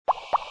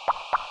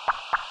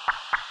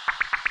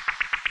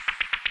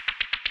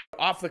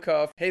Off the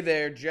Cuff. Hey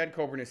there, Jed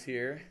Coburnus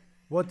here.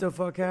 What the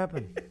fuck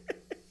happened?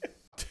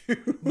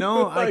 Dude,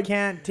 No, like, I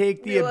can't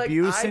take the you're like,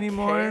 abuse I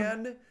anymore.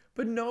 Can,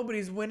 but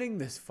nobody's winning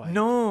this fight.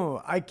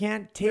 No, I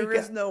can't take there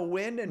is no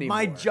win anymore.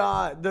 My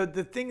jaw,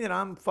 the thing that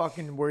I'm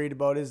fucking worried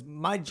about is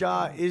my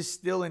jaw is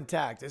still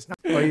intact. It's not.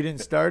 Oh, you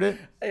didn't start it?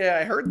 Yeah,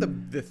 I heard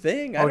the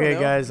thing. I Okay, don't know.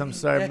 guys, I'm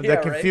sorry, but Yeah,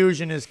 the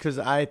confusion is because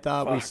I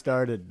thought we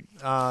started.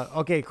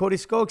 Okay, Cody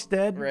Skoke's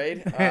dead.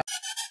 Right?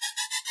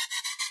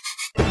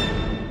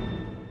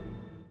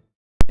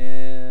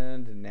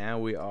 And now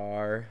we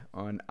are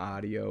on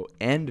audio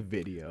and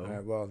video. All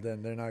right, well,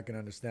 then they're not going to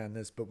understand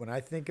this. But when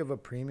I think of a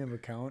premium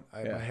account,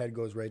 my head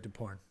goes right to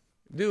porn.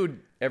 Dude,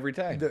 every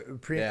time.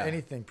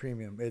 Anything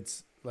premium.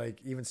 It's like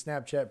even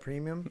Snapchat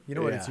premium. You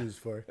know what it's used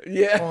for.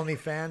 Yeah.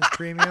 OnlyFans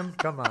premium.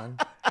 Come on.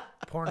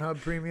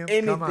 Pornhub premium.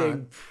 Anything Come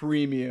on.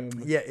 premium.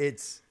 Yeah,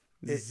 it's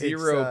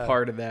zero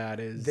part of that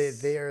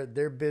is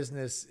their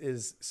business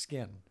is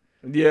skin.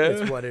 Yeah,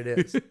 it's what it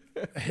is.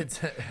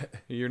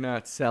 You're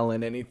not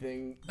selling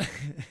anything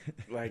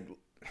like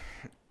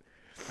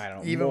I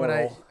don't even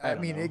moral. when I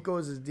mean know. It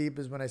goes as deep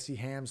as when I see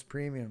Hams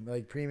premium,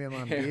 like premium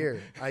on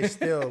beer. I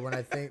still when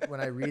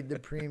I read the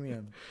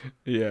premium.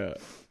 Yeah.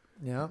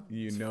 Yeah.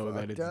 You know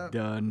that it's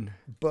done.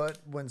 But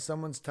when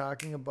someone's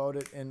talking about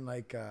it in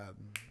like a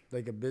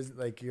business,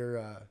 like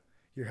your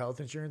health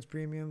insurance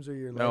premiums or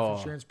your life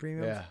insurance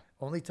premiums,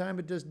 only time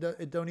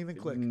it don't even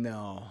click.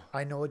 No.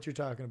 I know what you're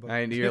talking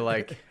about. You're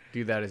like,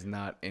 dude, that is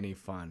not any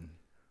fun.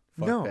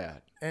 Fuck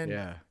that.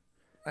 And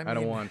I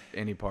don't want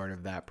any part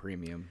of that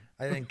premium.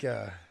 I think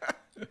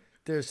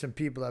there's some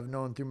people I've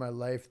known through my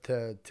life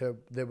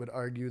that would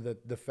argue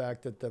that the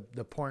fact that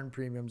the porn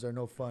premiums are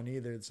no fun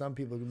either. Some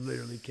people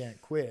literally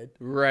can't quit.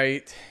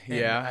 Right. And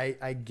yeah.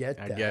 I get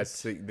that. I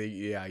guess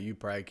you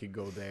probably could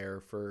go there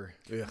for.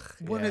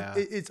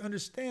 It's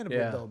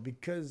understandable though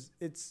because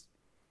it's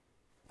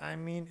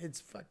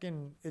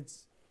fucking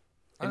it's.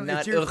 Not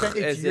it's your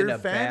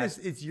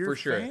fantasy. It's your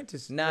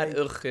fantasy. Not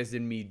as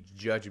in me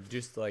judging,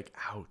 just like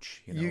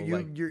ouch.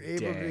 You're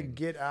able to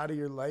get out of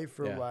your life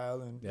for a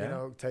while and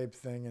type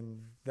thing,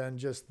 and then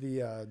just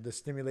the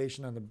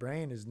stimulation on the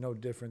brain is no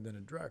different than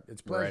a drug.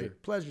 It's pleasure,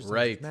 pleasure,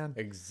 man.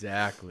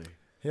 Exactly.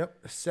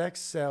 Yep. Sex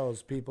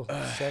sells, people.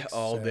 Sex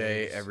all sells.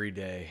 day, every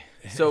day.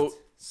 So it's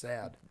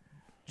sad.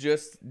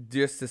 Just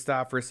to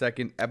stop for a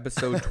second,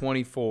 episode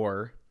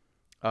 24.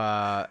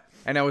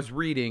 And I was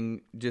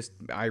reading,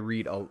 I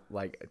read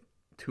like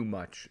too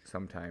much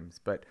sometimes,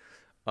 but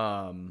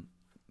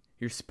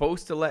you're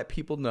supposed to let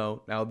people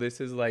know. Now this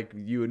is like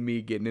you and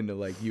me getting into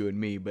like you and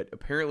me, but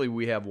apparently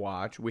we have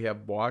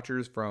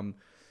watchers from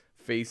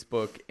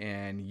Facebook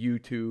and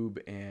YouTube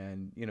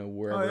and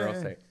wherever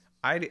else.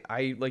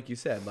 I like you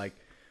said, like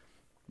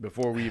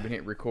before we even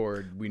hit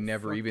record, we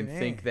never even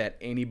think that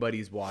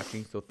anybody's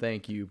watching. So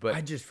thank you. But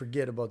I just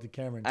forget about the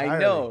camera entirely. I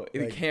know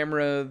the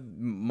camera,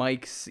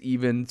 mics,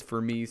 even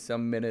for me,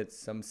 some minutes,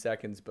 some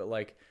seconds. But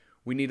like,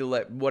 we need to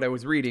let what I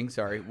was reading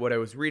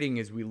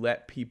is we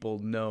let people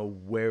know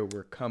where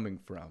we're coming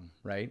from,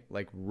 right?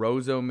 Like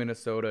Roseau,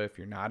 Minnesota. If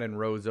you're not in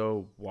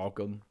Roseau,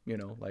 welcome.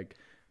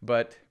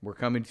 But we're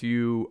coming to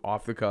you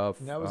off the cuff.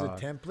 And that was a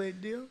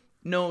template deal.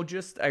 No,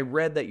 I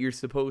read that you're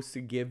supposed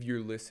to give your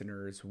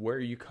listeners where are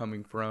you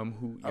coming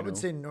from. I would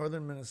say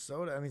northern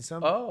Minnesota. I mean,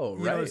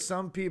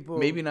 some people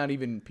maybe not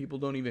even people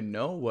don't even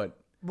know what.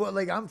 Well,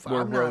 like I'm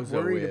not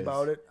worried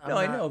about it.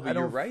 I know, but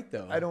you're right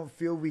though. I don't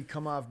feel we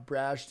come off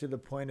brash to the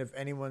point of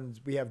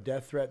we have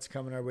death threats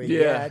coming our way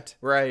yet.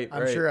 Right.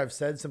 I'm sure I've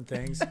said some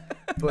things,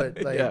 but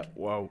like,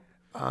 whoa.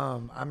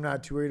 I'm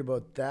not too worried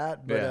about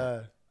that.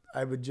 But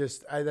I would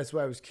that's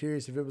why I was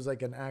curious if it was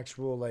like an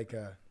actual like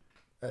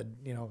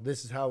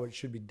this is how it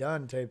should be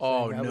done type thing.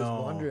 I was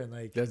wondering,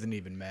 like, doesn't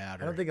even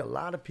matter. I don't think a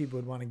lot of people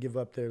would want to give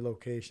up their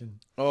location.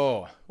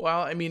 Oh,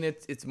 well, I mean,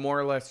 it's more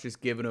or less just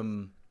giving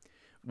them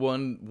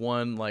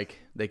one like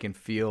they can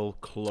feel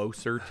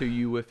closer to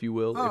you, if you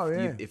will,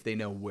 if they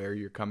know where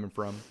you're coming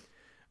from.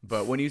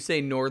 But when you say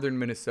northern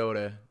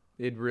Minnesota,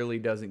 it really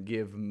doesn't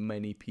give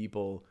many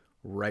people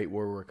right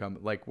where we're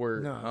coming. Like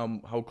we're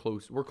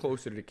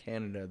closer to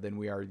Canada than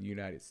we are the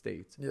United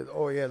States. Yeah.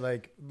 Oh yeah,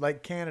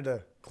 like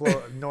Canada,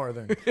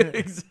 northern.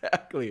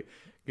 Exactly.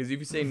 Because if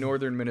you say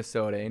northern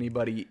Minnesota,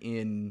 anybody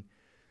in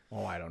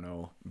I don't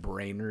know,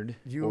 Brainerd,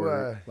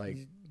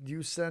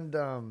 you send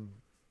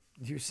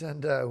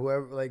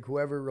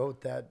whoever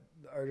wrote that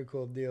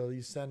article deal,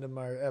 you send them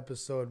our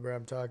episode where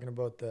I'm talking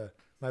about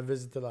my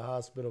visit to the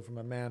hospital for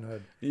my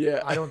manhood.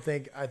 Yeah. I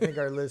think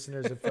our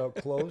listeners have felt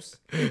close,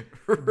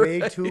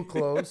 way too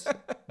close,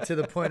 to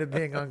the point of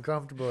being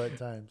uncomfortable at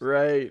times.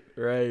 Right.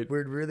 We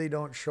really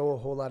don't show a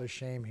whole lot of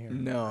shame here.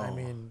 No. I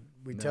mean,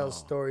 we tell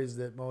stories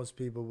that most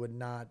people would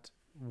not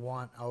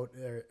want out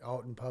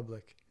in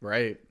public.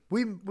 Right.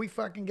 We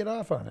fucking get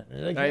off on it.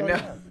 Like, I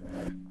know.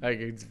 Like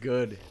it's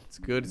good. It's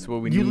good. It's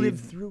what we need. You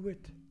lived through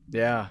it.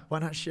 Yeah. Why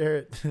not share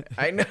it?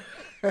 I know.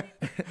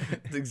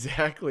 That's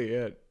exactly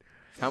it.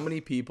 How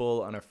many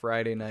people on a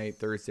Friday night,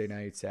 Thursday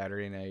night,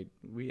 Saturday night,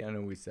 I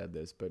know we said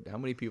this, but how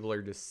many people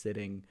are just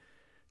sitting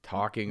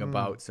talking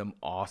about some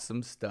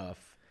awesome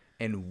stuff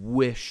and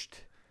wished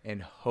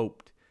and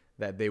hoped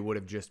that they would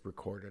have just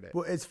recorded it.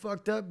 Well, it's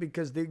fucked up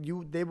because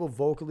they will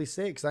vocally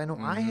say, because I know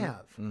I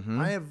have.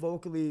 I have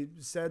vocally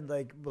said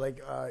like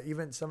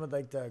even some of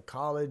like the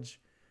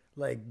college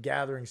like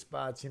gathering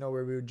spots,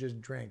 where we would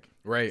just drink,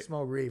 right,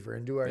 smoke reefer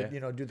and do our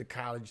do the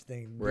college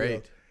thing,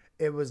 right.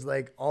 It was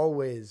like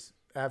always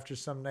after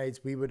some nights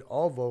we would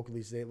all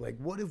vocally say like,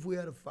 what if we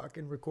had a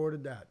fucking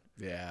recorded that?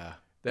 Yeah,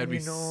 that'd be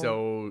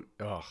so.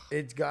 Ugh.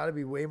 It's got to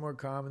be way more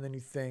common than you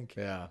think.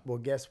 Yeah. Well,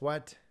 guess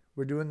what?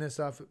 We're doing this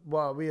off.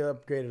 Well, we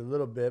upgraded a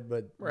little bit,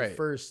 but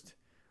first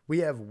we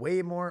have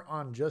way more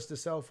on just a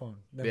cell phone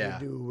than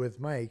we do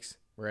with mics.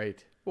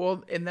 Right.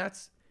 Well, and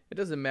it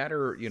doesn't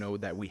matter,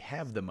 that we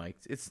have the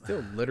mics. It's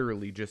still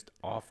literally just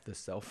off the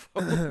cell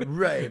phone.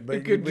 Right. But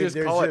you could just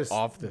call it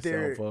off the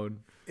cell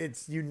phone.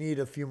 You need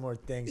a few more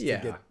things to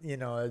get,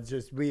 it's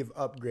just we've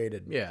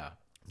upgraded. Yeah.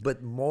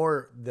 But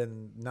more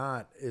than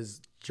not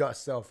is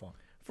just cell phone.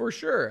 For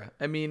sure.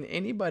 I mean,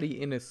 anybody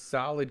in a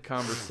solid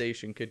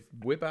conversation could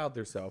whip out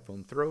their cell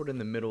phone, throw it in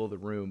the middle of the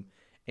room,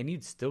 and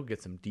you'd still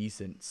get some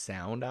decent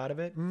sound out of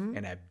it. Mm-hmm.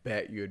 And I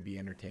bet you would be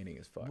entertaining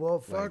as fuck. Well,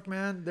 fuck,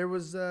 man. There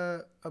was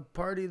a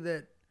party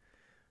that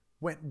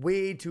went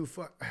way too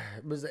far.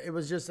 It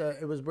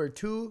was where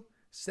two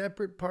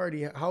separate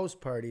house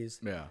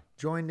parties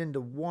joined into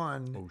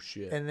one. Oh,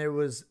 shit. And there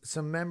was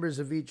some members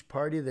of each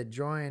party that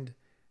joined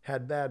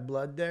had bad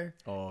blood there.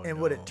 And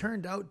what it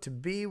turned out to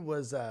be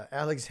was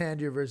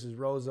Alexandria versus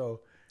Roseau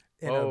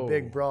in a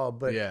big brawl.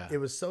 But it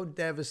was so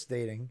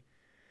devastating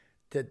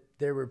that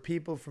there were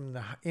people from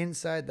the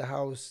inside the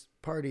house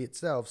party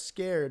itself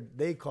scared.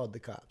 They called the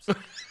cops.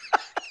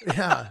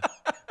 Yeah.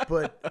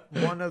 But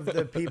one of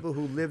the people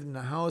who lived in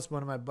the house,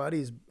 one of my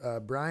buddies,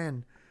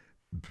 Brian,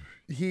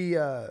 he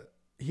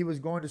was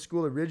going to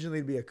school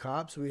originally to be a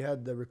cop. So we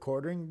had the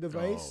recording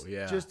device. Oh,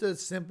 yeah. Just a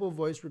simple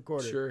voice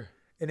recorder. Sure.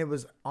 And it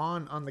was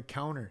on the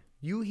counter.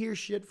 You hear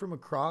shit from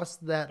across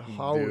that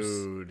house.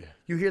 Dude.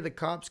 You hear the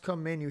cops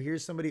come in. You hear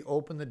somebody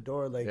open the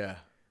door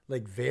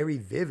like very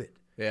vivid.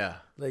 Yeah.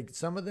 Like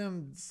some of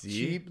them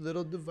cheap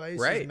little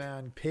devices,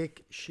 man,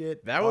 pick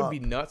shit That would be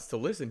nuts to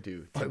listen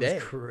to today. It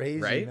was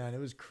crazy, right? Man. It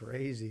was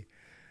crazy.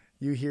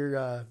 You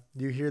hear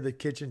the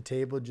kitchen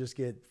table just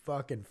get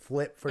fucking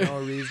flipped for no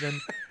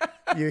reason.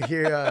 You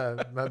hear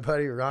my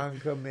buddy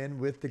Ron come in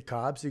with the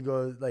cops. He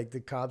goes, like,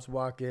 the cops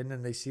walk in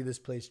and they see this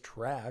place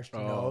trashed,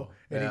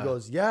 and he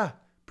goes, yeah,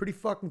 pretty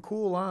fucking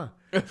cool, huh?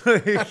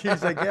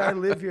 He's like, yeah, I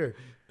live here.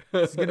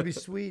 It's going to be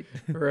sweet.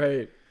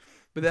 Right.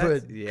 But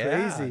that's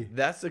crazy.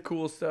 That's the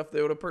cool stuff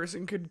that a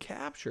person could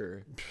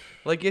capture.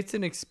 Like, it's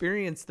an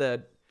experience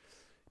that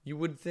you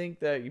would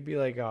think that you'd be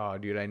like, oh,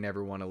 dude, I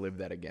never want to live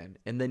that again.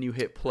 And then you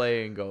hit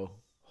play and go,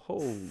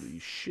 holy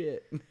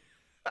shit.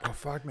 Oh,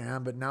 fuck,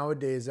 man. But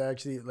nowadays,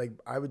 actually, like,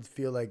 I would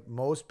feel like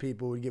most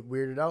people would get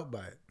weirded out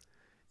by it.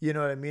 You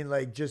know what I mean?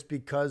 Like, just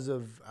because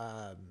of,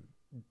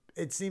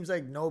 it seems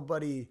like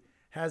nobody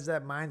has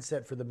that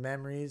mindset for the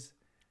memories.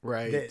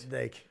 Right.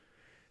 Like,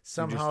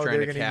 somehow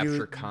they're going to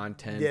capture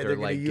content or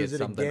like get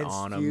something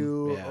on them.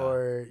 You,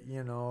 or,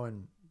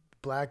 and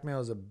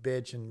blackmail is a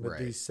bitch. And with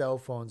these cell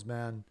phones,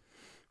 man.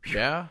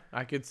 Yeah,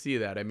 I could see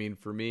that. I mean,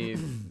 for me,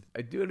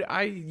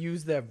 I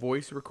use that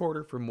voice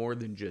recorder for more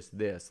than just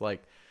this.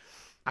 Like,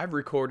 I've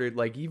recorded,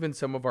 like, even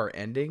some of our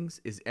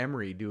endings is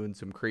Emery doing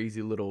some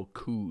crazy little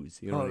coos.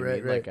 You know what I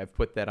mean? Right. Like, I've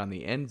put that on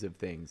the ends of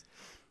things.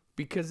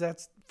 Because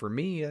that's, for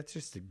me, that's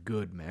just a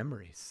good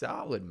memory.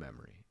 Solid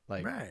memory.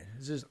 Like, right.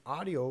 It's just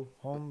audio,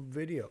 home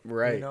video.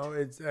 Right.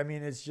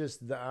 It's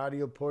just the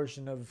audio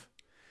portion of,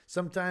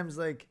 sometimes,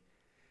 like,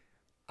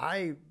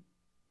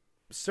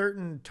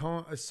 certain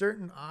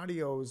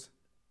audios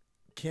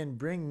can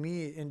bring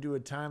me into a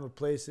time, a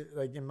place,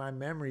 like, in my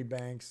memory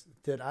banks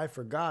that I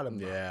forgot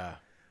about. Yeah.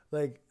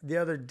 Like, the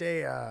other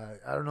day, I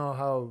don't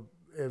know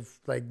if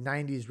like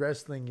 90s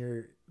wrestling,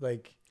 you're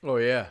like, oh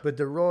yeah, but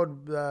the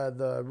Road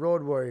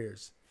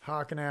Warriors,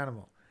 Hawk and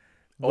Animal.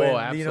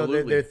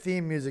 Absolutely. Their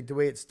theme music, the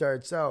way it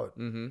starts out,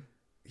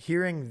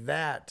 hearing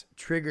that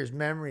triggers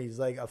memories,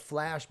 like a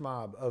flash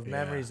mob of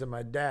memories of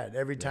my dad.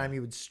 Every time he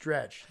would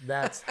stretch,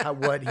 that's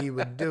what he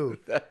would do.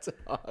 That's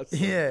awesome.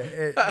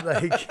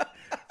 Yeah,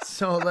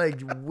 so like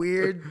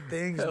weird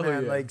things, Hell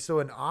man. Yeah. Like, so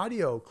an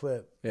audio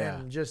clip, Yeah.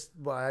 and just,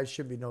 well, I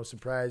should be no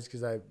surprise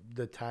because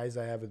the ties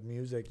I have with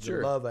music,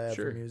 Sure, the love I have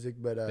sure. for music,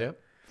 but Yep.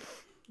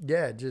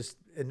 yeah,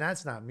 and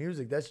that's not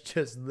music. That's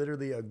just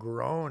literally a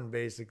groan,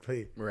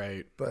 basically.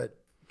 Right. But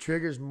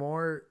triggers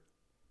more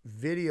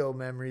video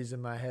memories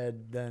in my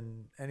head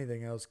than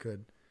anything else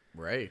could.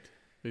 Right.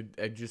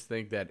 I just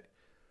think that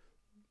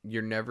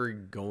you're never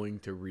going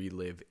to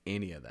relive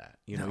any of that.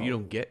 You know, No. you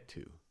don't get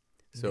to.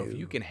 So No. if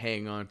you can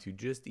hang on to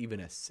just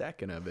even a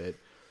second of it,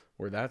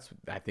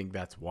 I think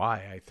that's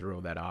why I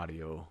throw that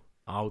audio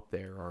out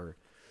there, or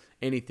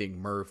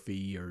anything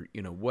Murphy, or,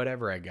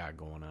 whatever I got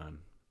going on.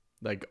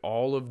 Like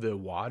all of the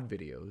WAD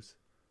videos,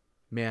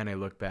 man, I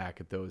look back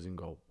at those and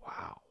go,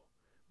 wow,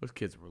 those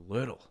kids were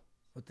little.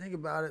 Well, think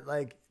about it.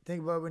 Like,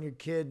 think about when your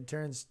kid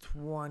turns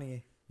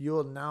 20.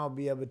 you'll now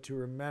be able to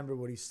remember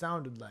what he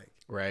sounded like.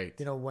 Right.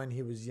 You know, when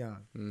he was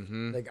young.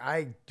 Mm-hmm. Like,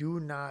 I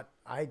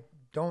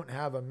don't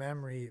have a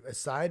memory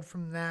aside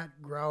from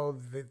that growl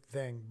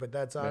thing, but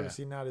that's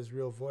obviously not his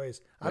real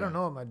voice. I don't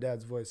know what my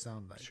dad's voice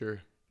sounded like.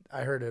 Sure.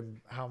 I heard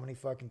him how many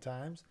fucking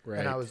times? Right.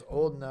 And I was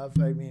old enough.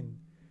 I mean,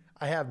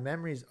 I have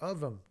memories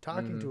of him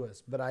talking to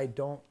us, but I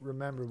don't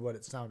remember what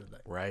it sounded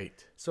like.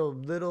 Right. So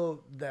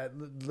little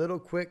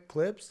quick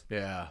clips.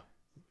 Yeah.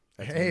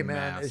 That's hey,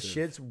 massive. man, this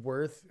shit's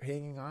worth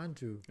hanging on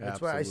to.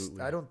 That's Absolutely.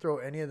 why I don't throw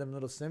any of them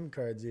little SIM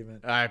cards even.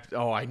 I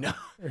know.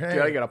 Right.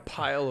 Dude, I got a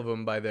pile of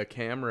them by the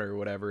camera or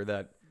whatever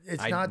that.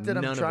 It's not that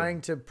I'm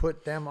trying to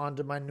put them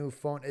onto my new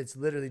phone. It's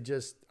literally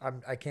just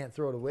I can't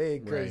throw it away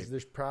because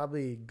there's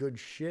probably good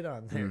shit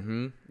on there.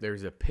 Mm-hmm.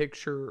 There's a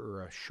picture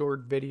or a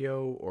short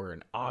video or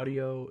an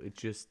audio.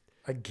 It's just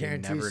I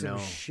guarantee you some know.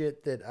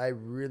 shit that I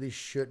really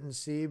shouldn't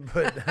see,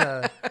 but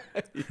yeah,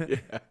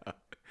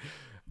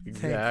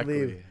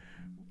 exactly.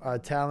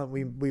 Talent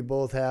we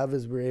both have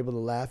is we're able to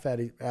laugh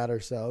at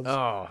ourselves.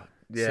 Oh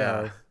yeah.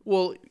 So.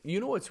 Well, you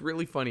know what's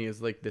really funny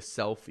is like the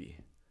selfie.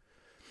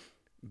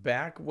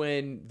 Back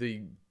when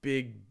the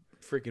big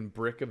freaking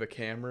brick of a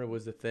camera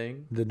was a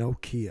thing. The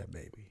Nokia,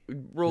 baby.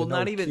 Well,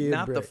 not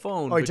the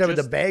phone. Oh, you're talking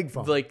about the bag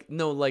phone. Like,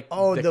 no, like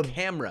the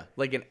camera.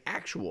 Like an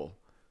actual,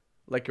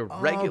 like a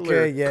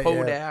regular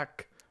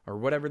Kodak or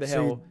whatever the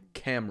hell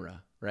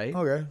camera, right?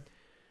 Okay.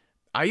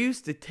 I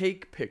used to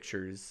take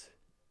pictures,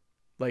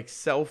 like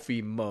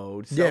selfie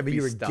mode. Yeah, but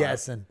you were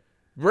guessing.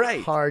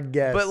 Right. Hard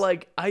guess. But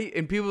like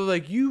and people are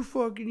like, you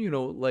fucking, you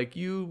know, like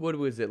you, what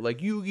was it?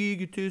 Like you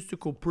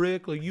egotistical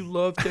prick. Like you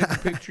love taking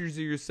pictures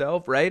of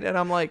yourself, right? And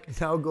I'm like,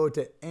 now go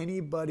to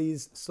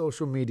anybody's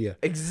social media.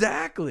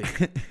 Exactly.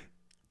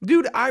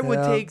 Dude, I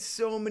would take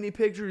so many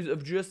pictures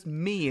of just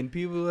me and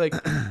people are like,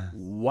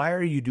 why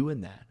are you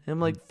doing that? And I'm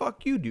like,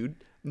 fuck you,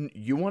 dude.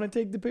 You want to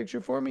take the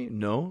picture for me?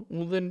 No?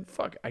 Well then,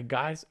 fuck. I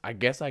guess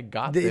I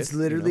got this. It's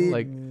literally you know?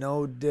 Like,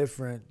 no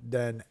different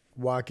than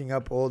walking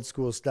up old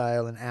school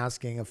style and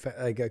asking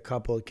a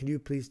couple, can you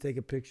please take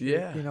a picture?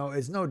 Yeah. You know,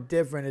 it's no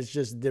different. It's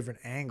just a different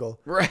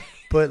angle. Right.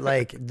 But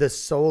like the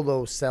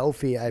solo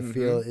selfie, I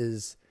feel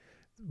is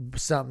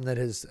something that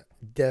has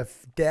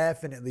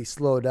definitely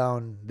slowed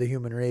down the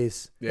human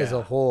race as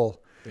a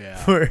whole. Yeah.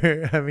 For,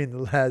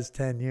 the last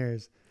 10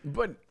 years.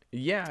 But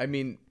yeah,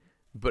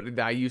 but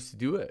I used to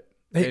do it.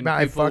 Hey, And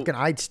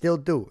I still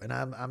do. And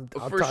I'll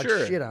talk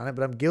shit on it,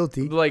 but I'm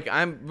guilty. Like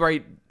I'm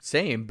right,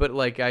 same. But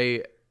like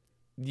I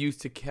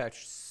used to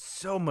catch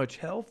so much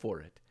hell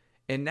for it,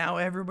 and now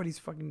everybody's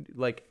fucking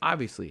like,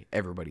 obviously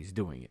everybody's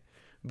doing it,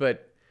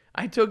 but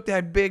I took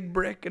that big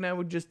brick and I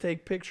would just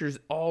take pictures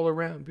all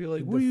around and be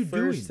like, what are you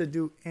doing? The first to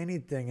do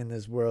anything in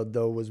this world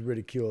though was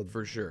ridiculed.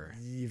 For sure.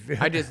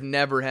 I just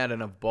never had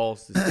enough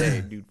balls to say,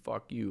 dude,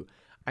 fuck you.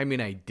 I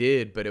mean, I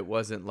did, but it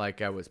wasn't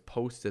like I was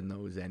posting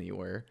those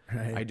anywhere.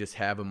 Right. I just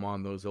have them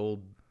on those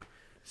old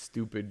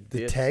stupid the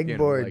discs, tag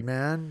board,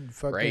 man.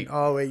 Fucking right?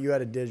 Oh wait, you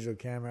had a digital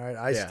camera.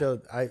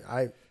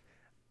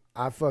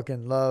 I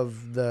fucking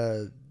love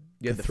the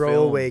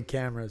throwaway film.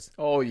 Cameras.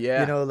 Oh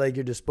yeah. You know, like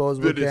your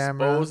disposable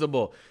camera.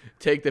 Disposable.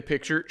 Take the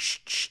picture.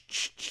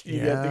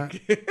 Yeah.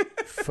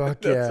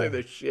 Fuck yeah. That's like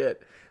the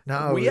shit.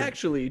 No,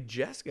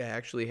 Jessica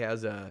actually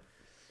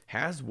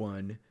has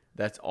one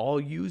that's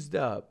all used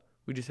up.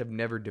 We just have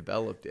never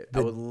developed it.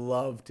 I would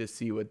love to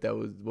see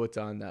what's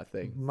on that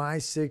thing. My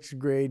 6th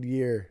grade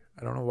year,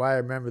 I don't know why I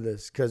remember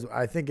this, because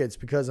I think it's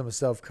because I'm a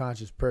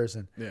self-conscious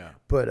person. Yeah.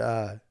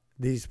 But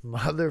these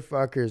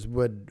motherfuckers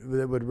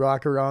would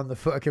rock around the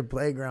fucking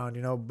playground,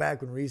 you know,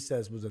 back when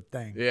recess was a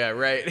thing. Yeah,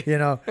 right. You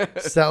know,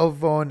 not cell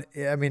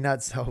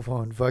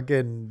phone,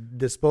 fucking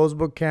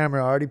disposable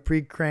camera already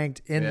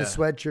pre-cranked in the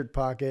sweatshirt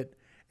pocket.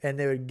 And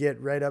they would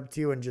get right up to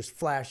you and just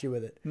flash you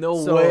with it.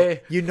 No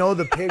way. You know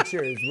the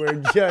pictures were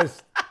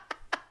just...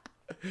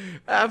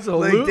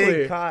 Absolutely. Like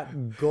they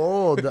caught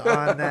gold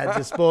on that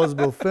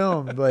disposable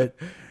film. But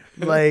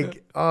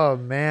like, oh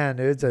man,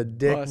 it's a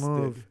dick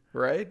move.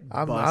 Right?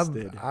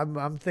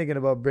 I'm thinking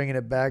about bringing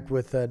it back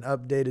with an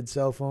updated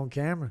cell phone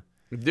camera.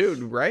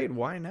 Dude, right?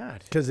 Why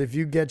not? Because if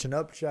you get an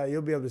upshot,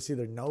 you'll be able to see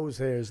their nose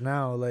hairs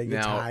now. Like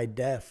it's high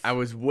def. I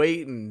was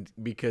waiting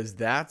because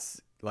that's...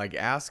 Like,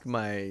 ask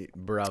my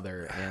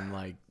brother, and,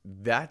 like,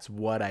 that's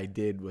what I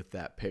did with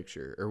that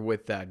picture. Or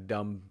with that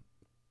dumb,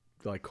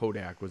 like,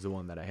 Kodak was the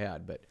one that I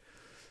had. But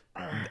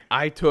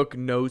I took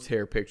nose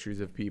hair pictures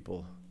of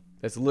people.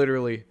 That's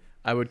literally,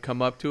 I would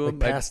come up to them.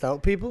 Like passed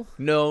out people?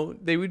 No,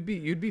 you'd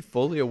be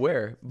fully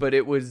aware. But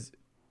it was,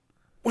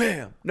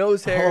 wham,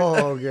 nose hair.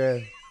 Oh,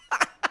 good.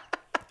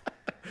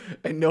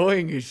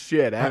 Annoying as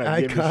shit.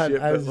 I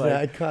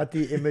caught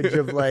the image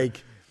of,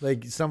 like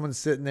someone's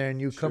sitting there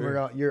and you come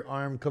around, your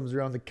arm comes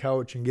around the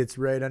couch and gets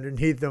right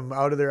underneath them,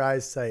 out of their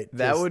eyesight.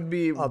 That would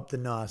be up the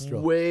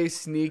nostril. Way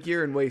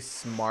sneakier and way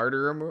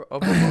smarter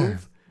of a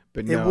move.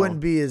 But it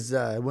wouldn't be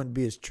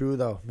as true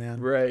though, man.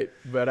 Right,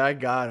 but I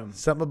got him.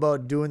 Something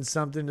about doing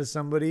something to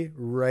somebody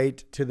right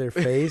to their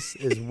face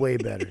is way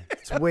better.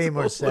 It's way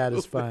more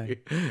satisfying.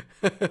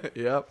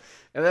 Yep,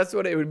 and that's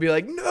what it would be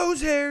like.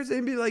 Nose hairs,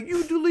 and be like,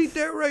 "You delete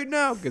that right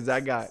now," because I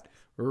got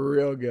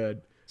real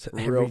good, so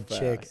real every fast.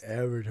 chick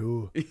ever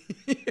do.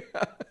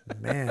 Yeah.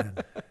 Man,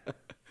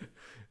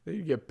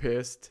 you get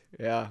pissed.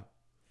 Yeah,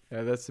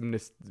 that's some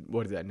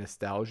what is that?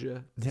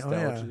 Nostalgia.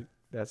 Yeah.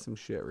 That's some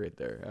shit right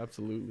there.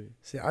 Absolutely.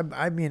 See,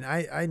 I mean,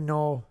 I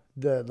know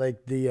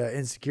the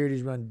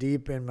insecurities run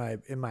deep in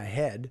my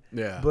head.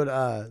 Yeah. But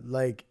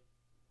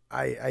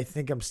I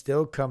think I'm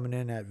still coming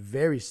in at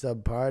very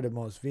subpar to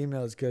most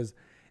females, because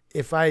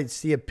if I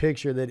see a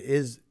picture that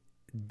is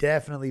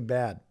definitely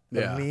bad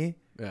of me,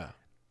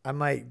 I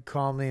might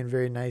calmly and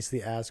very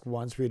nicely ask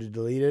once for you to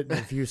delete it. And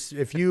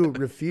if you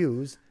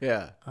refuse,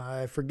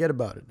 I forget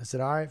about it. I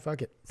said, all right,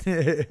 fuck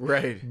it.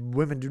 Right.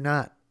 Women do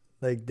not.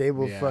 Like, they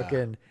will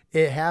fucking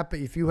it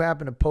happen if you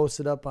happen to post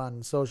it up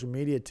on social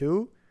media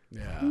too.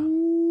 Yeah.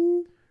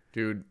 Ooh,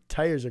 dude,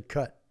 tires are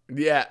cut.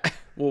 Yeah.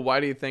 Well, why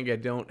do you think I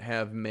don't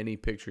have many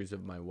pictures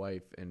of my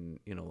wife and,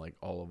 like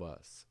all of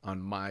us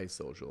on my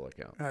social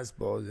account? I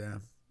suppose, yeah.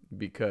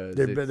 Because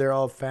they're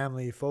all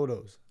family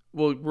photos.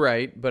 Well,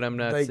 right, but I'm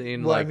not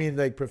saying I mean,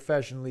 like,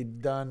 professionally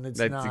done. It's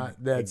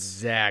not. That's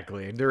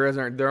exactly. There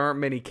aren't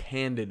many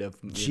candid of.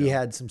 She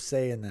had some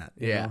say in that.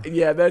 Yeah, know?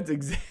 yeah. That's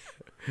exactly.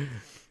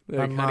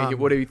 Like, honey,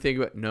 what do you think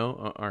about?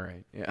 No, all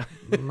right, yeah.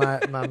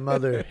 My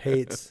mother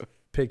hates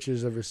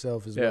pictures of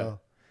herself as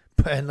well,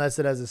 but unless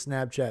it has a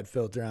Snapchat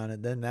filter on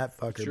it, then that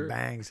fucker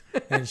bangs,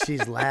 and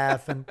she's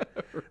laughing,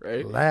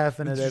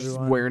 laughing at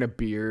everyone, wearing a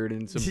beard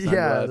and some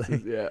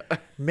sunglasses.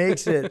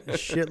 Makes it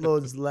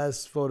shitloads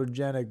less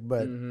photogenic,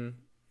 but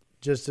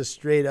just a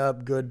straight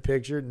up good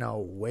picture, no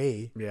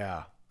way.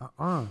 Yeah.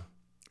 I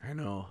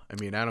know. I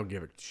mean, I don't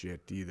give a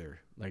shit either.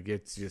 Like,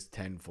 it's just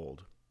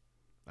tenfold.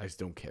 I just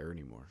don't care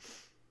anymore.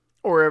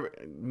 Or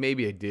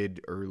maybe I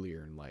did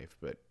earlier in life,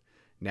 but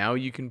now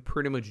you can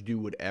pretty much do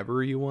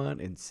whatever you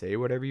want and say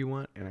whatever you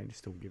want, and I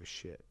just don't give a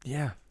shit.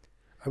 Yeah.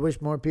 I wish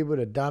more people would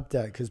adopt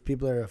that, because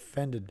people are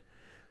offended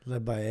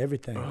by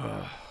everything.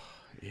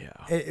 Yeah.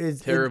 It's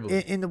terrible.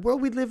 In the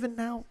world we live in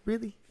now,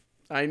 really?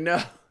 I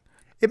know.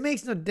 It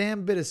makes no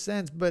damn bit of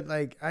sense, but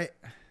like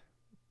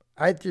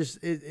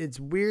it's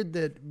weird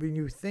that when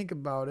you think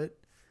about it,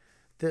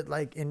 that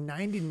like in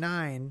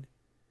 99,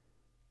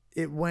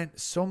 it went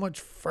so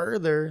much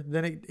further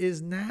than it is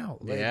now.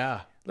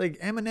 Like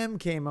Eminem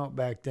came out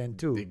back then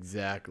too.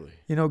 Exactly.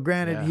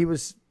 Granted, he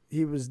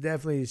was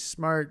definitely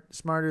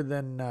smarter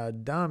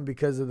than dumb,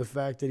 because of the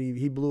fact that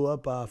he blew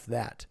up off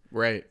that.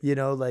 Right.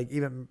 Like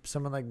even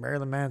someone like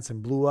Marilyn Manson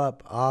blew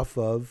up off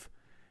of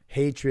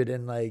hatred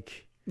and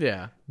like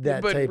that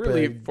but type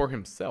really of, for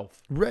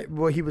himself. Right.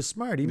 Well, he was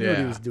smart. He knew what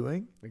he was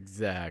doing.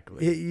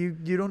 Exactly.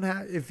 You don't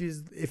have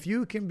if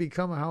you can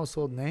become a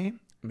household name.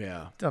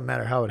 Yeah. Doesn't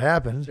matter how it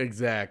happens.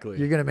 Exactly.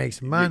 You're going to make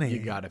some money. You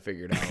got to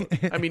figure it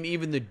out. I mean,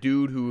 even the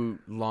dude who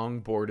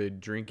longboarded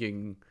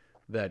drinking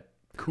that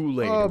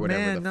Kool-Aid or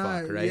whatever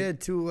fuck, right? Yeah,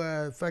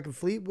 to fucking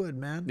Fleetwood,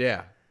 man.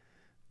 Yeah.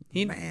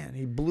 He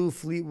blew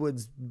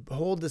Fleetwood's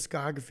whole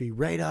discography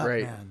right up,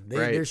 man.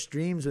 Their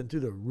streams went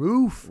through the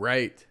roof.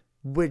 Right.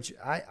 Which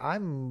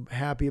I'm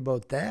happy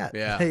about that.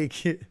 Yeah. Like,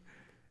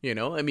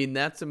 I mean,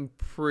 that's some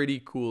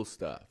pretty cool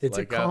stuff. It's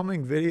like a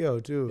calming video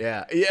too.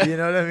 Yeah. Yeah. You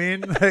know what I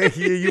mean? Like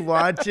you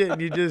watch it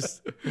and you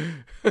just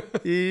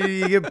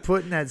you get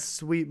put in that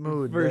sweet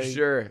mood. For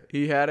sure.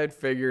 He had it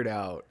figured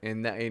out,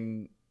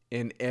 and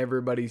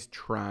everybody's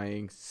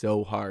trying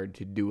so hard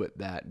to do what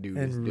that dude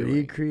is doing. And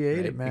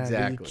recreate it, man.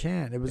 Exactly. But you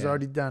can't. It was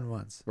already done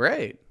once.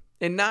 Right.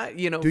 And not,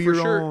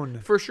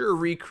 for sure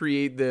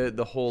recreate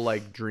the whole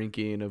like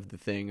drinking of the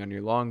thing on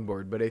your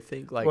longboard. But I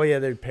think like,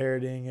 they're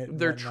parodying it.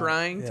 They're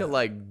trying to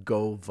like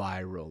go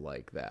viral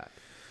like that.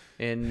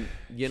 And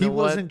he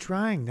wasn't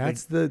trying.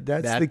 That's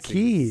the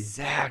key.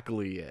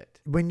 Exactly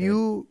it. When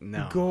you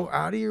go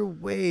out of your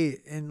way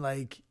and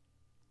like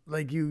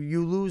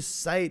you lose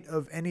sight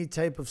of any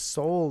type of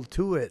soul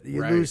to it.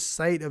 You lose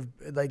sight of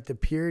like the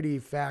purity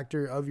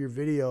factor of your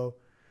video.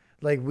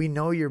 Like, we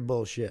know you're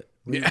bullshit.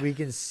 We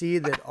can see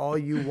that all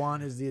you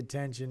want is the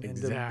attention and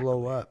to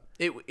blow up.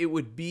 It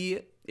would be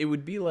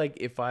like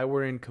if I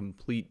were in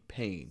complete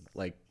pain,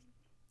 like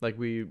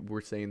we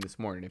were saying this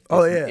morning.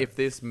 If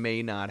this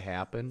may not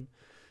happen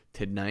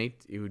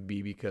tonight, it would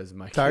be because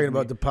talking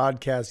about the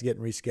podcast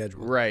getting rescheduled.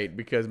 Right,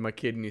 because my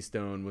kidney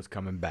stone was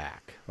coming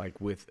back like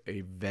with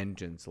a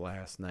vengeance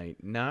last night.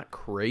 Not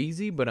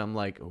crazy, but I'm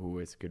like, oh,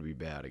 this could be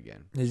bad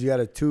again. You got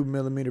a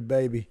 2mm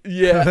baby.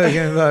 Yeah,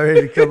 about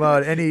ready to come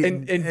out. And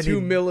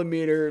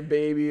 2mm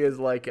baby is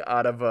like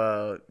out of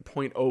a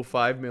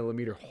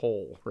 0.05mm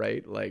hole,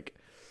 right? Like,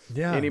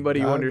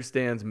 anybody who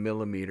understands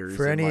millimeters.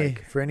 For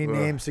any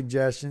name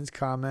suggestions,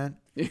 comment.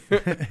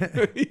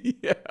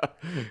 Yeah,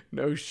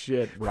 no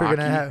shit.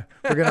 Rocky.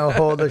 We're gonna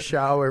hold a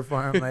shower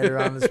for him later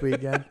on this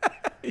weekend.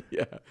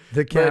 Yeah,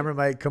 the camera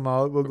might come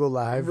out. We'll go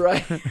live.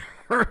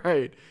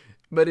 Right.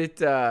 But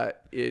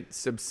it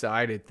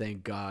subsided,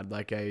 thank God.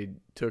 Like I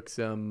took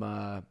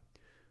some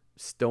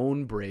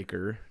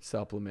Stonebreaker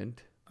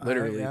supplement.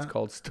 Literally, it's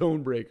called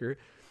Stonebreaker.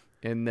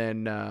 And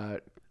then I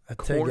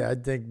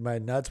think my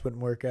nuts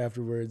wouldn't work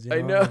afterwards.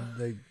 You know? I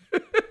know.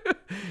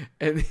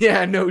 And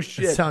yeah, no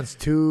shit. It sounds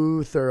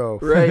too thorough.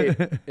 Right.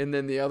 And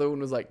then the other one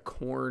was like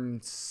corn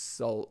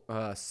silk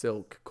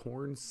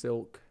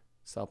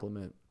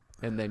supplement.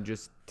 And then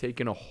just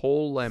taking a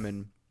whole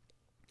lemon,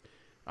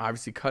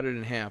 obviously cut it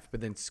in half,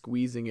 but then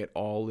squeezing it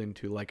all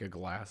into like a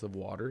glass of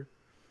water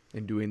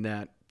and doing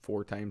that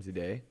 4 times a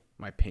day.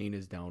 My pain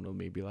is down to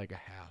maybe like a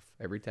half.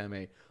 Every time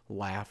I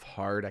laugh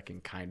hard, I can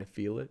kind of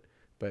feel it.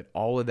 But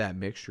all of that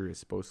mixture is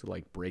supposed to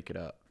like break it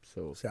up.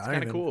 So it's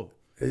kind of cool.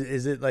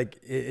 Is it like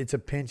it's a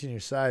pinch in your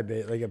side,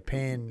 like a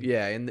pain?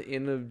 Yeah, in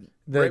the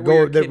right where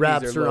your that kidneys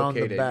wraps are around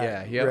located. the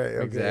back. Yeah, right,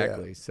 okay,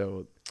 exactly. Yeah.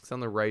 So it's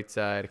on the right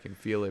side. I can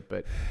feel it,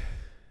 but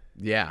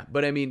yeah.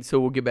 But I mean, so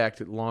we'll get back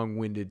to the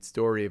long-winded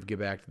story get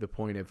back to the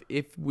point of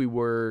if we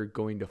were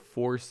going to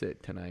force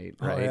it tonight,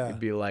 right? It'd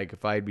be like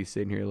if I'd be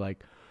sitting here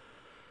like,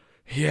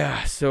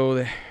 yeah,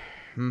 so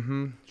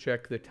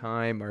check the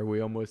time. Are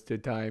we almost to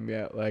time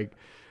yet? Like,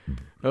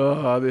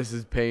 oh, this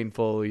is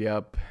painful.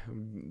 Yep.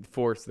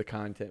 Force the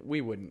content.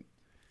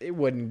 It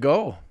wouldn't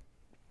go.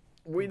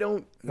 We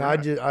don't.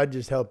 I'd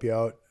just help you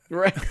out.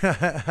 Right.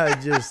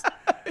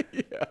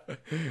 Yeah.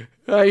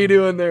 How you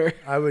doing there?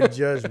 I would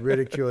just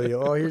ridicule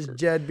you. Oh, here's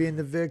Jed being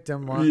the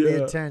victim, wanting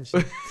the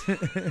attention.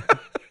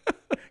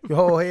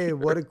 Oh, hey,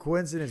 what a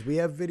coincidence. We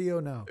have video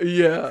now.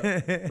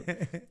 Yeah.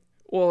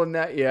 Well, and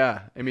that,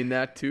 yeah. I mean,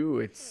 that too.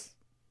 It's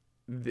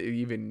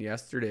even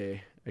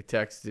yesterday. I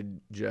texted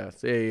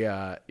Jess, hey,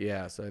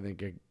 so I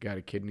think I got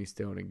a kidney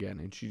stone again.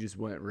 And she just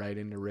went right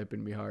into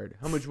ripping me hard.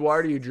 How much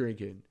water are you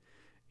drinking?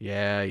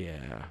 Yeah.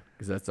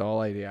 Because that's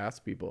all I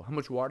ask people. How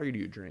much water do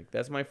you drink?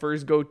 That's my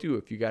first go-to.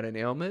 If you got an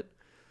ailment,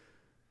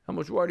 how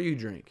much water do you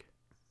drink?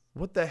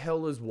 What the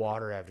hell does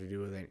water have to do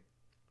with it?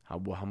 How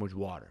much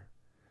water?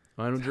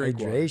 I don't drink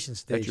hydration water. Station,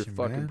 that's your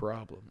fucking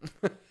problem.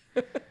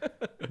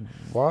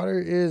 Water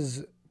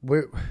is,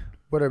 what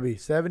are we,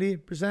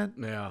 70%?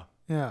 Yeah.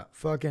 Yeah,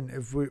 fucking,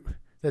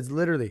 that's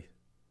literally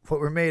what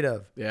we're made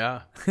of.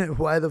 Yeah.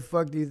 Why the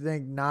fuck do you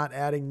think not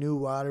adding new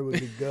water would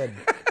be good?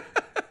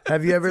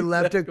 Have you ever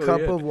left a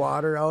cup of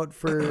water out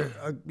for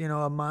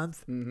a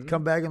month? Mm-hmm.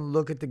 Come back and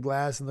look at the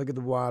glass and look at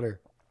the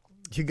water.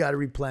 You got to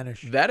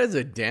replenish. That is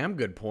a damn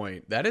good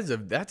point.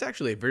 That's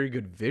actually a very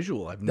good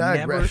visual. I've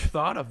never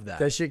thought of that.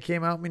 That shit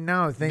came out me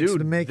now. Thanks to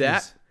the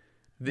Mickeys.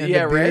 The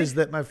beers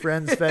that my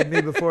friends fed me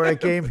before I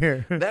came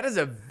here. That is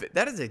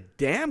a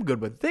damn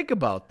good one. Think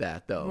about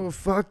that, though. Oh,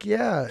 fuck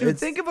yeah. Dude,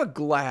 think of a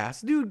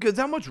glass. Dude, because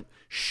how much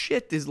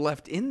shit is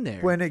left in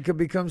there. When it could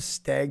become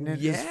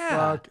stagnant as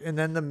fuck. And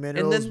then the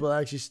minerals will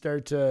actually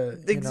start to...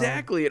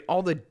 Exactly. And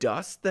all the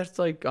dust that's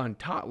like on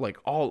top, like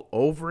all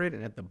over it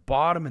and at the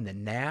bottom and the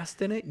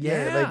nast in it.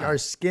 Yeah. Like our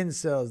skin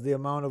cells, the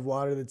amount of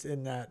water that's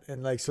in that.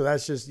 And like, so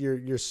that's just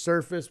your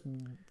surface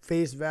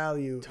face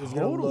value is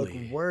going to look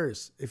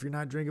worse if you're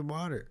not drinking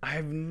water.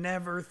 I've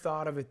never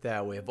thought of it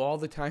that way. Of all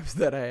the times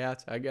that I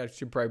asked,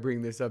 should probably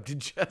bring this up to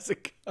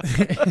Jessica.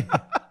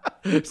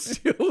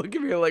 She'll look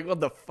at me like, what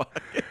the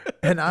fuck?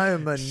 And I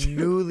am a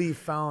newly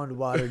found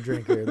water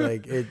drinker.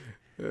 Like it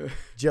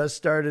just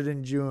started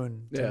in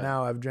June to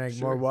now. I've drank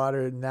more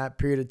water in that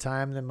period of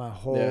time than my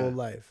whole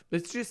life.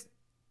 It's just,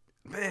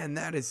 man,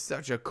 that is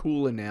such a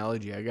cool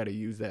analogy. I got to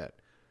use that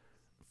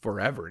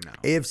forever now.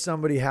 If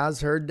somebody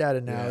has heard that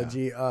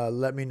analogy,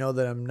 let me know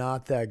that I'm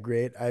not that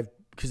great.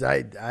 Because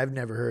I've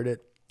never heard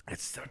it.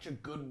 It's such a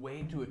good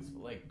way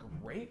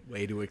great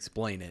way to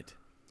explain it.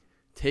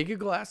 Take a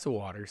glass of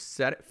water,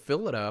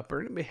 fill it up,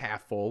 or maybe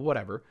half full,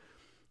 whatever,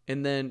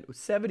 and then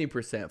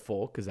 70%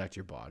 full because that's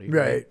your body,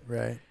 right?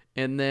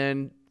 And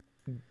then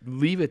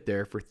leave it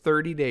there for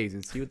 30 days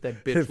and see what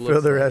that bitch looks like.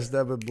 Fill the rest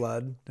up with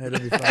blood. That'll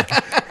be fine.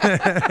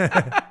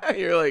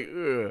 You're like,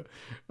 ugh,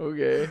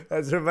 okay.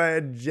 That's if I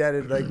had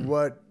jetted. Like,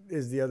 what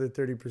is the other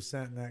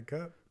 30% in that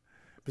cup?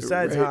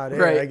 Besides hot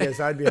air, I guess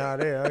I'd be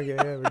hot air. Okay,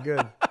 yeah, we're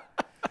good.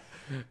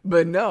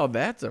 But no,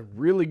 that's a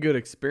really good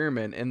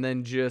experiment. And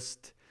then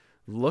just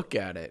look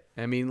at it.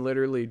 I mean,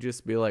 literally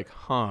just be like,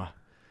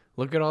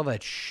 look at all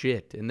that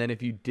shit. And then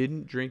if you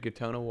didn't drink a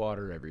ton of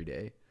water every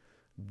day,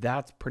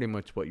 that's pretty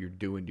much what you're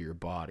doing to your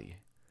body.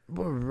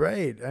 Well,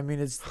 right. I mean,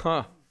 it's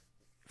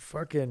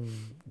fucking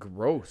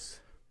gross.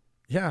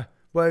 Yeah.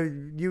 Well,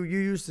 you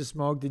used to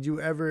smoke. Did you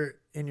ever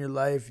in your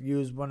life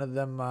use one of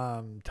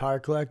them tar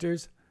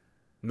collectors?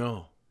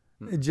 No.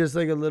 It's just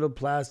like a little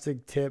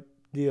plastic tip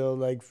deal,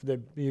 like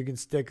that you can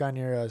stick on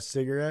your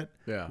cigarette.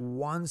 Yeah.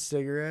 One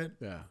cigarette.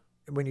 Yeah.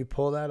 When you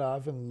pull that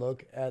off and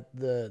look at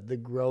the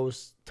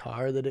gross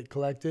tar that it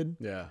collected.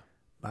 Yeah.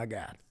 My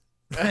God.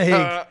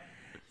 Like,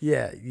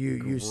 yeah.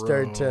 You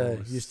start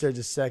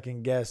to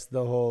second guess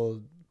the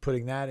whole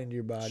putting that into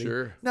your body.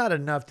 Sure. Not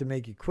enough to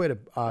make you quit,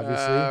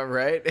 obviously.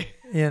 Right.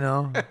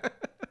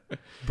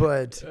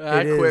 But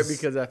I quit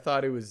because I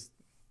thought it was,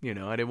 I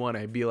didn't want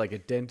to be like a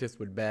dentist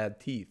with bad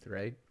teeth,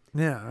 right?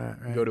 Yeah,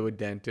 right. Go to a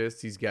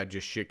dentist. He's got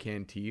just shit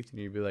canned teeth, and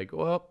you'd be like,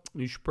 "Well,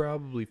 you should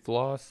probably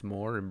floss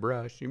more and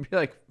brush." You'd be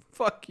like,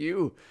 "Fuck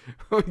you,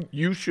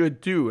 you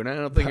should too." And I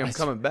don't think I'm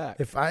coming back.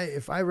 If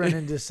I run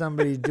into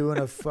somebody doing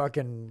a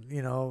fucking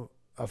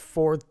a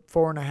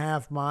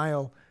 4.5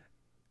 mile,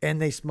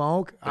 and they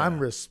smoke, I'm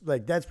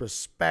like, that's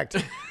respect.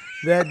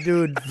 That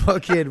dude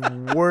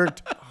fucking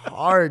worked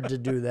hard to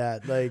do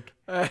that. Like,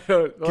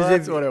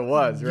 that's what it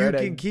was, right? You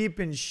can keep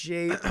in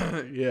shape,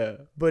 yeah.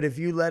 but if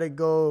you let it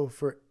go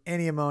for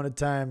any amount of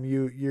time,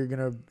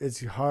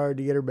 it's hard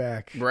to get her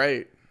back.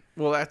 Right.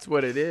 Well, that's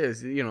what it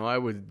is. I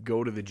would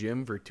go to the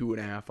gym for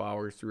 2.5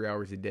 hours, 3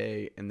 hours a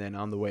day, and then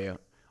on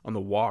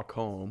the walk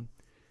home,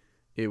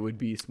 it would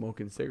be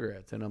smoking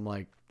cigarettes, and I'm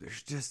like,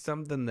 there's just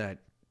something that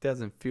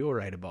doesn't feel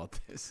right about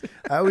this.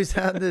 I always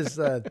had this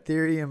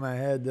theory in my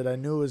head that I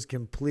knew was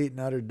complete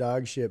and utter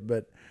dog shit,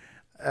 but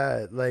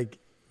like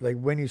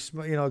when you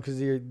smoke,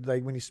 because you're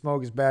like, when you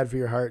smoke is bad for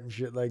your heart and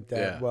shit like that.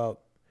 Yeah. Well,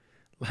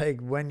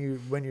 like when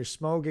you're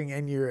smoking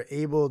and you're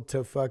able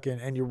to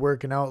and you're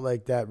working out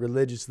like that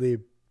religiously,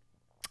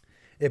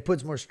 it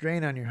puts more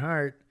strain on your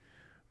heart,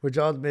 which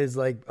ultimately is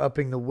like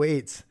upping the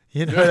weights.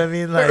 You know what I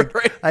mean? Like,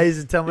 right. I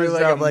used to tell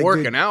myself, I'm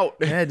working out.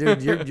 Yeah,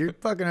 dude, your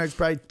fucking heart's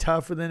probably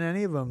tougher than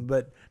any of them.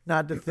 But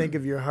not to think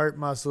of your heart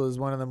muscle as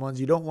one of the ones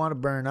you don't want to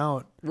burn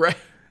out. Right.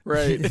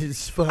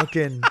 It's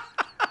fucking.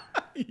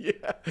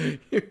 Yeah.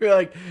 You're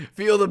like,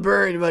 feel the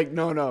burn. You're like,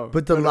 no.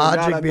 But the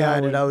logic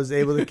behind it, I was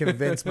able to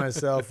convince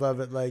myself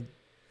of it. Like,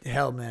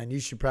 hell, man, you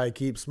should probably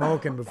keep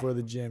smoking before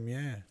the gym.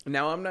 Yeah.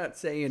 Now, I'm not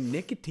saying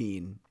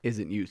nicotine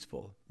isn't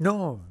useful.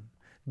 No.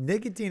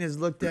 Nicotine is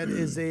looked at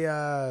as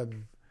a.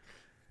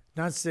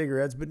 Not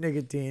cigarettes, but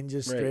nicotine,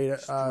 just straight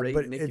but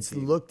nicotine. It's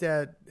looked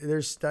at,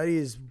 there's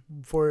studies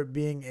for it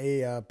being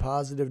a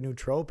positive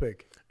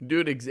nootropic.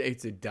 Dude,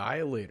 it's a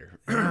dilator,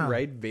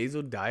 right?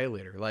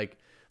 Vasodilator. Like,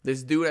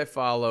 this dude I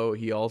follow,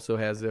 he also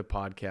has a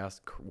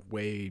podcast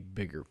way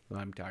bigger.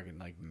 I'm talking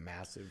like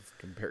massive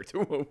compared to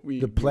what we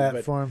The do,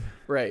 platform.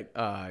 But,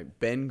 right.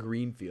 Ben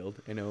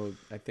Greenfield.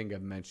 I think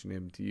I've mentioned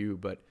him to you,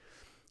 but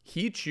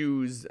he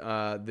chews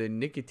the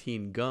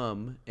nicotine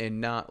gum,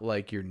 and not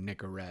like your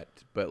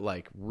Nicorette, but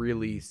like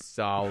really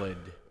solid,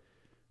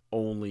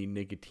 only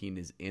nicotine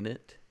is in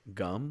it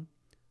gum,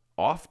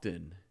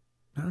 often,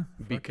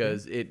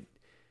 because it's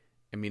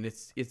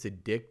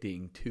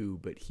addicting too.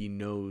 But he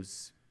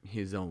knows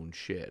his own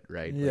shit,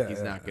 right? Yeah, like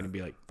he's not going to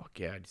be like, fuck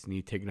yeah, I just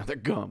need to take another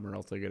gum, or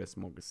else I got to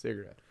smoke a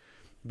cigarette.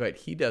 But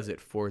he does it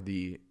for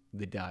the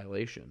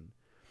dilation.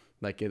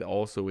 Like, it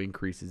also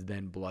increases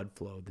then blood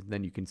flow.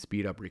 Then you can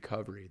speed up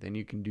recovery. Then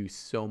you can do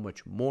so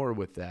much more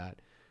with that.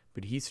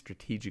 But he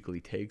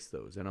strategically takes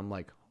those. And I'm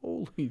like,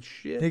 holy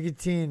shit.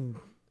 Nicotine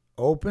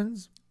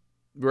opens?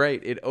 Right.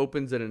 It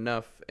opens it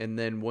enough. And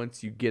then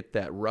once you get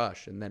that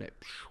rush, and then it,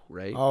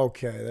 right?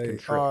 Okay.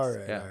 All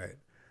right.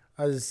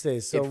 I was just say,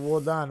 so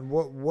hold on.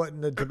 What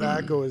in the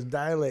tobacco is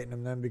dilating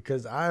them then?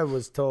 Because I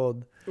was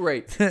told,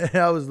 right,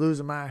 I was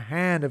losing my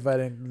hand if I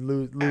didn't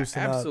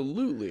loosen up.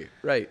 Absolutely,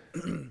 right.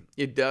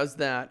 It does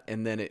that,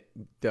 and then it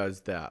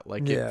does that.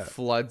 Like, it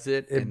floods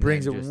it. It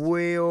brings it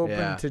way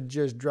open to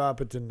just drop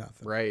it to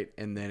nothing. Right,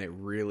 and then it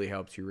really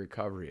helps your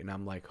recovery. And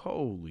I'm like,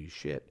 holy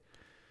shit.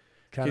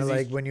 Kind of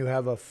like when you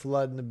have a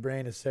flood in the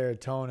brain of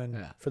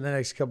serotonin. For the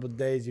next couple of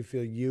days, you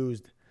feel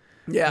used.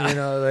 Yeah.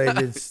 Like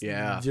it's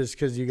just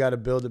because you got to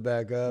build it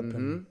back up. Mm-hmm.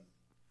 And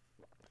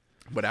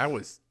but I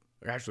was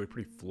actually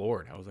pretty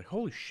floored. I was like,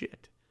 holy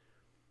shit.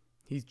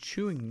 He's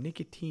chewing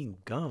nicotine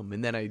gum.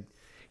 And then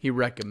he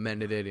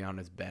recommended it on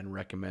his Ben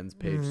Recommends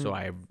page. So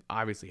I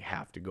obviously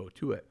have to go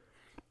to it.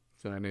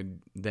 So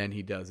then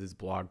he does his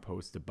blog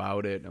post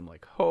about it. And I'm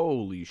like,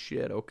 holy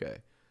shit. Okay.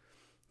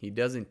 He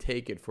doesn't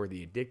take it for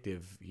the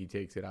addictive. He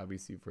takes it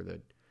obviously for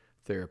the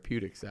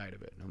therapeutic side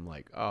of it. And I'm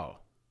like, oh.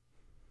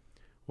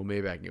 Well,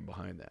 maybe I can get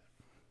behind that.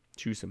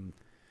 Chew some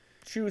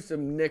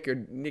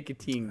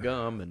nicotine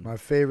gum. And my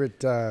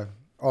favorite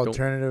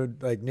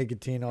alternative, like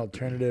nicotine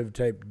alternative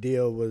type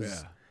deal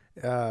was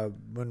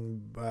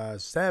when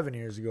 7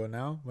 years ago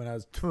now, when I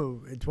was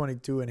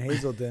 22 in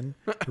Hazleton,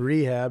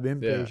 rehab,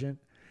 inpatient.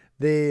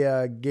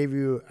 They gave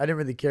you, I didn't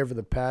really care for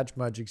the patch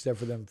much except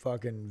for them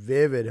fucking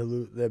vivid,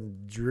 them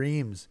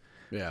dreams.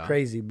 Yeah.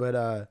 Crazy.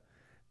 But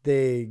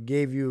they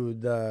gave you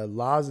the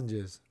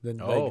lozenges,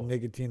 like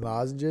nicotine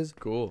lozenges.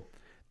 Cool.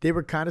 They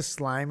were kind of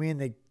slimy,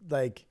 and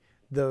they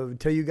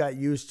until you got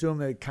used to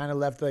them, it kind of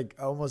left like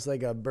almost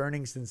like a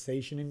burning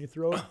sensation in your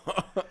throat.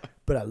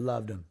 But I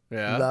loved them.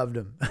 Yeah, loved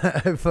them.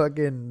 I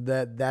fucking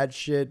that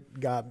shit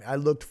got me. I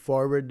looked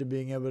forward to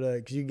being able to,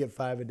 because you can get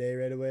 5 a day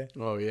right away.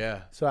 Oh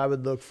yeah. So I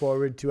would look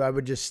forward to. I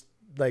would just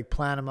like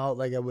plan them out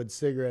like I would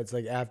cigarettes,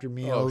 like after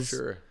meals. Oh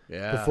sure.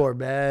 Yeah. Before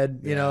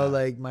bed, you know,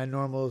 like my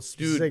normal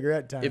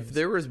cigarette time. If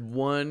there was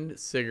one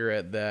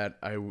cigarette that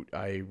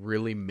I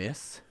really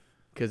miss.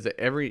 Because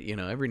every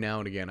now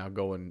and again, I'll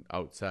go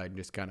outside and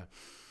just kind of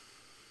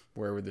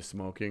wherever the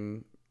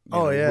smoking,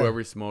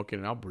 whoever's smoking,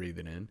 and I'll breathe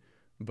it in.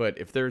 But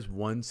if there's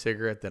one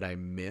cigarette that I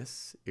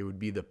miss, it would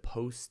be the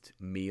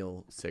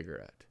post-meal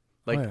cigarette.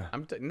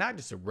 Like, not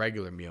just a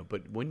regular meal,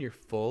 but when you're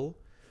full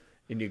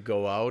and you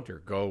go out or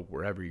go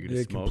wherever you're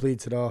going to smoke. It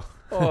completes it all.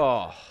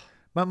 Oh.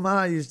 My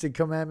mom used to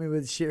come at me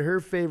with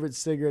her favorite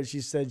cigarette. She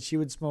said she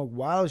would smoke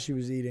while she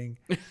was eating,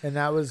 and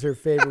that was her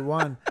favorite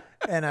one.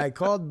 And I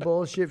called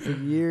bullshit for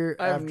year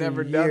after year. I've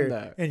never done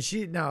that. And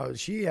she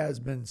has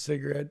been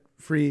cigarette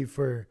free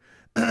for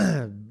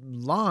a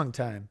long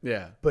time.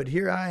 Yeah. But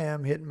here I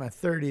am hitting my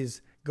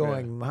 30s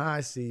going, Ma,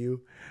 I see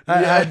you.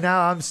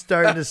 Now I'm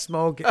starting to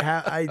smoke.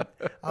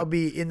 I'll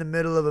be in the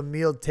middle of a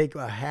meal, take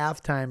a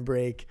halftime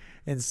break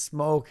and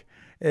smoke.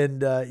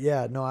 And I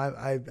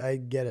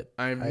get it.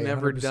 I've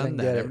never done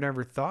that. I've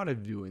never thought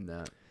of doing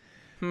that.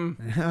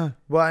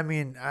 Well, I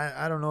mean,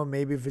 I don't know.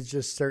 Maybe if it's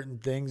just certain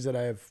things that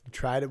I've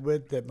tried it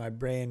with that my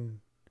brain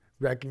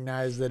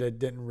recognized that it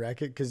didn't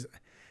wreck it. Because,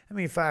 I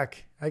mean, fuck,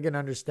 I can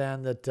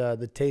understand that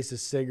the taste of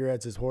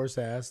cigarettes is horse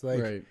ass. Like,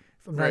 if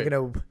I'm not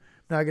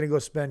gonna go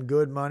spend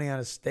good money on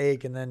a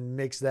steak and then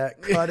mix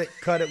that,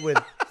 cut it with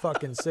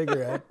fucking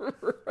cigarette.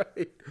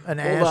 Right. An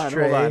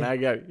ashtray. Hold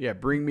on.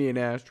 Bring me an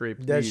ashtray,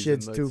 please. That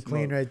shit's too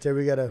clean right there.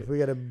 We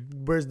gotta.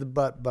 Where's the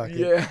butt bucket?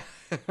 Yeah.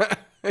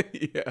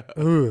 Yeah.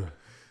 Ugh.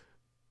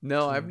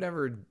 No, I've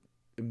never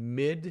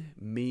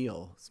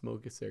mid-meal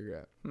smoke a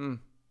cigarette.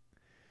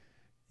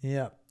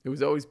 Yeah. It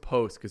was always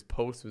post, because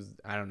post was,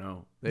 I don't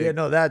know.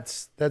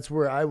 That's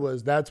where I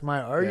was. That's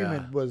my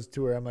argument was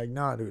to her. I'm like,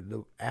 no,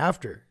 dude,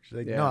 after. She's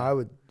like, no, I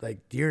would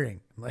like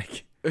during. I'm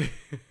like,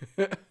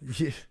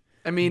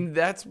 I mean,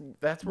 that's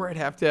where I'd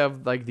have to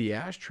have like the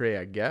ashtray,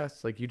 I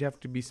guess. Like you'd have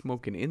to be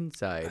smoking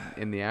inside,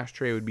 and the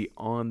ashtray would be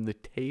on the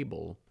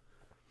table.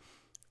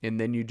 And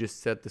then you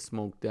just set the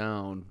smoke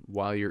down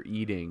while you're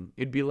eating.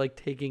 It'd be like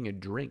taking a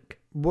drink.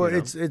 Well,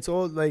 it's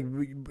all like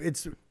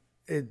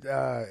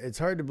it's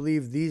hard to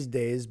believe these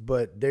days,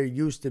 but there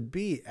used to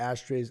be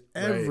ashtrays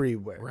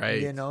everywhere.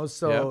 Right. You know,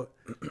 so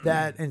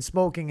that and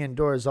smoking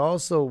indoors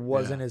also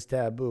wasn't as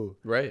taboo.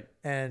 Right.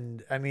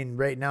 And I mean,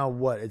 right now,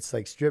 it's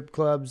like strip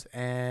clubs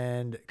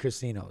and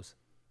casinos.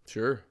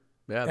 Sure.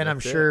 Yeah. And I'm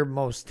sure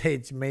most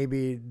states,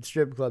 maybe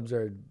strip clubs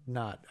are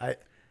not.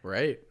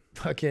 Right.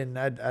 Fucking,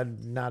 I'm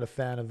not a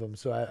fan of them,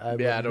 so I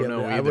don't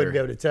know either. I wouldn't be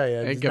able to tell you.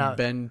 I think I've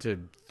been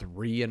to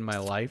 3 in my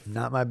life.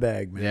 Not my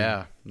bag, man.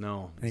 Yeah,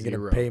 no. Ain't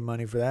gonna pay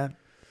money for that.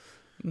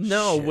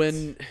 No, Shit.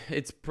 when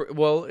it's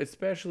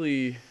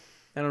especially,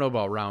 I don't know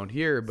about around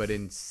here, but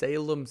in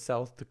Salem,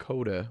 South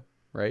Dakota,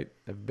 right?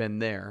 I've been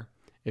there.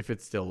 If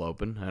it's still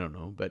open, I don't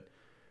know, but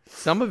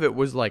some of it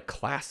was like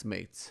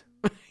classmates.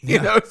 you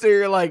know, so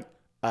you're like,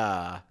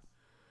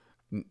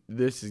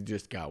 this has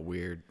just got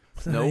weird.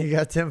 No, you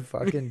got them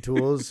fucking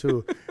tools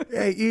who,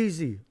 hey,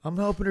 easy. I'm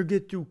helping her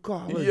get through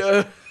college.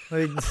 Yeah.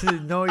 Like,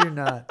 no, you're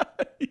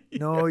not.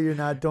 No, you're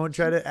not. Don't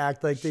try to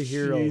act like the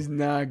hero. She's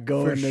not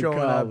going to showing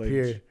college. Up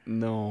here.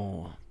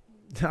 No.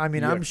 I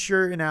mean, I'm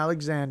sure in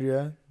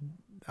Alexandria,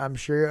 I'm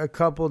sure a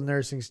couple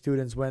nursing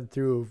students went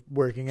through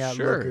working at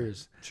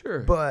Lookers. Sure.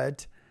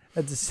 But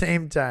at the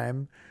same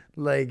time,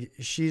 like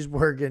she's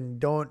working,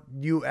 don't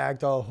you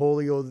act all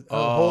holier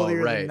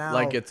than now,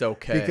 like it's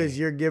okay because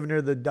you're giving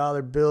her the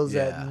dollar bills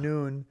at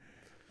noon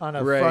on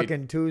a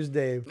fucking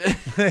Tuesday.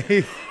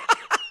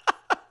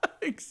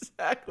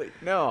 Exactly.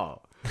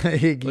 No,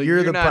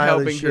 you're the not pile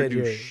helping of shit her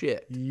do here.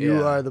 shit.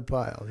 You are the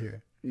pile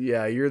here.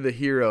 Yeah, you're the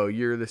hero.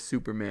 You're the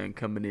Superman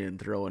coming in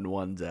throwing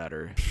ones at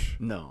her.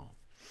 No.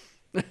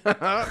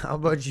 How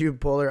about you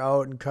pull her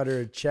out and cut her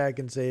a check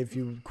and say, if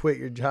you quit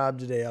your job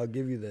today, I'll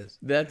give you this.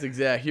 That's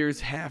exact.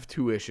 Here's half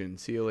tuition.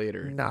 See you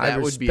later. No, I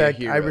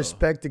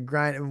respect the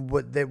grind and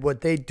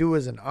what they do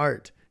as an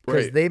art,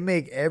 because they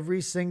make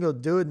every single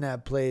dude in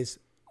that place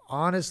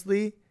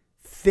honestly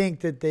think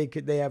that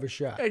they have a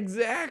shot.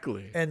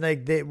 Exactly. And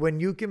like when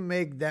you can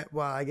make that,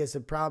 well, I guess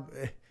if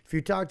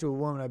you talk to a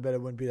woman, I bet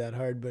it wouldn't be that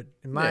hard. But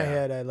in my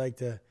head, I like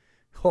to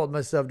hold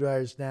myself to a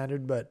higher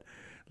standard. But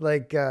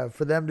like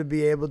for them to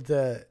be able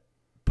to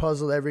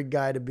puzzle every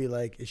guy to be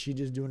like, is she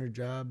just doing her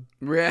job?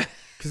 Yeah.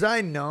 Because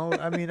I know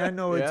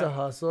it's a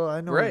hustle.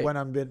 I know when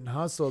I'm getting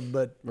hustled.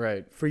 But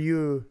for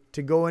you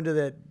to go into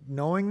that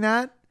knowing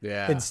that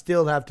and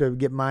still have to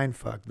get mind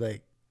fucked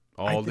like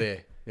all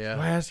day. Yeah.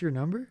 Do I ask your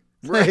number?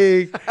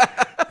 Right.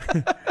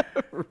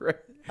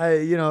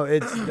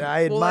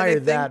 I admire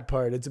that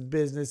part. It's a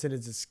business and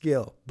it's a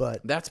skill,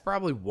 but that's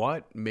probably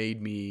what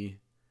made me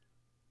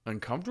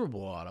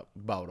uncomfortable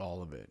about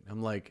all of it.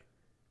 I'm like,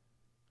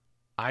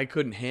 I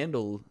couldn't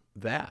handle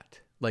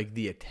that, like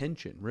the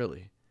attention,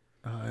 really.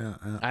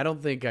 I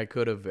don't think I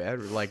could have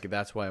ever, like,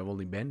 that's why I've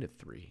only been to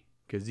 3,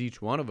 because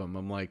each one of them,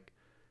 I'm like,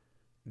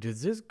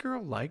 does this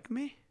girl like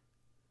me?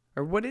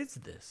 Or what is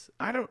this?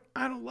 I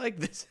don't like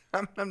this.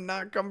 I'm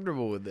not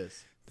comfortable with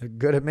this. They're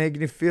good at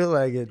making you feel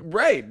like it.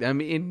 Right. I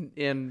mean,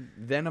 and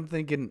then I'm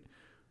thinking,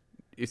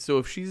 so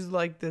if she's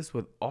like this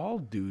with all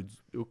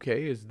dudes,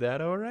 okay, is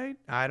that all right?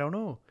 I don't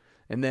know.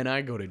 And then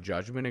I go to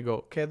judgment and go,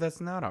 okay, that's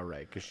not all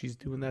right, because she's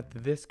doing that to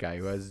this guy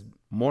who has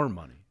more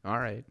money. All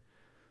right.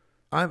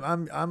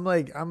 I'm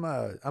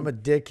a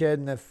dickhead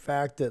in the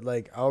fact that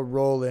like I'll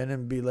roll in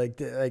and be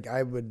like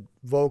I would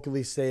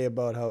vocally say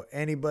about how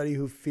anybody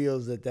who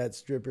feels that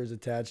stripper is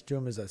attached to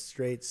him is a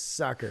straight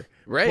sucker.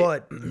 Right.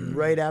 But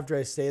right after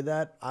I say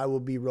that, I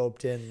will be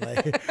roped in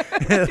like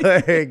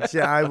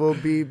I will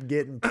be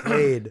getting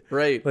played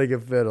right like a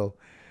fiddle.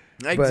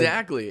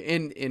 Exactly.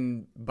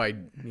 And by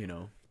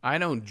I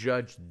don't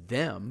judge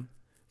them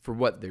for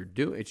what they're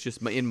doing. It's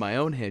just in my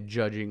own head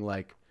judging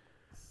like,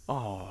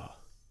 oh,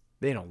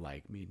 they don't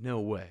like me. No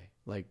way.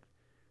 Like,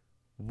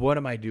 what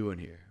am I doing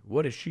here?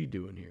 What is she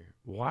doing here?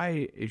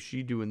 Why is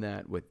she doing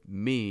that with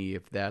me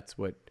if that's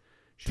what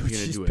she's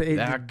going to do with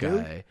that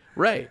guy?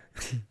 Right.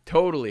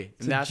 Totally.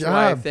 And that's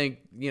why I think,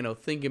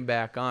 thinking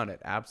back on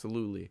it,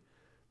 absolutely.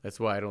 That's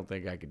why I don't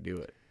think I could do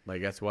it.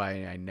 Like, that's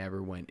why I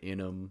never went in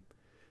them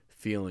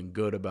feeling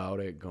good about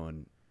it,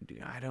 going,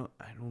 dude, I don't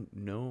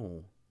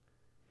know.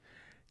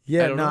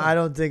 Yeah, I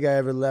don't think I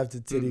ever left a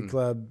titty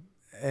club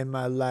in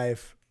my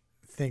life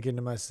thinking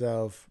to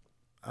myself,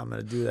 I'm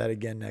going to do that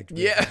again next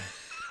week. Yeah.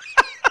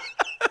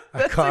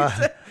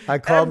 I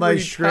call my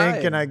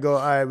shrink and I go, all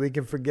right, we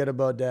can forget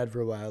about Dad for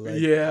a while. Like,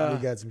 yeah. We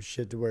got some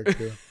shit to work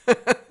through.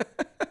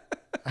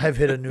 I've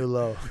hit a new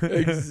low.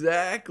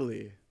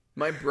 Exactly.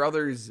 My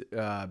brother's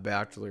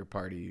bachelor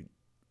party,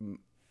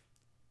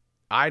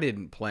 I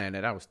didn't plan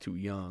it. I was too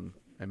young.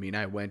 I mean,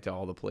 I went to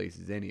all the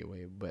places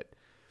anyway, but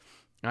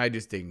I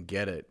just didn't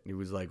get it. It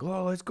was like,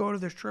 oh, let's go to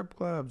the strip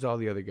clubs. All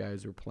the other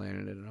guys were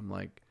planning it, and I'm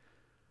like,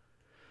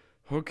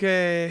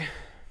 okay.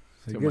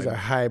 So here's a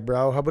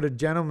highbrow. How about a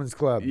gentleman's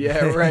club?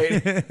 Yeah,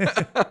 right.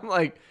 I'm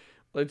like,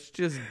 let's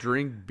just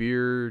drink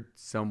beer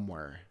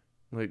somewhere,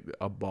 like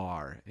a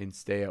bar, and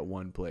stay at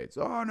one place.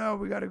 Oh, no,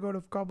 we got to go to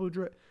a couple of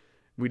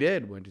We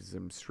went to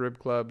some strip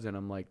clubs, and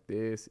I'm like,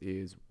 this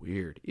is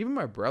weird. Even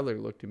my brother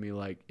looked at me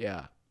like,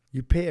 yeah.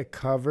 You pay a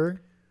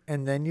cover,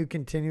 and then you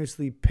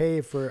continuously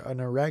pay for an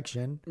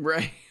erection.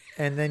 Right.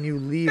 And then you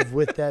leave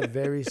with that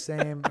very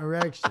same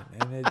erection.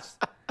 And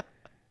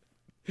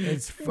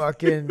it's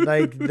fucking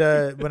like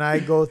when I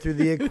go through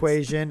the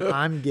equation,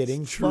 I'm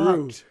getting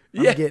fucked.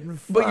 I'm getting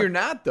fucked. But you're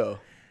not, though.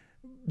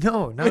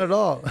 No, not at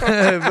all.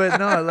 But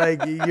no,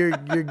 like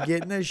you're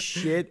getting the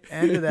shit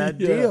end of that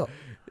deal.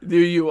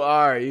 Dude, you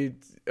are.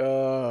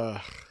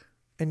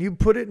 And you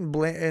put it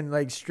in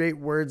like straight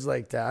words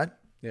like that.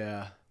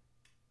 Yeah.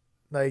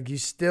 Like you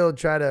still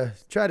try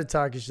to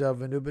talk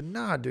yourself into it, but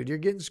nah, dude, you're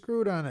getting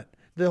screwed on it.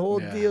 The whole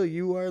deal,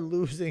 you are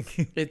losing.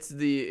 It's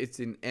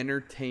an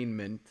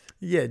entertainment.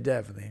 Yeah,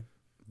 definitely.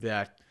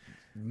 But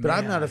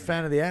I'm not a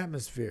fan of the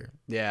atmosphere.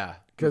 Yeah.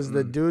 Because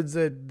the dudes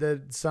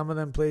that some of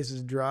them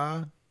places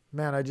draw,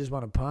 man, I just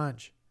want to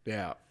punch.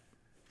 Yeah.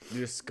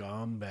 You're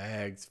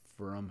scumbags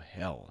from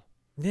hell.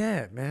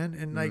 Yeah, man.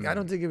 And like, I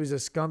don't think it was a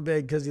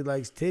scumbag because he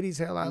likes titties.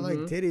 Hell, I like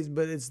titties,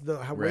 but it's the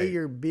way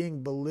you're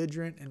being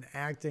belligerent and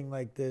acting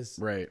like this.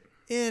 Right.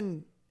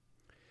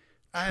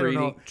 I don't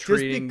know.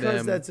 Just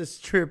because that's a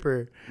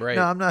stripper. Right.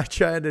 No, I'm not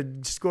trying to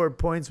score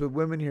points with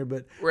women here,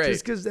 but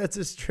just because that's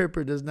a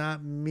stripper does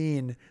not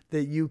mean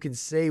that you can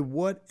say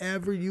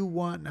whatever you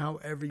want and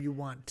however you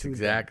want to.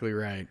 Exactly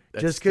right.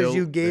 Just because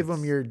you gave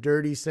them your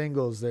dirty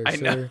singles there,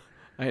 sir.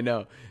 I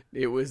know.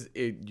 It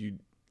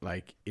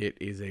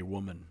is a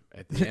woman.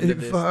 At the end of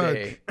this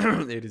day,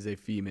 it is a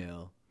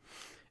female.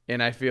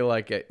 And I feel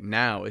like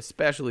now,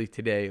 especially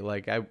today,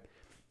 like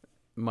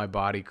my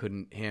body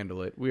couldn't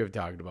handle it. We have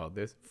talked about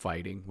this,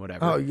 fighting,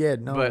 whatever. Oh, yeah,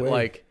 no way. But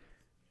like,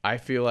 I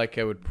feel like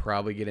I would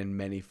probably get in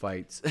many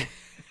fights.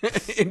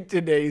 In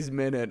today's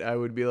minute, I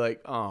would be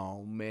like,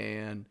 oh,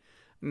 man,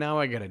 now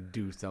I got to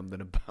do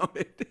something about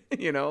it.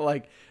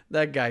 Like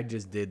that guy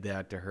just did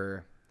that to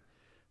her.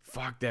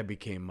 Fuck, that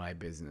became my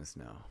business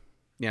now.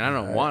 Yeah, I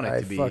don't want it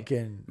to be.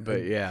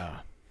 But yeah.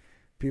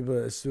 People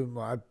assume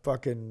I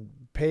fucking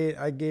paid.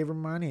 I gave her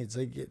money. It's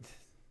like,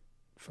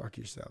 fuck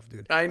yourself,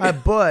 dude. I know.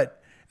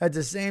 But at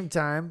the same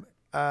time,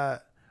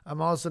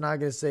 I'm also not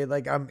going to say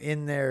like I'm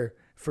in there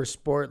for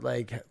sport,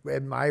 like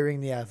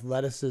admiring the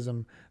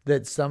athleticism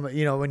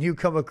that when you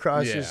come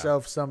across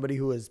yourself, somebody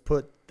who has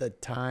put the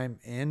time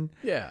in.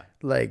 Yeah.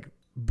 Like,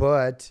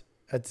 but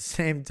at the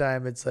same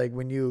time, it's like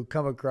when you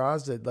come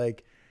across it,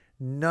 like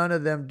none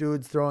of them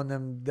dudes throwing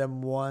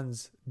them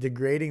ones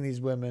degrading these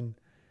women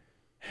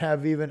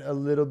have even a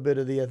little bit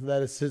of the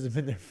athleticism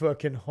in their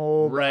fucking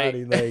whole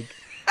body. Like,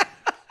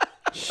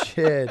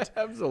 shit.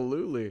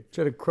 Absolutely.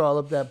 Try to crawl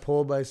up that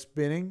pole by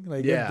spinning.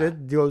 Like,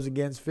 that goes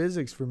against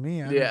physics for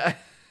me.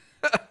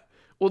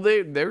 Well,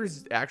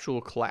 there's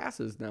actual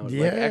classes now.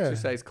 Like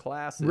exercise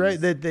classes.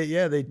 Right.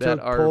 They took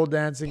pole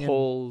dancing.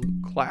 Pole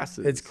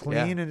classes. It's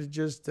clean and it's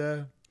just...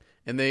 and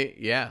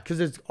because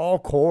it's all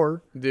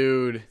core.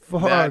 Dude.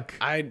 Fuck.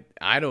 I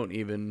don't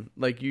even...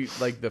 Like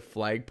the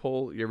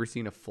flagpole. You ever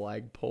seen a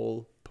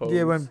flagpole pose?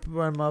 Yeah, when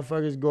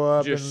motherfuckers go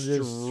up just and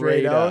just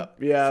straight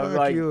up. Yeah, fuck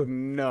like, you.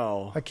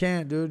 No. I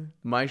can't, dude.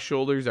 My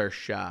shoulders are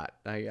shot.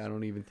 I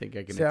don't even think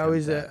I can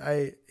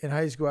in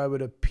high school, I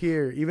would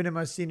appear, even in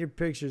my senior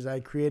pictures, I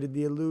created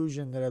the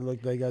illusion that I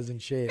looked like I was in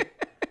shape.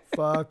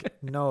 Fuck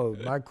no.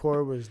 My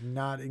core was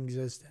not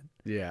existent.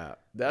 Yeah,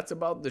 that's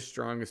about the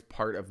strongest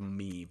part of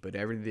me, but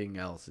everything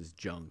else is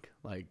junk.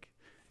 Like,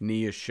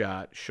 knee is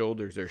shot,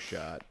 shoulders are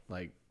shot.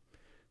 Like,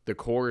 the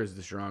core is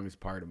the strongest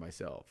part of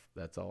myself.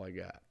 That's all I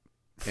got.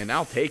 And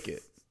I'll take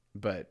it,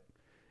 but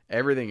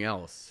everything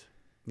else,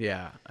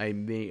 yeah, I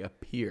may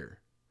appear,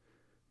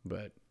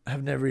 but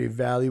I've never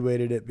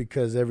evaluated it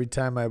because every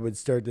time I would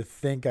start to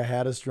think I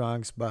had a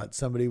strong spot,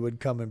 somebody would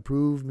come and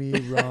prove me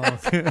wrong.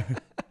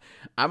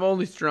 I'm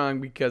only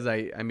strong because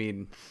I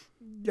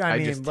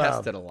just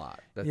tested a lot.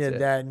 That's it.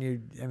 That and you're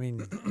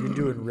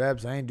doing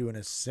reps. I ain't doing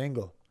a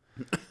single.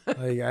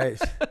 Yeah.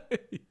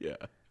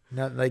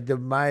 Not like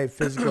my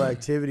physical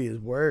activity is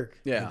work.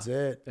 Yeah. That's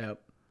it.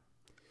 Yep.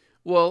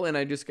 Well, and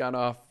I just got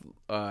off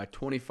a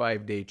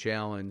 25-day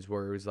challenge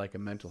where it was like a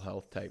mental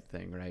health type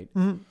thing, right?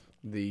 Mm-hmm.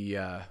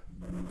 The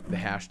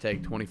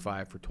hashtag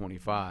 25 for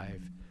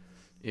 25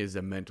 is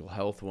a mental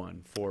health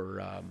one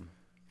for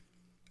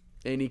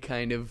any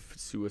kind of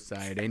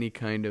suicide, any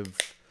kind of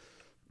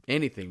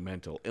anything,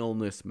 mental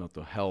illness,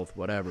 mental health,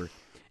 whatever.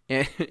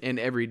 And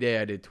every day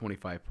I did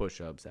 25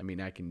 push-ups. I mean,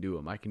 I can do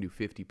them. I can do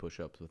 50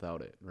 push-ups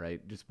without it,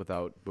 right? Just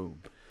without boom.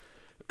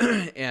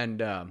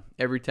 And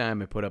every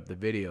time I put up the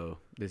video,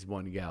 this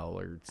one gal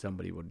or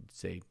somebody would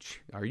say,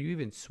 "Are you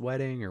even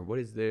sweating, or what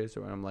is this?"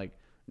 Or I'm like,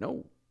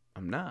 "No,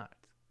 I'm not,"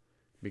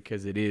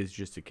 because it is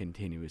just a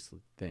continuous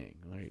thing.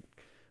 Like,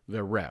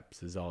 the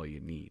reps is all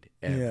you need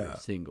every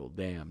single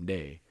damn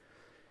day.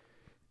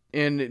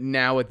 And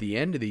now at the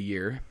end of the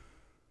year,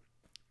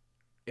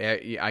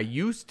 I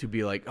used to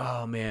be like,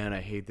 "Oh man,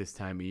 I hate this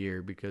time of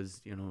year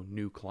because,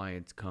 new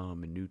clients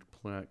come and new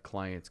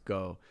clients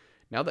go."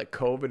 Now that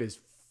COVID has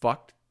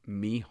fucked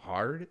me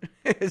hard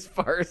as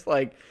far as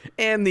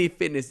and the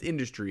fitness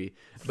industry,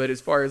 but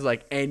as far as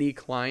any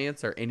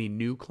clients or any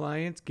new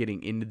clients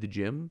getting into the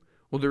gym,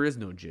 well, there is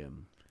no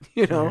gym.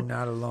 You're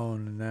not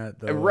alone in that,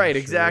 though. Right,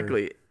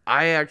 exactly.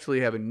 I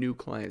actually have a new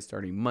client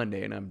starting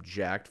Monday, and I'm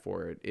jacked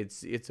for it.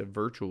 It's a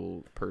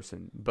virtual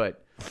person,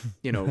 but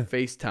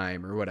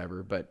FaceTime or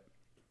whatever. But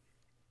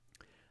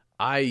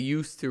I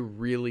used to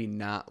really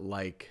not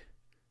like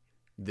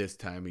this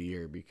time of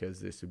year because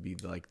this would be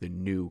like the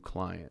new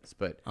clients.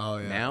 But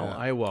now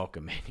I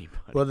welcome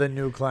anybody. Well, the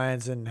new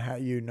clients, and how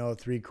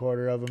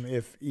 3/4 of them,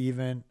 if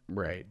even,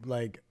 right?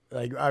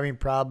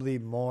 Probably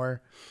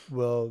more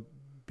will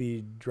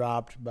be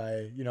dropped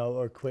by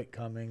or quit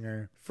coming,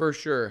 or for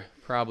sure,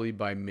 probably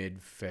by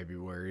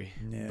mid-February.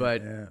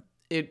 But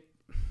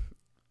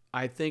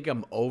I think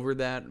I'm over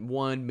that.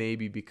 One,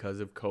 maybe because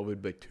of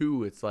COVID, but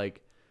two, it's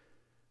like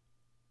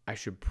I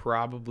should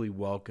probably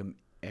welcome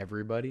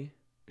everybody.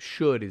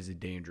 Should is a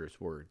dangerous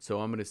word, so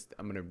I'm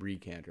gonna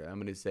recant it. I'm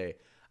gonna say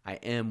I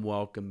am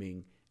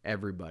welcoming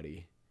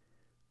everybody,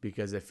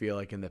 because I feel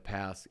like in the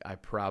past I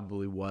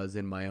probably was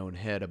in my own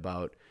head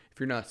about, if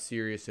you're not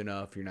serious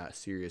enough, you're not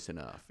serious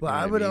enough. Well,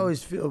 I would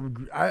always feel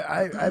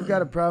I've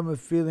got a problem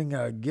with feeling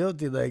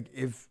guilty.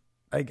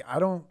 I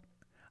don't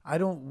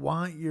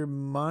want your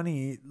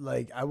money.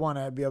 I want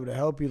to be able to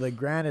help you.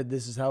 Granted,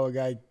 this is how a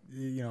guy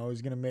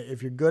is gonna make.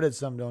 If you're good at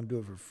something, don't do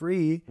it for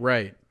free.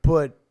 Right.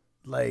 But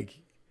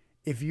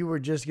if you were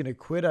just gonna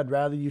quit, I'd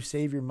rather you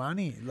save your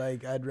money.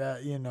 I'd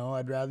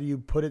rather you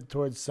put it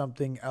towards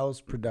something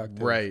else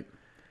productive. Right.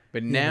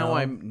 But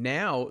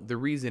now the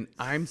reason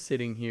I'm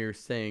sitting here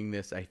saying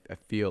this, I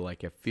feel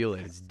it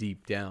is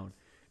deep down,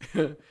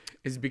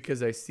 is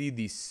because I see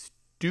these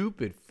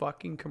stupid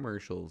fucking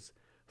commercials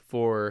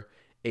for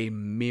a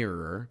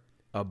mirror,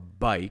 a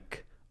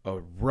bike, a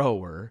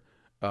rower,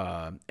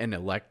 an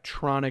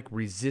electronic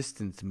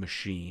resistance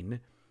machine,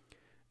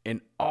 and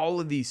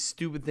all of these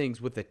stupid things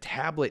with a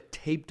tablet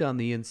taped on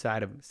the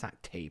inside of them. It's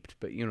not taped,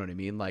 but you know what I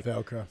mean?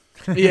 Velcro.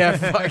 Yeah,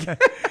 fuck.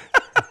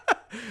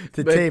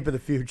 The tape of the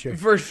future.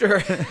 For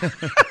sure.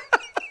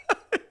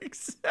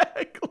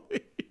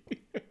 Exactly.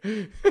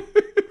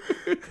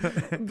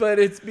 But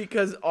it's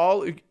because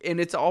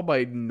it's all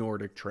by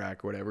Nordic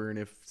Track or whatever. And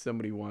if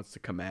somebody wants to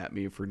come at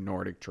me for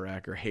Nordic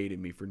Track or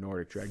hated me for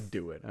Nordic Track,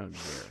 do it. I don't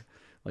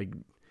care.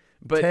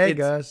 But tag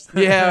us.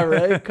 Yeah,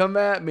 right. Come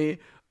at me.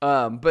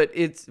 But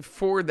it's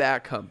for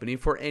that company,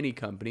 for any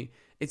company.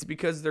 It's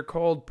because they're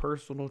called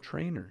personal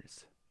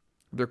trainers.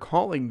 They're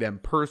calling them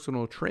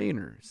personal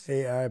trainers.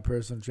 AI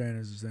personal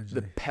trainers,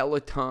 essentially. The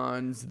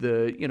Pelotons,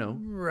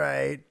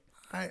 Right.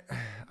 I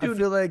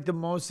feel like the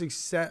most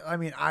success.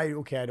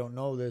 I don't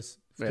know this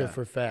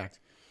for fact.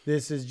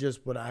 This is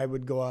just what I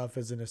would go off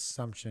as an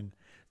assumption,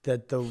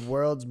 that the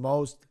world's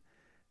most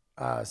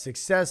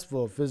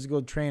successful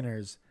physical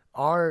trainers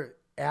are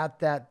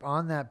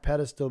on that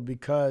pedestal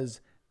because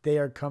they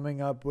are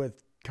coming up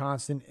with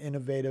constant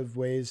innovative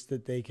ways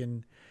that they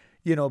can,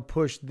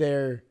 push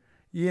their,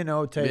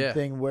 type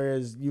thing.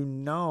 Whereas,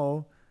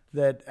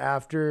 that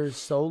after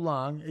so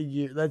long, a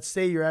year, let's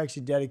say you're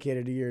actually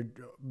dedicated a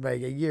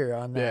year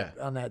on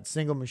that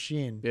single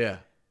machine. Yeah.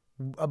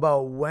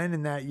 About when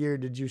in that year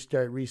did you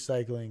start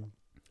recycling?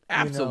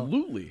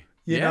 Absolutely.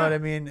 You know what I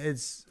mean?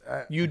 It's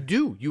you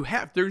do. You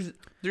have.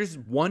 There's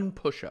one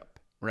push-up,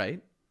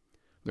 right?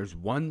 There's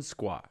one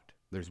squat.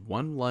 There's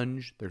one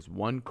lunge. There's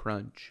one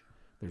crunch.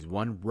 There's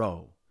one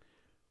row.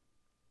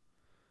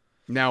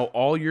 Now,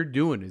 all you're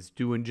doing is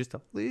doing just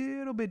a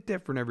little bit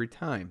different every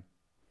time.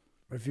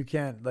 If you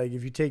can't, like,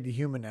 if you take the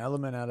human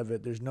element out of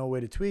it, there's no way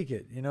to tweak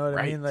it. You know what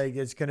I mean? Like,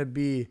 it's going to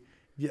be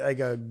like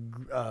a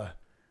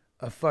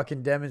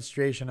fucking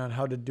demonstration on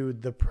how to do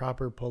the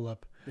proper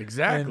pull-up.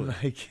 Exactly. And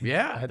like,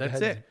 yeah,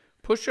 that's it.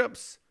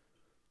 Push-ups,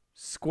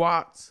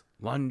 squats,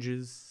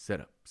 lunges,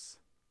 sit-ups,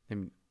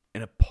 and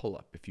a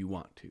pull-up if you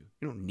want to.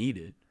 You don't need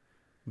it,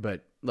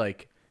 but,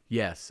 like,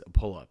 yes, a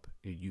pull-up.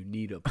 You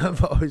need a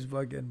pull-up.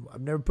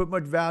 I've never put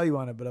much value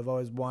on it, but I've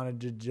always wanted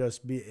to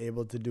just be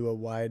able to do a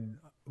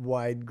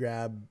wide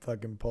grab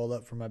fucking pull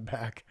up for my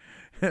back.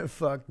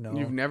 Fuck no.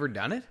 You've never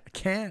done it? I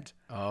can't.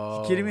 Oh.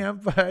 Are you kidding me?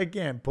 I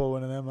can't pull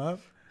one of them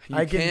up.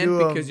 I can't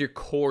do because your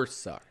core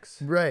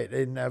sucks. Right.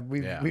 And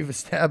we've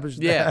established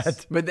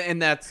that.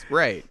 And that's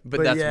right.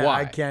 But that's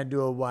why. I can't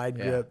do a wide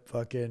grip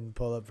fucking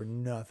pull up for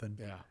nothing.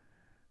 Yeah.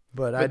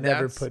 But I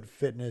never put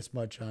fitness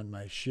much on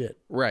my shit.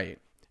 Right.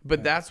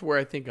 But that's where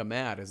I think I'm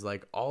at, is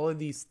like all of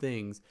these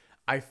things.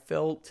 I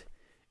felt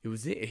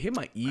it hit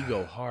my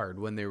ego hard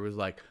when there was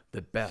like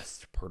the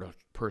best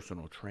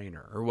personal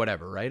trainer or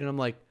whatever, right? And I'm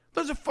like,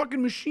 those are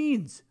fucking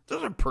machines.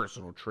 Those are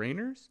personal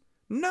trainers.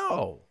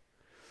 No.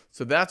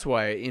 So that's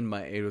why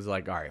it was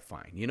like, all right,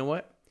 fine. You know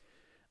what?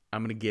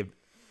 I'm going to give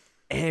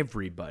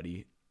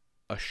everybody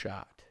a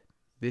shot.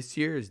 This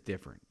year is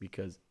different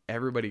because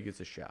everybody gets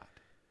a shot.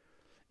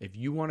 If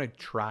you want to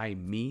try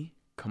me,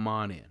 come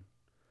on in.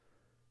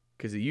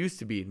 Because it used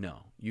to be, no,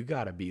 you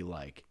got to be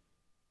like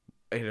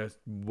at a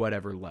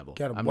whatever level.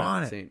 Gotta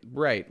want it.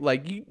 Right.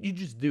 Like you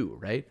just do,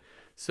 right?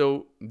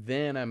 So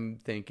then I'm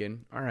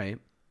thinking, all right,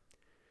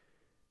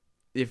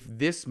 if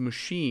this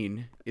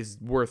machine is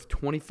worth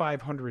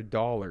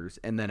 $2,500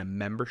 and then a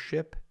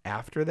membership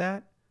after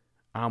that,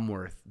 I'm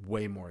worth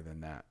way more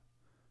than that.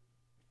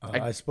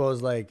 I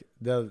suppose like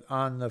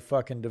on the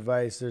fucking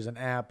device, there's an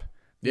app.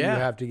 You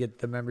have to get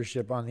the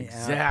membership on the app.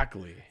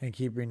 Exactly. And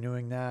keep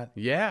renewing that.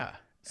 Yeah.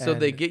 So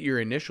they get your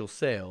initial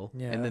sale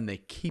and then they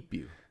keep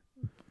you.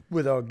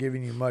 Without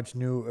giving you much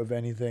new of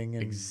anything.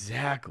 And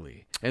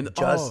exactly. And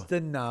just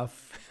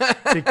enough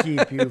to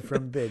keep you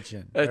from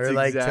bitching. Or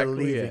like to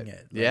leaving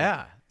it. Like,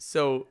 yeah.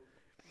 So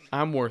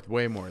I'm worth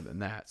way more than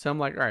that. So I'm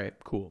like, all right,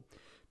 cool.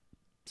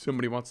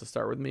 Somebody wants to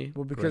start with me?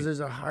 Well, because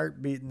there's a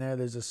heartbeat in there.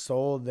 There's a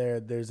soul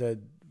there.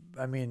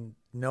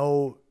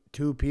 No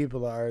two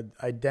people are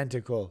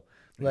identical.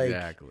 Like,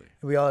 exactly.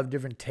 We all have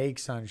different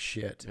takes on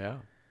shit. Yeah.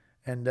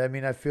 And I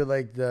mean, I feel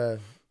like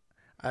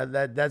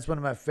that's one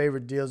of my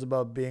favorite deals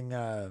about being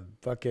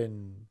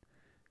fucking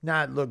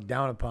not looked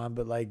down upon,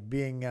 but like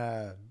being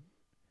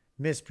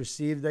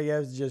misperceived, I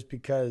guess, just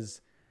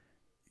because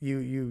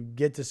you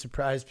get to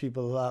surprise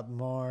people a lot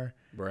more.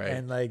 Right.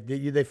 And like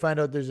they find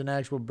out there's an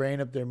actual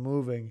brain up there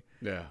moving.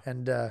 Yeah.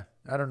 And I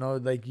don't know,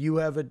 like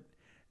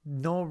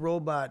no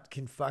robot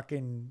can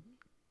fucking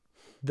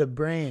the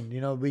brain,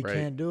 we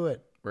can't do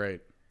it. Right.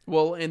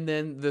 Well, and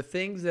then the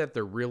things that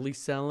they're really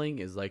selling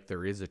is like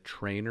there is a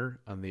trainer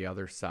on the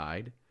other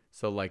side.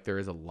 So like there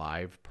is a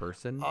live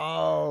person.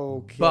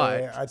 Oh, okay.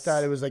 But I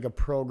thought it was like a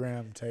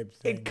program type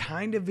thing. It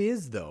kind of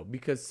is though,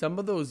 because some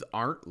of those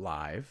aren't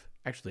live.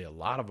 Actually, a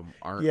lot of them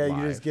aren't live.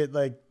 Yeah, you just get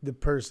like the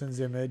person's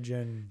image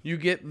and you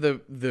get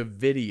the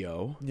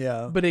video.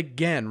 Yeah. But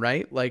again,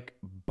 right? Like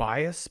buy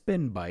a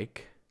spin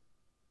bike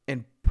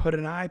and put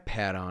an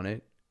iPad on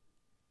it.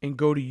 And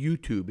go to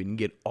YouTube and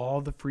get all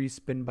the free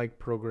spin bike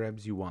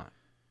programs you want.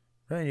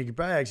 Right, you could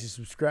probably actually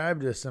subscribe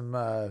to some,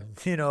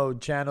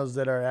 channels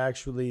that are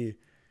actually,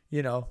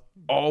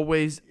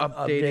 always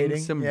updating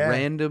some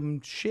random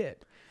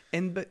shit,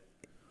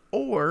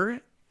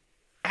 or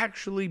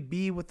actually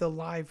be with a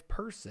live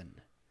person.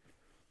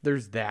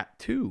 There's that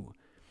too.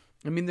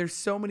 I mean, there's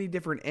so many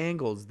different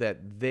angles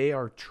that they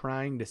are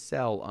trying to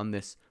sell on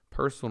this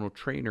personal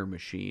trainer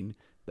machine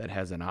that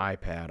has an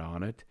iPad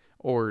on it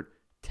or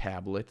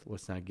tablet.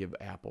 Let's not give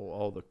Apple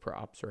all the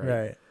props,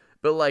 right?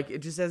 But like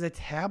it just has a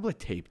tablet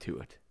taped to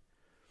it.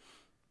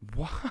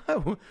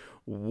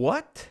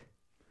 What?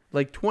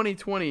 Like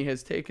 2020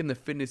 has taken the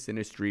fitness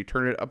industry,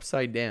 turned it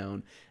upside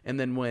down, and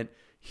then went,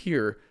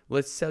 here,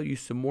 let's sell you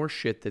some more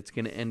shit that's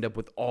going to end up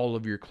with all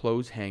of your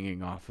clothes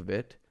hanging off of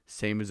it.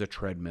 Same as a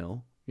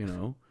treadmill,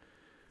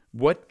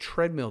 What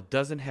treadmill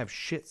doesn't have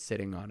shit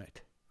sitting on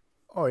it?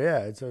 Oh yeah,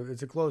 it's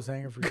a clothes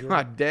hanger for sure.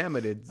 God damn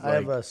it! I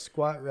have a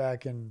squat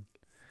rack in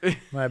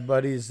my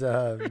buddy's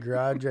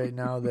garage right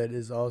now that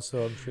is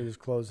also, I'm sure there's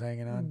clothes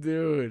hanging on.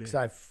 Dude. Because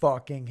I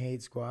fucking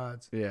hate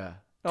squats. Yeah.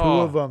 Two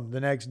of them. The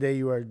next day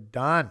you are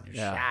done. You're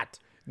shot.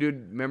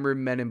 Dude, remember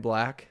Men in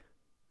Black?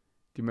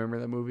 Do you remember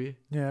that movie?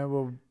 Yeah,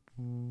 well,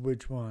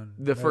 which one?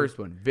 The first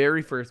one.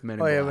 Very first Men in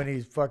Black. Oh, yeah, when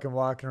he's fucking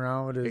walking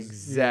around with his...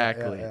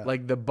 Exactly. Yeah.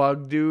 Like the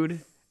bug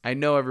dude. I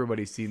know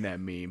everybody's seen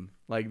that meme.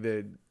 Like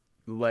the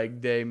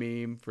leg day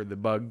meme for the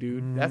bug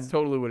dude. Mm. That's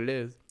totally what it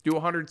is. Do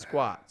 100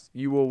 squats.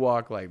 You will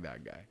walk like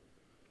that guy.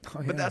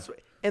 Oh, but that's what,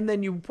 and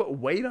then you put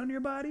weight on your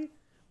body?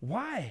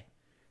 Why?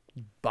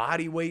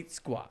 Body weight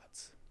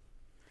squats.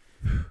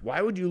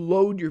 Why would you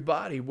load your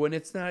body when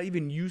it's not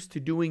even used to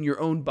doing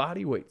your own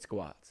body weight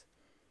squats?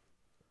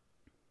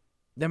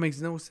 That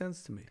makes no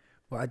sense to me.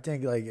 Well, I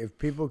think like if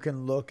people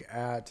can look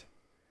at,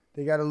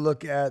 they got to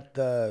look at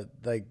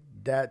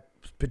that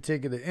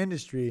particular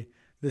industry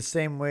the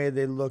same way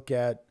they look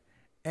at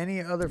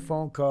any other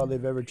phone call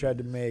they've ever tried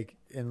to make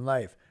in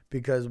life.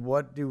 Because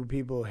what do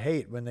people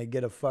hate when they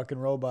get a fucking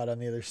robot on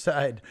the other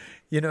side?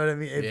 You know what I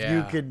mean?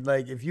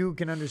 If you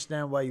can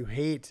understand why you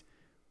hate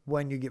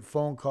when you get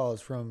phone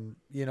calls from,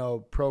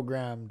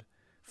 programmed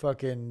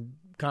fucking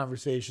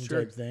conversation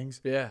type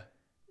things. Yeah.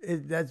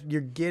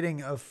 You're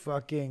getting a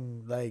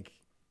fucking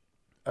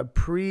a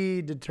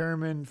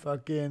predetermined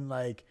fucking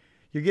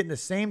you're getting the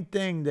same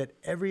thing that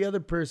every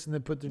other person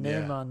that put their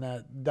name on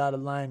that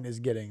dotted line is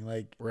getting.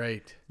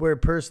 Right. Where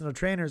personal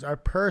trainers are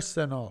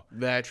personal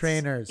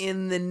trainers.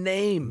 In the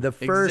name. The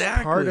first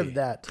part of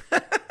that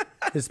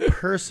is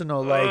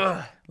personal.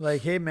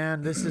 Hey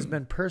man, this has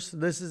been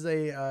this is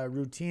a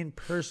routine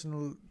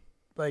personal,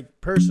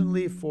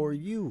 personally for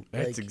you.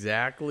 That's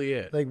exactly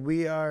it.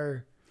 We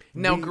are.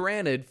 Now,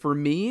 granted, for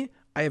me,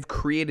 I have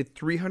created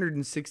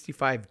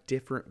 365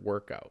 different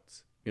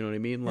workouts. You know what I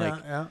mean?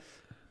 Yeah.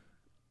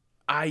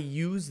 I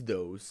use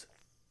those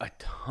a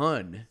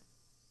ton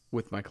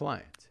with my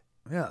clients.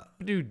 Yeah.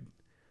 Dude,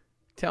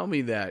 tell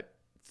me that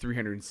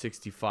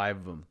 365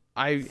 of them.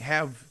 I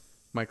have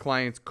my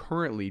clients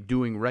currently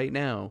doing right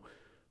now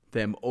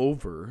them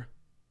over,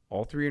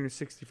 all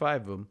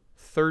 365 of them,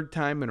 third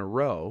time in a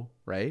row,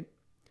 right?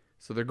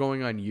 So they're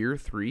going on year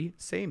 3.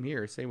 Same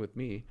here, same with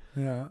me.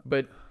 Yeah.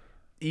 But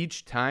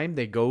each time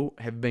they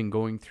have been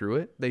going through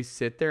it, they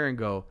sit there and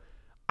go,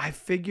 I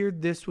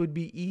figured this would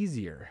be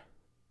easier.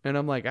 And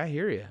I'm like, I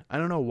hear you. I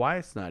don't know why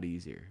it's not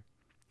easier.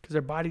 Because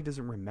their body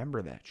doesn't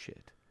remember that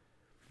shit.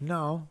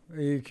 No,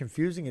 you're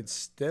confusing it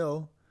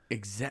still.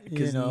 Exactly.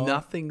 Because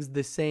nothing's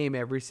the same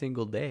every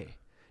single day.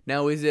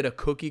 Now, is it a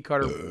cookie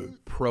cutter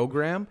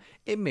program?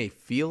 It may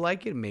feel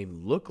like it. It may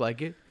look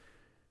like it.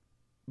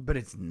 But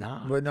it's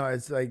not. But no,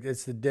 it's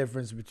the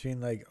difference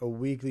between a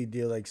weekly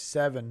deal,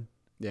 7.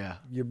 Yeah.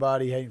 Your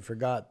body hadn't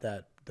forgot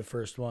that the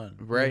first one.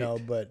 Right.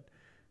 But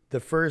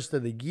the first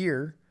of the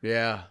year.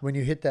 Yeah. When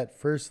you hit that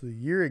first of the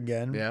year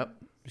again. Yep.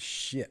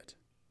 Shit.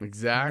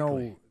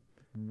 Exactly. No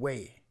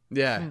way.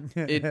 Yeah.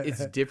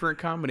 It's different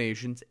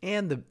combinations.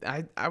 And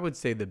I would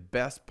say the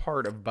best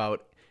part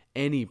about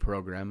any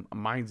program,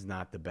 mine's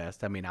not the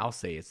best. I mean, I'll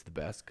say it's the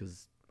best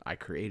because I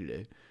created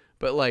it.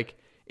 But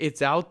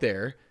it's out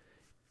there.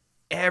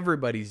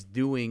 Everybody's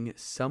doing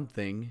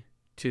something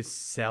to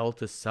sell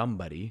to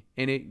somebody,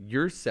 and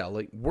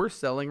we're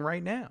selling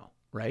right now,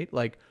 right?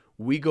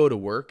 We go to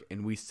work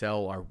and we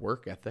sell our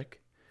work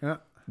ethic. Yeah.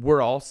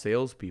 We're all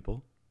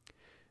salespeople.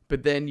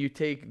 But then you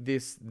take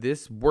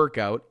this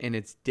workout and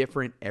it's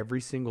different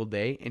every single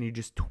day, and you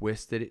just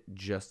twisted it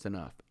just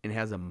enough, and it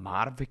has a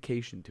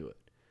modification to it.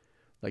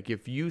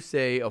 If you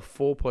say a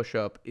full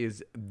push-up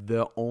is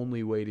the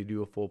only way to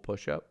do a full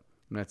push-up,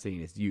 I'm not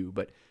saying it's you,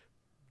 but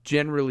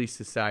generally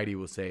society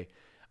will say,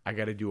 I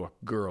got to do a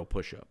girl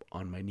push-up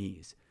on my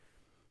knees.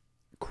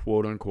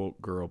 Quote unquote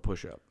girl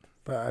push-up.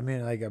 But I mean,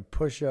 a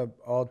push-up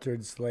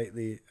altered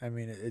slightly. I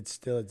mean, it's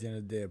still at the end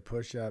of the day a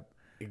push-up.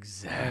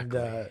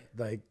 Exactly.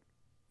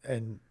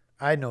 And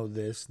I know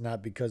this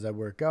not because I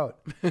work out.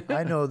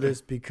 I know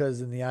this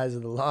because in the eyes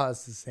of the law,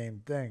 it's the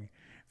same thing.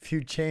 If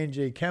you change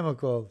a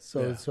chemical,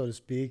 so to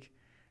speak,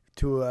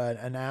 to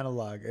an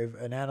analog, if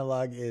an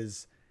analog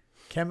is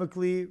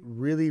chemically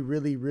really,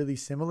 really, really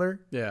similar.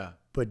 Yeah.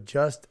 But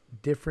just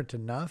different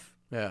enough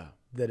that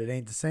it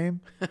ain't the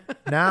same.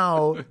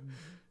 Now,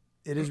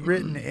 it is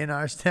written in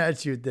our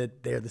statute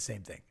that they're the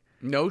same thing.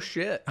 No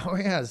shit. Oh,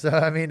 yeah. So,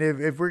 I mean,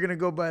 if we're going to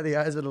go by the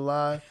eyes of the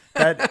law,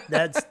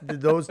 that's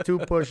those 2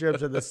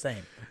 push-ups are the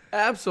same.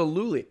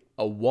 Absolutely.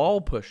 A wall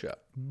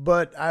push-up.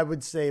 But I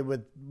would say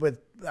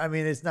I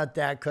mean, it's not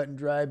that cut and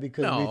dry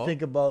because we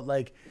think about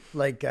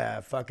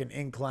fucking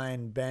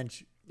incline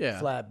bench,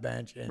 flat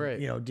bench,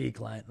 and,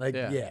 decline.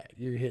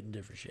 You're hitting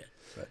different shit.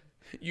 But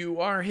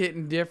you are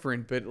hitting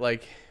different, but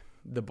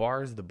the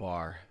bar is the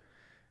bar.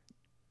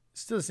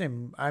 Still the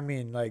same. I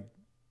mean,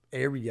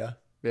 area.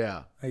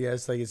 Yeah. I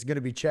guess it's going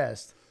to be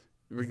chest.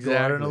 Exactly. Go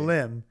out on a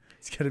limb.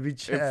 It's going to be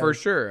chest. For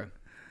sure.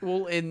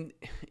 Well, and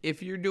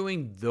if you're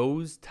doing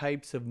those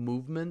types of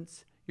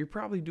movements, you're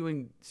probably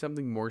doing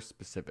something more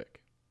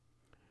specific.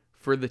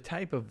 For the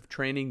type of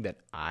training that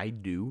I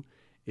do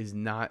is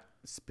not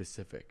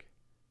specific.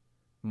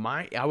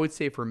 I would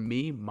say for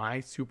me, my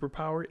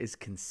superpower is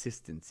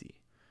consistency.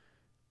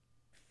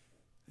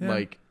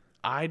 Yeah.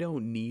 I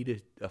don't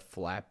need a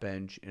flat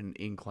bench, an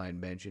incline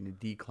bench, and a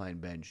decline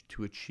bench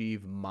to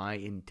achieve my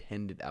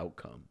intended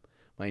outcome.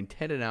 My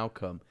intended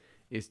outcome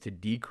is to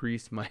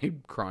decrease my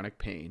chronic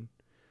pain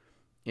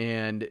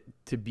and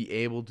to be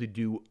able to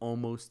do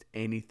almost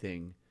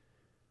anything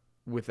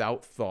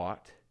without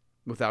thought,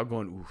 without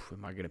going, oof,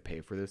 am I going to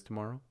pay for this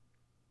tomorrow?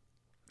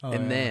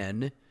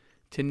 Then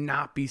to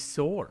not be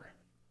sore.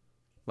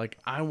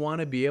 I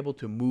want to be able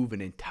to move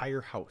an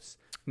entire house,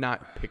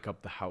 not pick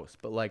up the house,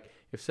 but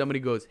if somebody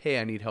goes, hey,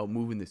 I need help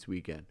moving this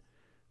weekend.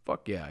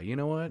 Fuck yeah. You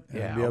know what?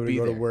 Yeah. Be able to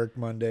go to work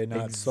Monday,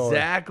 not sore.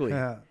 Exactly.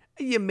 Yeah.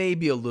 you may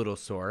be a little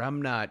sore.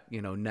 I'm not,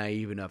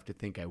 naive enough to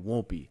think I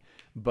won't be.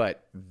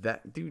 But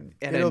that, dude,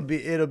 and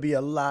it'll be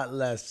a lot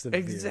less severe.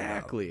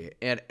 Exactly.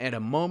 At a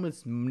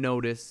moment's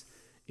notice,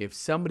 if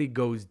somebody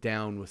goes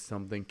down with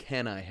something,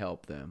 can I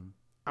help them?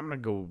 I'm gonna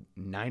go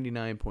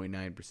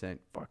 99.9%.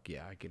 Fuck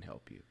yeah, I can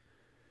help you,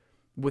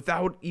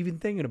 without even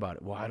thinking about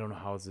it. Well, I don't know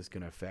how is this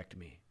gonna affect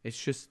me. It's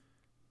just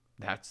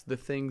that's the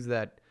things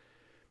that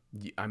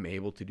I'm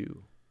able to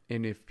do.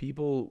 And if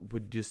people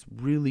would just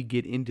really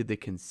get into the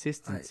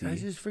consistency, I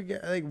just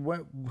forget like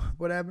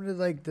what happened to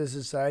like the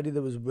society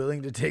that was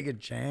willing to take a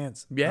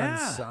chance on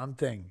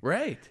something,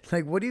 right?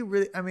 Like, what do you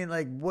really? I mean,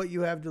 like, what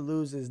you have to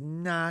lose is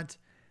not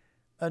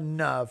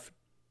enough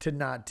to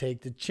not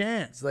take the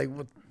chance. Like,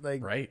 what?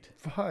 Like, right?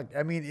 Fuck.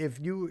 I mean, if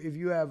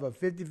you have a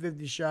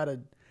 50-50 shot of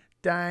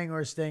dying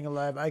or staying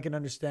alive, I can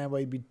understand why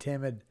you'd be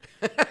timid.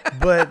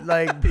 But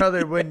like,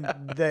 brother, when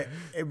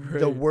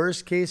the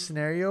worst case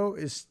scenario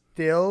is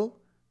still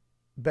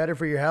better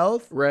for your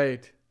health,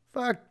 right?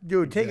 Fuck,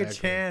 dude, take a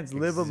chance,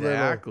 live a little.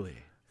 Exactly.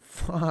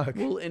 Fuck.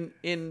 Well,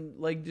 in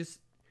like just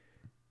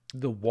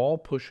the wall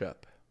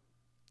push-up.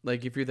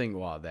 Like if you're thinking,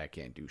 wow, that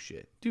can't do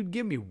shit. Dude,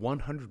 give me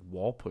 100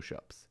 wall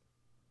push-ups.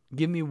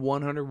 Give me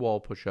 100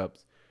 wall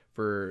push-ups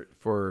for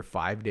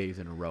 5 days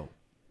in a row.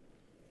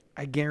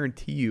 I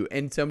guarantee you.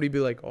 And somebody be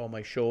like, oh,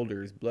 my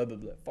shoulders, blah, blah,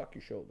 blah. Fuck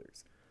your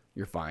shoulders.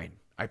 You're fine.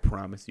 I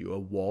promise you. A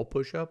wall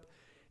push-up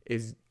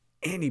is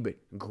anybody.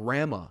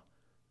 Grandma,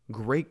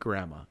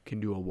 great-grandma can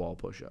do a wall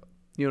push-up.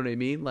 You know what I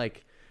mean?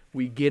 Like,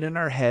 we get in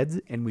our heads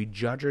and we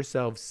judge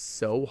ourselves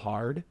so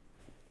hard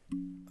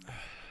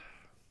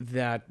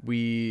that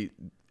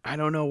I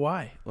don't know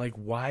why. Like,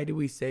 why do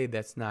we say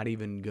that's not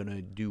even going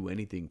to do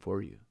anything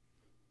for you?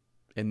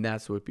 And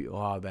that's what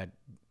people,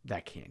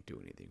 that can't do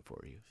anything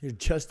for you. You're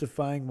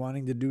justifying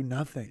wanting to do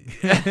nothing.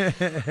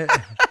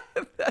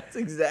 That's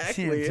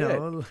exactly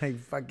it. Like,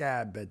 fuck,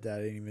 I bet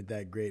that ain't even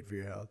that great for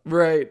your health.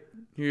 Right.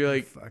 You're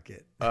like, fuck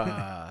it.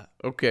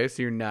 Okay,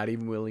 so you're not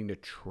even willing to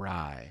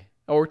try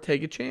or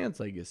take a chance,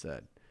 like you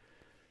said.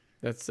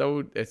 It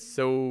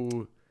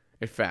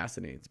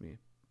fascinates me.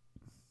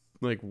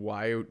 Like,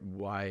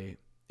 why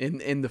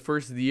in the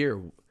first of the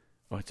year,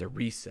 it's a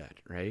reset,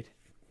 right?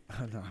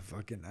 Oh, no,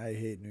 I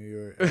hate New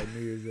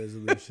Year's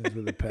resolutions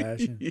with a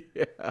passion.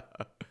 Yeah.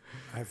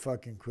 I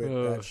fucking quit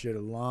that shit a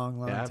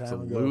long time ago.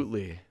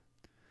 Absolutely.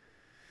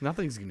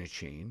 Nothing's going to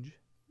change.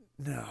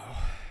 No.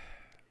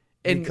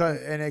 And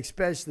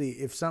especially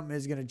if something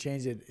is going to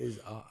change, it is,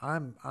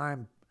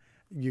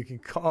 you can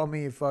call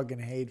me fucking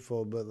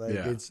hateful, but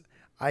like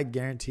I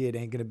guarantee it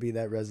ain't going to be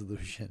that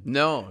resolution.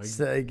 No.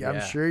 Like, I'm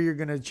sure you're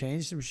going to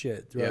change some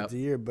shit throughout the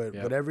year, but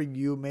whatever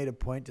you made a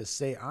point to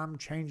say, I'm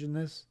changing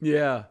this,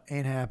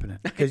 ain't happening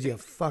because you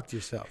fucked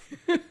yourself.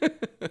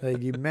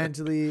 Like, you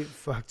mentally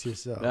fucked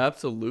yourself.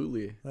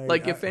 Absolutely.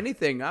 Like if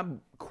anything,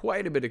 I'm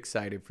quite a bit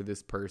excited for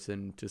this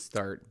person to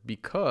start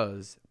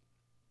because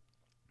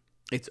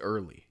it's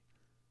early.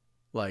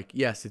 Like,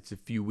 yes, it's a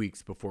few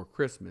weeks before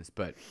Christmas,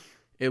 but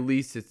at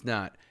least it's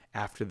not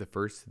after the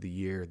first of the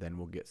year, then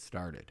we'll get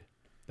started.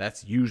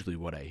 That's usually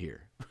what I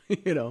hear,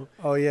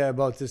 Oh, yeah,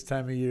 about this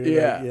time of year.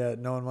 Yeah. Like,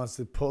 no one wants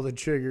to pull the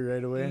trigger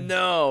right away.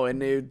 No,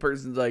 and the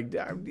person's like,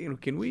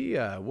 can we,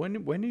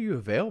 when are you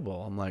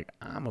available? I'm like,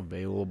 I'm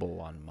available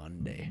on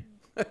Monday.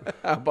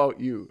 How about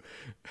you?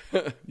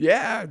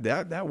 Yeah,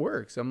 that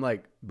works. I'm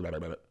like, blah, blah,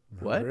 blah.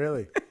 What?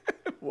 Really?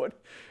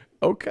 What?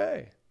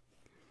 Okay.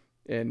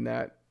 And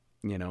that,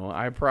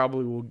 I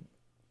probably will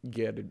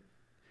get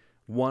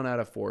 1 out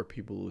of 4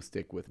 people who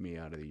stick with me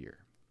out of the year.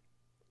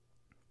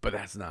 But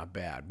that's not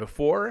bad.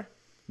 Before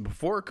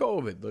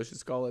COVID, let's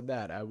just call it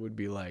that, I would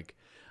be like,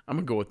 I'm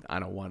going to go with, I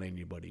don't want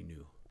anybody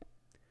new.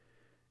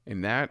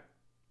 And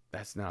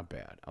that's not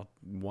bad.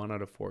 1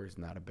 out of 4 is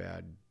not a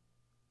bad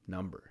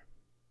number.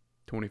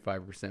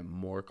 25%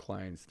 more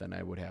clients than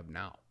I would have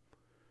now.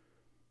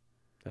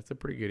 That's a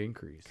pretty good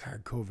increase.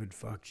 God, COVID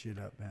fucked shit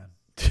up, man.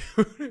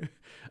 Dude,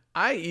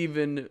 I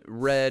even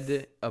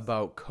read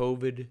about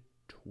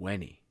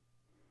COVID-20.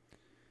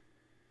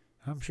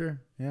 I'm sure.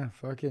 Yeah,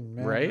 fucking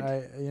man. Right?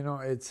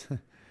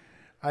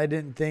 I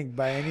didn't think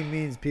by any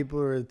means people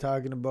were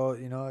talking about,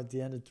 at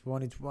the end of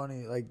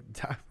 2020, like,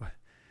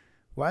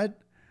 what?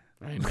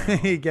 I know.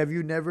 Like, have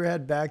you never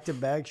had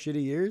back-to-back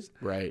shitty years?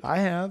 Right. I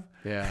have.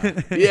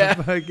 Yeah. Yeah.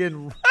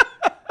 Fucking,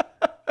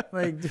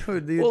 like,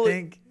 dude, do you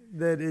think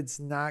that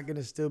it's not going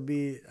to still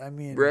be,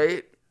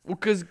 Right? Well,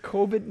 because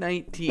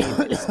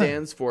COVID-19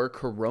 stands for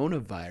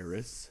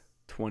Coronavirus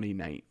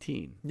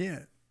 2019. Yeah.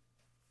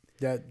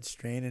 That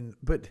strain,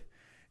 but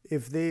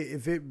if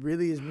it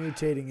really is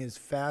mutating as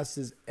fast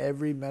as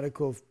every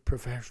medical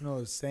professional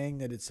is saying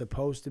that it's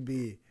supposed to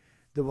be,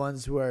 the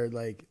ones who are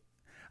like,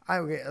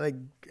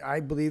 I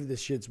believe this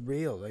shit's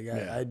real. Like,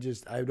 I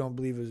don't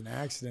believe it was an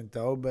accident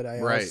though, but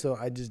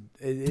it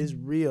is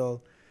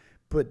real,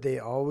 but they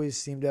always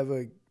seem to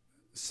have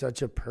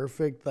such a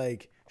perfect,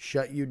 like,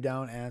 shut you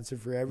down answer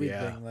for everything.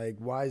 Yeah. Like,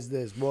 why is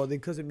this? Well,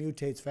 because it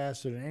mutates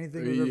faster than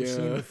anything we've ever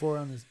seen before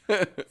on this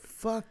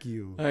fuck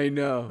you. I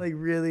know. Like,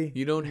 really?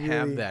 You don't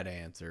have that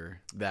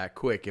answer that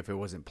quick if it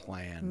wasn't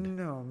planned.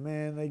 No,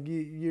 man. Like,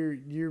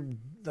 you're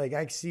like,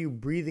 I see you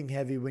breathing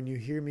heavy when you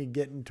hear me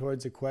getting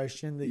towards a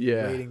question that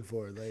you're waiting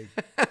for. Like,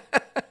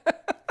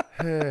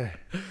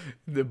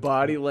 the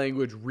body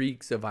language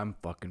reeks of I'm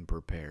fucking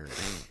prepared.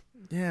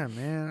 Yeah,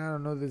 man. I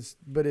don't know this,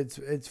 but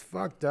it's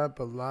fucked up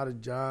a lot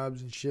of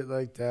jobs and shit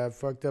like that.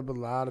 Fucked up a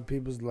lot of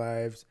people's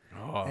lives.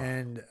 Oh.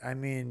 And I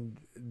mean,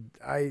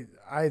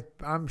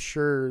 I'm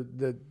sure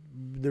that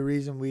the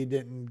reason we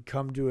didn't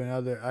come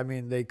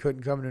to they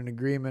couldn't come to an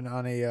agreement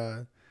on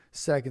a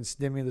second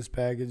stimulus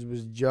package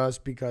was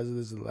just because of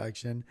this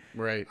election.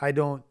 Right.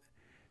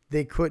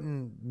 They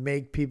couldn't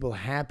make people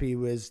happy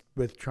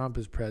with Trump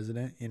as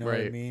president. You know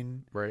what I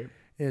mean? Right.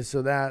 Yeah,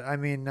 so that, I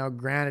mean, now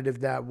granted,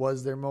 if that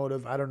was their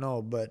motive, I don't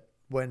know. But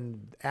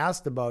when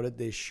asked about it,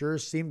 they sure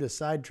seem to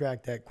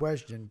sidetrack that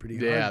question pretty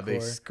hardcore. Yeah,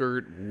 they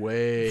skirt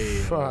way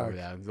over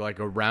that. Like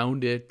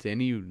around it,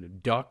 and you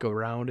duck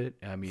around it.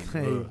 I mean,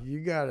 hey,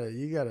 you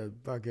gotta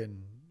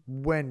fucking,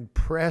 when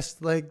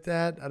pressed like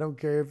that, I don't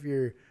care if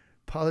you're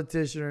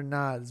politician or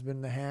not, it's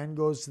been the hand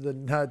goes to the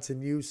nuts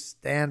and you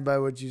stand by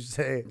what you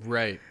say.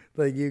 Right.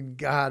 Like, you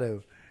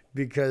gotta,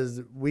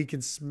 because we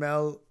can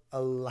smell a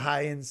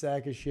lying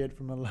sack of shit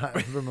from a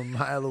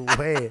mile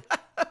away.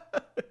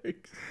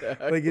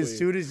 Exactly. Like, as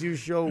soon as you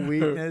show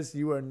weakness,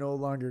 you are no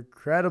longer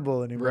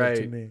credible anymore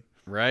to me.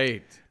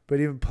 Right. But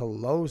even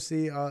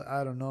Pelosi,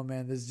 I don't know,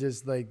 man. This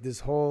just like this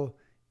whole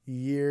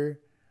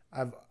year,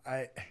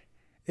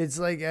 it's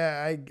like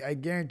I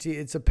guarantee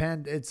it's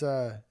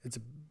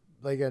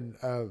like an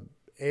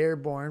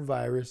airborne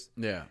virus.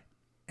 Yeah.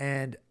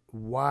 And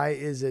why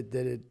is it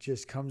that it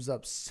just comes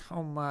up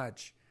so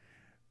much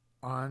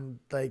on,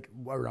 like,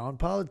 around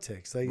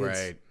politics? Like,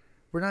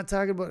 we're not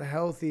talking about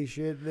healthy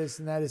shit, this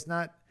and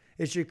that.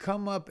 It should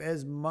come up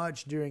as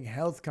much during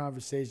health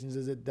conversations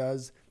as it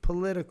does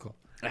political.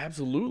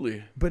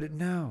 Absolutely. But it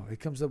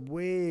comes up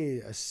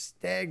a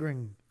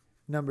staggering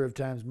number of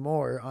times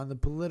more on the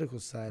political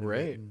side of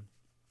it. And,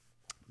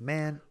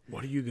 man,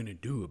 what are you going to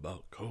do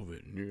about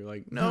COVID? And you're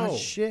like, no. Not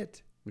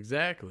shit.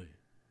 Exactly.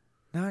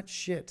 Not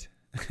shit.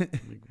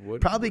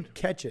 Like, Probably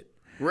catch it.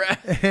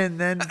 Right. And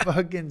then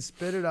fucking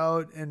spit it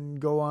out and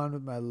go on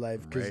with my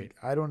life, because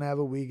I don't have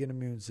a weakened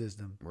immune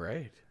system.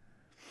 Right.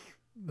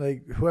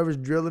 Like, whoever's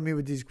drilling me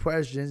with these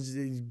questions,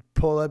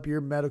 pull up your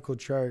medical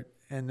chart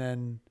and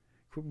then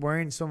quit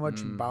worrying so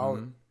much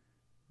about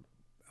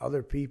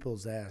other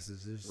people's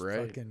asses. It's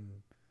fucking,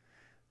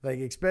 like,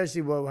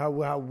 especially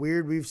how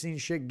weird we've seen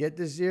shit get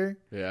this year.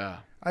 Yeah.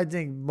 I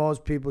think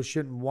most people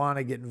shouldn't want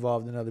to get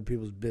involved in other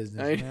people's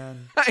business,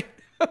 man. I know.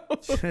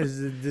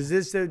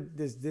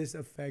 Does this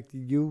affect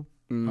you?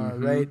 All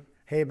right.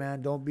 Hey,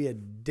 man, don't be a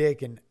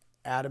dick and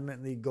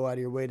adamantly go out of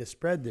your way to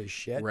spread this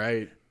shit.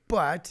 Right.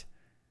 But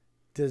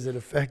does it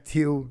affect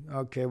you?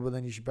 Okay, well,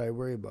 then you should probably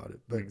worry about it.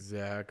 But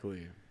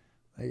exactly.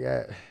 Like,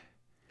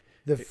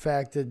 the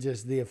fact that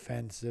just the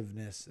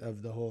offensiveness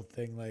of the whole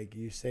thing, like,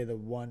 you say the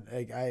one,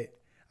 like, I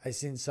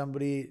seen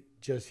somebody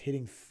just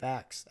hitting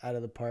facts out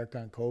of the park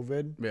on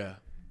COVID. Yeah.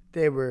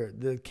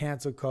 The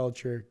cancel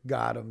culture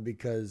got him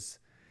because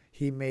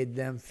he made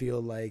them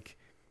feel like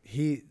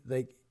he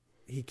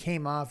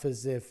came off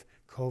as if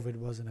COVID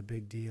wasn't a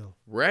big deal.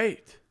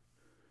 Right.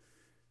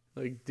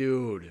 Like,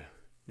 dude,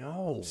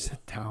 no.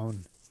 Sit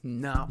down. It's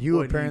not you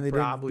what apparently he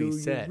probably didn't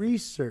do said. Your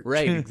research.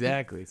 Right,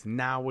 exactly. It's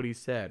not what he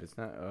said. It's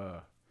not,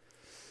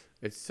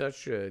 it's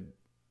such a,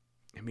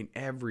 I mean,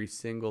 every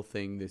single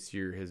thing this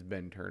year has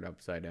been turned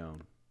upside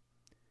down.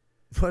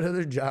 What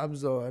other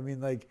jobs, though? I mean,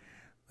 like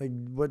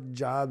what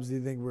jobs do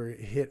you think were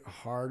hit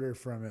harder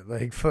from it?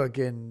 Like,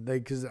 fucking,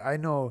 like, because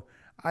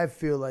I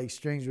feel like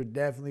strings were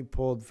definitely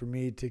pulled for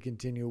me to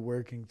continue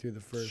working through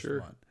the first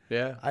one.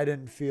 Yeah. I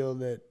didn't feel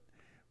that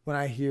when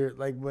I hear,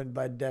 like, when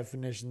by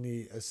definition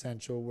the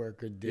essential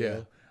worker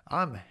deal,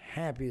 I'm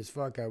happy as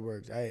fuck I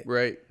worked.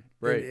 Right.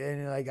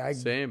 And like,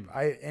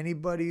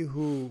 anybody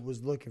who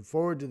was looking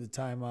forward to the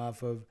time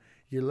off of,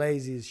 you're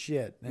lazy as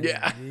shit. And,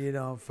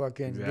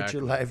 fucking get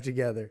your life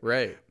together.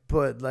 Right.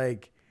 But,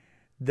 like,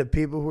 the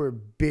people who were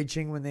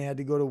bitching when they had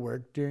to go to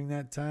work during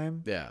that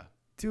time. Yeah.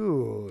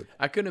 Dude.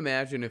 I couldn't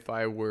imagine if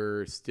I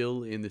were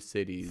still in the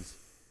cities,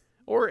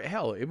 or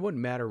hell, it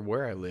wouldn't matter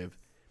where I live.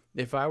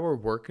 If I were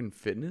working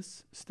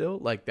fitness still,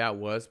 like that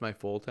was my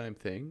full-time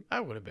thing, I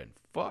would have been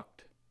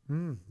fucked.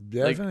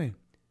 Definitely.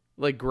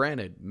 Like,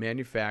 granted,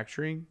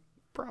 manufacturing,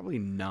 probably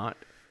not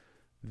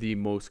the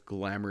most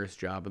glamorous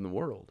job in the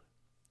world.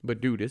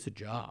 But, dude, it's a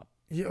job.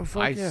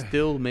 I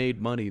still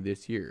made money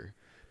this year.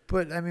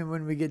 But, I mean,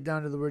 when we get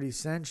down to the word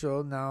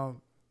essential,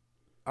 now,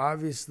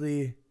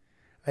 obviously,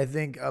 I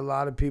think a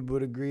lot of people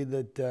would agree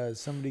that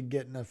somebody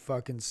getting a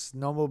fucking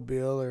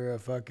snowmobile or a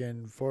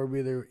fucking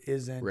four-wheeler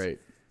isn't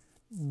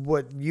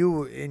what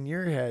you, in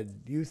your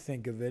head, you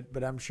think of it.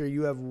 But I'm sure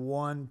you have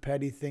one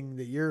petty thing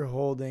that you're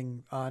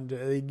holding on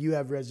to, you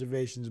have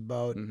reservations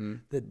about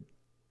that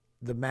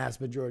the mass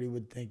majority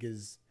would think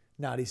is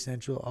not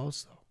essential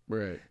also.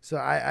 Right. So,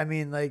 I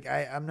mean, like,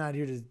 I'm not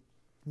here to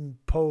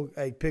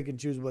pick and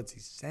choose what's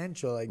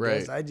essential. I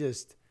guess I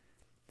just,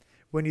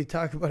 when you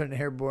talk about an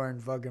airborne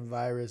fucking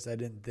virus, I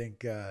didn't think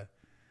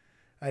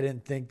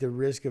the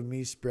risk of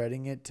me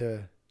spreading it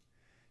to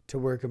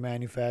work a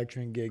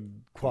manufacturing gig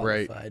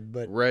qualified,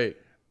 but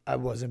I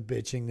wasn't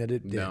bitching that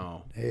it did.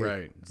 No,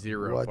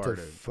 zero what part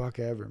the of it. Fuck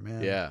ever,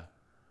 man. Yeah,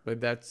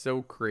 but that's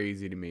so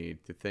crazy to me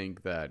to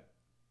think that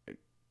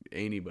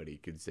anybody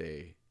could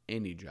say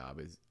any job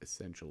is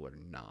essential or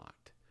not.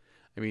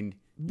 I mean,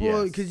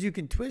 well, because you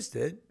can twist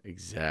it.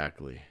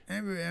 Exactly.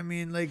 I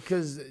mean, like,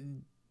 because,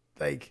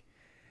 like,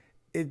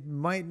 it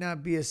might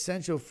not be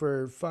essential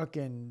for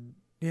fucking,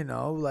 you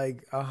know,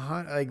 like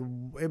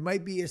it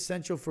might be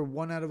essential for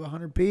 1 out of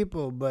 100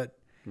 people, but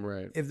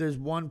if there's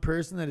one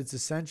person that it's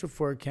essential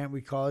for, can't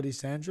we call it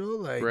essential?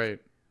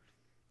 Like,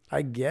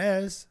 I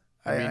guess.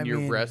 I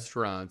mean,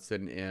 restaurants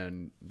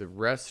and the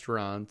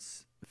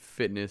restaurants,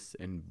 fitness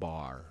and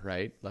bar,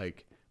 right?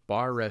 Like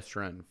bar,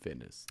 restaurant, and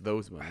fitness.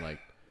 Those one, like,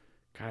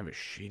 kind of a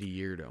shitty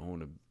year to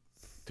own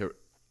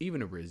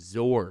even a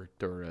resort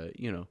or a,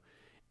 you know,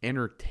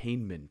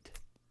 entertainment.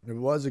 It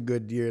was a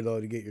good year though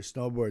to get your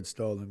snowboard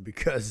stolen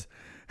because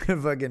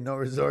fucking no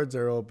resorts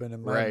are open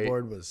and my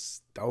board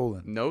was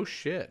stolen. No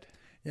shit.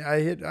 Yeah, I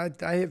hit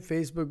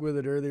Facebook with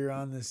it earlier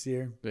on this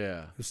year.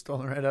 Yeah, it was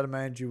stolen right out of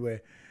my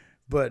entryway,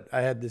 but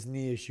I had this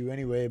knee issue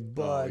anyway.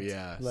 But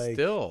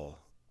still,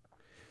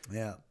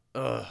 yeah.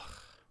 Ugh,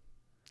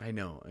 I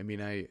know. I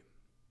mean,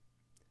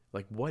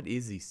 what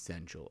is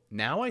essential?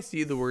 Now I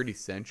see the word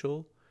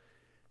essential,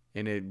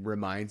 and it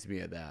reminds me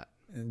of that.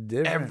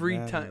 Every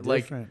time,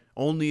 like,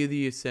 only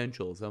the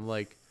essentials. I'm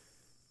like,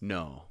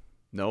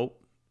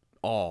 nope,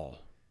 all.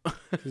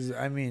 Because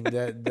I mean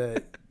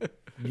that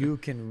you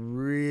can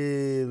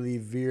really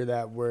veer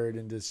that word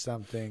into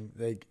something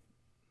like,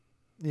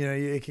 you know,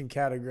 it can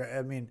categorize.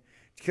 I mean,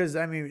 because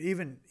I mean,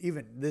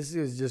 even this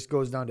just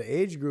goes down to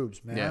age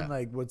groups, man. Yeah.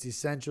 Like what's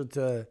essential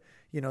to,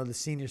 you know, the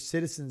senior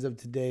citizens of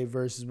today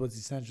versus what's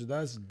essential to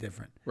us is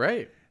different,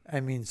 right? I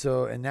mean,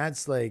 so and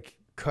that's like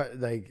cut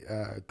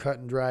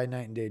and dry,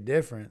 night and day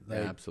different. Like,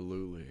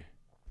 absolutely.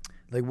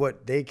 Like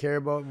what they care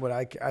about,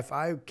 if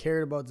I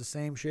cared about the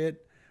same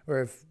shit,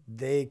 or if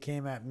they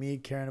came at me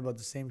caring about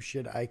the same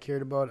shit I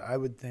cared about, I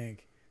would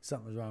think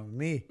something was wrong with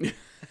me.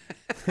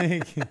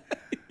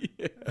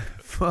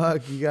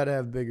 Fuck, you gotta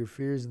have bigger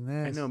fears than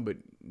this. I know, but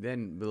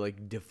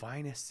like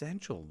define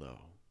essential though.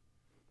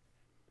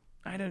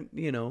 I don't,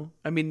 you know,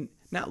 I mean,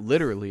 not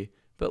literally,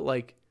 but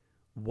like,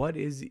 what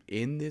is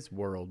in this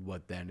world?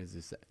 What then is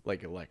this?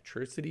 Like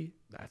electricity,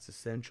 that's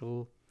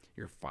essential.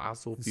 Your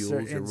fossil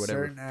fuels or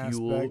whatever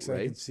fuel, aspects,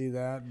 right? I can see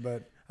that,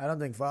 but I don't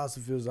think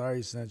fossil fuels are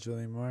essential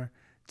anymore.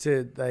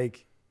 To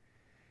like,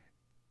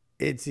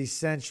 it's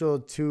essential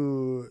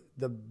to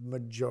the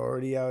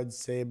majority, I would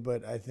say.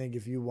 But I think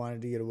if you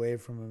wanted to get away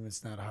from them,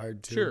 it's not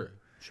hard to.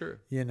 Sure.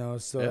 You know,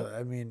 so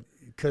I mean,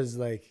 because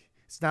like,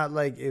 it's not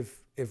like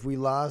if we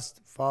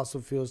lost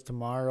fossil fuels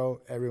tomorrow,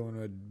 everyone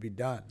would be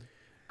done.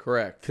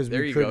 Correct. Because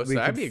there you go. So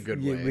that'd be a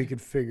good way. We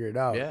could figure it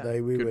out. Yeah,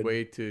 like good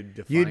way to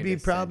define. You'd be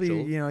essential.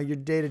 Probably, you know, your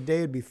day to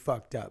day would be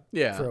fucked up.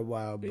 For a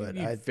while, but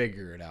I'd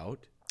figure it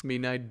out. I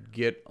mean, I'd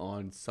get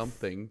on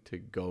something to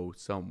go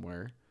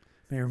somewhere.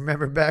 I mean,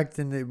 remember back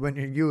when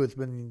you're youth,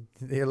 when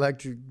the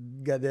electric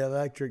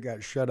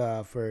got shut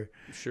off, or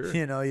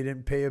you know, you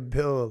didn't pay a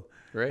bill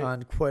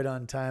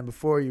on time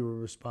before you were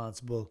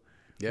responsible.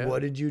 Yeah.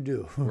 What did you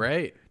do?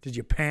 Right. Did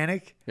you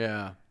panic?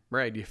 Yeah.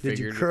 Right. Did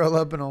you curl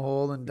up in a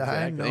hole and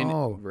die? Exactly.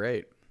 No.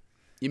 Right.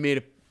 You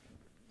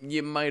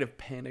might have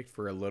panicked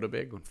for a little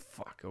bit, going,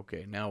 "Fuck.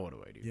 Okay, now what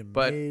do I do?"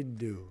 But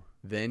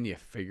then you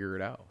figure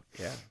it out.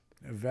 Yeah.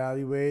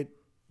 Evaluate.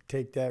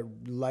 Take that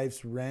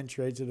life's wrench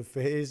right to the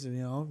face, and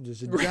you know,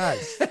 just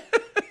adjust.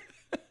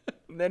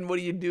 Then what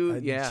do you do?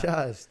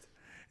 Adjust.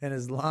 And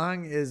as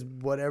long as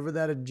whatever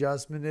that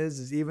adjustment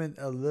is even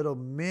a little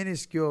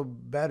minuscule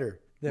better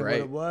than what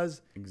it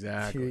was,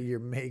 exactly, you're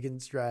making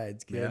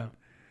strides, kid. Yeah.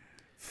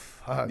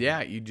 Fuck.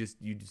 Yeah, you just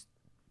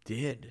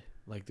did.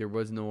 Like there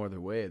was no other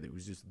way. It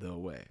was just the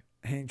way.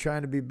 I ain't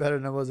trying to be better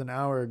than I was an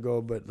hour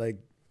ago, but like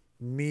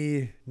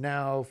me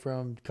now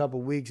from a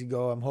couple weeks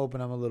ago, I'm hoping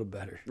I'm a little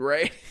better.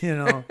 Right. You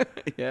know?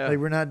 Yeah. Like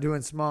we're not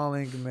doing small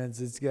increments.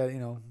 It's got, you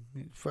know,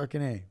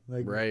 fucking A.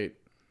 Like right.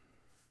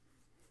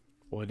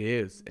 Well, it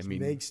is. I mean,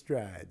 make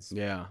strides.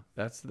 Yeah,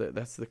 that's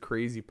the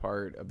crazy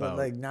part about. But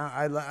like now,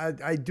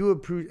 I do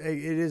approve.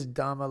 It is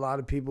dumb. A lot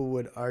of people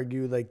would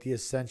argue like the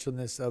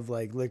essentialness of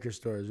like liquor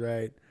stores,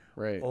 right?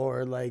 Right.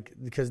 Or like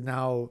because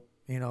now,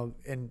 you know,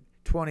 in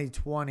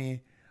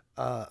 2020,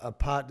 a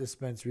pot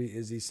dispensary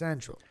is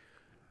essential.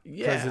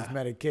 Yeah. Because it's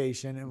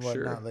medication and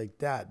whatnot like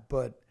that.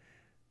 But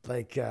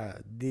like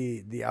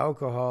the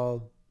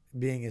alcohol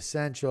being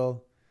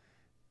essential.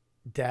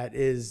 That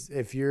is,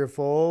 if you're a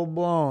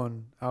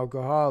full-blown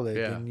alcoholic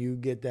and you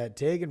get that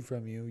taken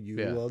from you, you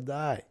will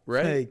die.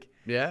 Right. Like,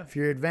 if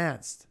you're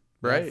advanced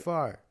that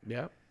far.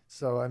 Yeah.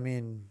 So, I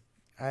mean,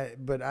 I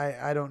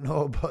don't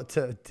know about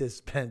the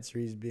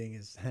dispensaries being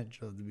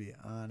essential, to be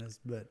honest.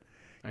 But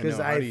Because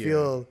I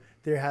feel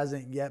there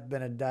hasn't yet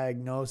been a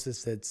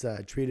diagnosis that's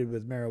treated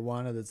with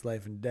marijuana that's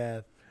life and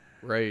death.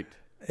 Right.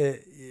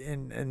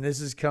 And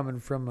this is coming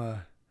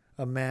from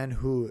a man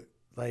who,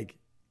 like,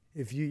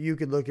 if you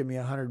could look at me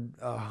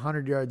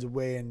 100 yards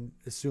away and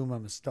assume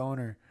I'm a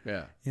stoner.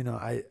 Yeah. You know,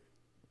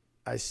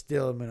 I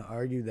still am going to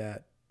argue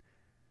that.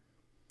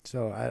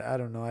 So I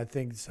don't know. I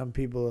think some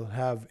people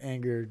have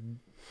anger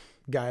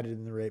guided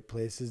in the right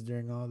places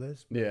during all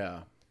this.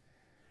 Yeah.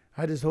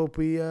 I just hope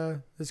we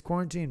this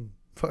quarantine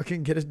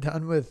fucking get it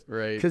done with.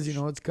 Right. Because you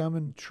know it's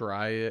coming.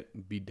 Try it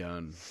and be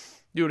done.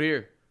 Do it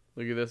here.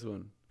 Look at this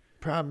one.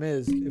 Problem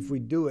is, if we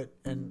do it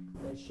and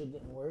that shit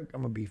didn't work,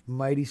 I'm gonna be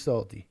mighty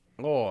salty.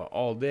 Oh,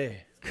 all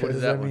day. What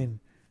is that one?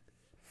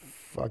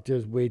 Fuck,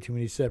 there's way too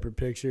many separate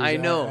pictures. I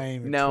know. I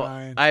ain't even now,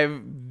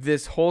 trying.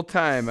 This whole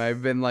time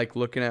I've been like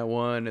looking at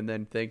one and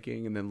then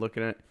thinking and then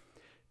looking at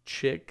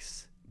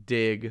chicks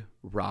dig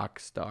rock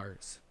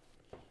stars.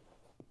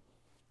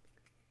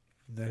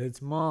 That hits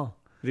them all.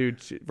 Dude,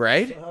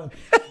 right?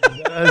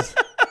 It does.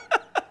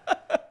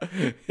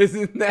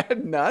 Isn't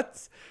that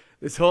nuts?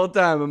 This whole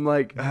time I'm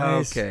like,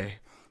 Nice. okay.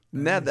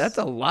 Nice. That's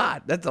a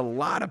lot. That's a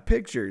lot of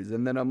pictures.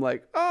 And then I'm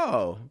like,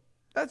 oh,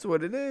 that's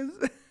what it is.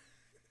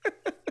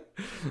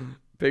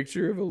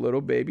 Picture of a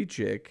little baby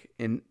chick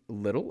in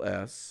little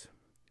S,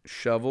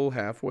 shovel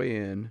halfway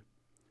in,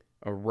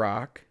 a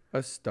rock,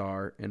 a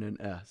star, and an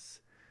S.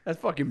 That's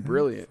fucking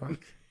brilliant.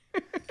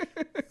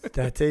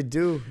 That they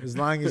do, as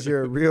long as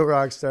you're a real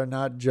rock star,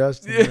 not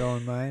just in your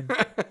own mind.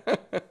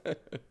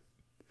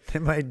 They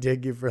might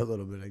dig you for a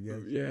little bit, I guess.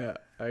 Yeah,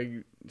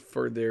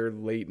 for their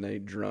late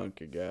night drunk,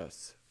 I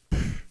guess.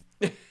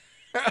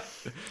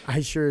 I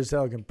sure as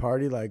hell can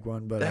party like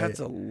one, but that's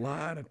a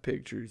lot of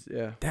pictures.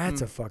 Yeah,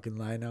 that's a fucking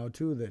lie now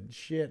too. That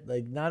shit.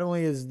 Like, not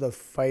only is the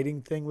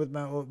fighting thing with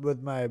my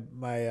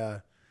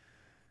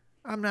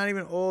I'm not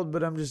even old,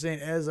 but I'm just saying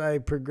as I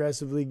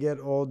progressively get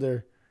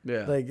older,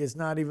 yeah, like it's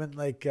not even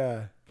like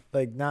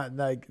not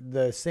like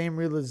the same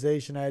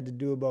realization I had to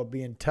do about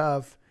being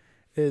tough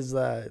is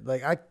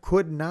like I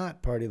could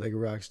not party like a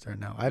rock star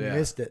now. I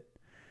missed it.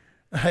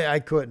 I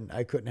couldn't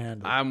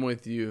handle it. I'm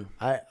with you.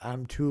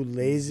 I'm too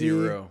lazy.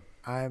 Zero.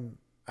 I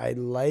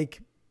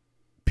like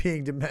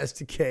being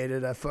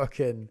domesticated. I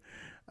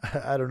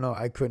don't know.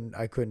 I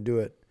couldn't do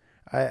it.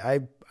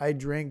 I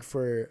drink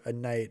for a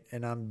night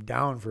and I'm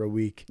down for a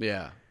week.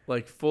 Yeah.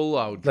 Like full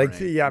out drink.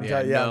 Like I'm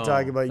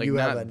talking about like you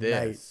have a this.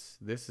 night.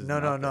 This is no.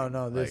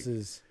 like, this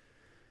is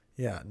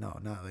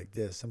not like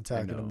this. I'm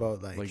talking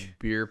about like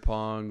beer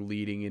pong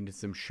leading into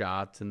some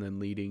shots and then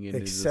leading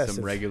into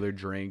some regular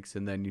drinks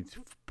and then you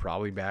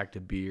probably back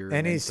to beer.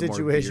 Any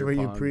situation where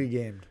you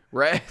pre-gamed.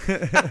 Right.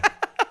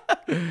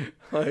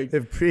 Like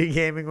if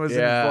pre-gaming was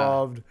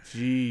involved,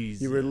 jeez,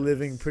 you were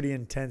living pretty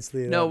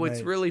intensely. No,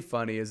 what's really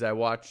funny is I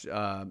watch, good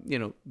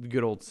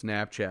old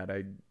Snapchat.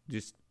 I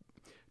just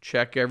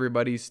check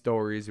everybody's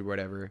stories or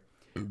whatever.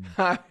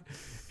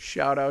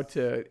 Shout out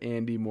to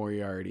Andy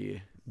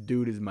Moriarty.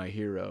 Dude is my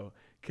hero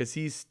because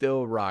he's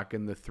still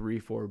rocking the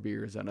 3-4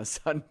 beers on a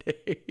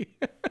Sunday.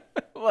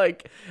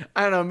 Like,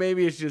 I don't know,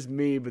 maybe it's just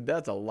me, but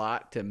that's a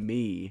lot to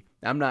me.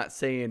 I'm not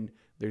saying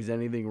there's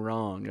anything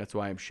wrong. That's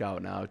why I'm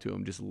shouting out to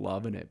him, just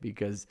loving it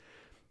because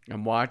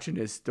I'm watching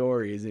his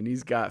stories and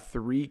he's got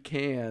 3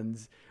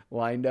 cans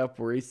lined up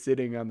where he's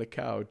sitting on the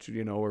couch,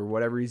 or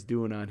whatever he's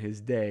doing on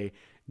his day,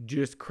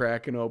 just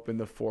cracking open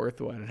the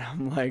 4th one. And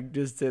I'm like,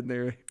 just sitting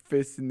there,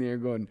 fist in the air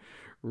going,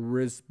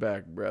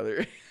 respect,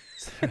 brother.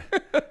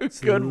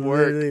 Good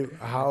work.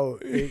 How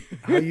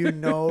you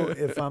know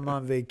if I'm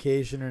on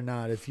vacation or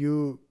not? If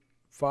you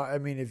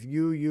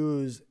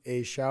use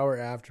a shower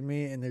after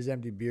me and there's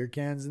empty beer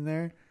cans in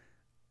there,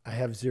 I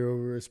have zero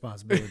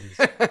responsibilities.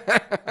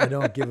 I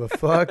don't give a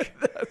fuck.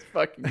 That's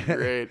fucking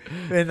great.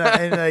 and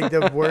like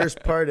the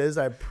worst part is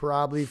I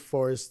probably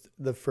forced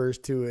the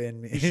first 2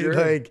 in me.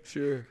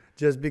 Sure.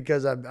 Just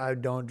because I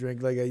don't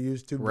drink like I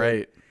used to.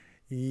 Right.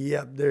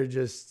 Yep. They're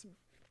just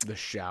the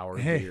shower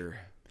beer.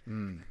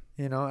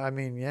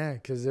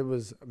 Because it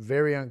was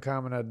very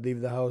uncommon. I'd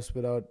leave the house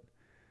without,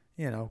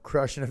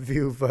 crushing a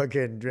few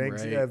fucking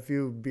drinks, a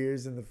few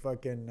beers in the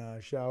fucking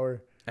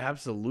shower.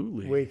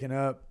 Absolutely. Waking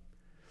up.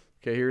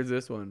 Okay, here's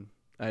this one.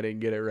 I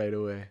didn't get it right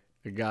away.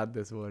 I got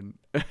this one.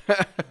 Wait,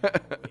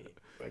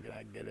 where can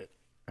I get it?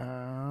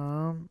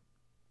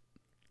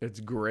 It's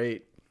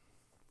great.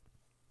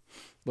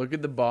 Look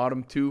at the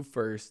bottom 2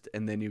 first,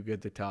 and then you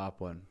get the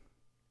top one.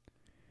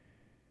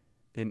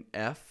 An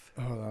F.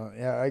 Hold on.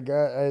 Yeah, I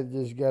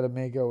just got to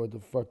make out what the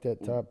fuck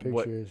that top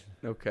picture is.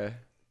 Okay.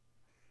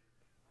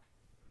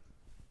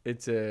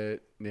 It's Because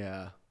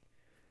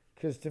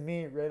to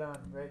me, right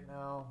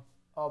now,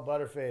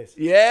 Butterface.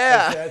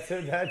 Yeah. That's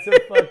a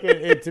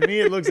fucking. To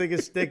me, it looks like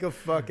a stick of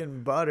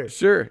fucking butter.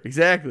 Sure,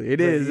 exactly.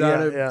 It is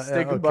on a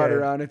stick of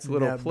butter on its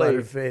little plate.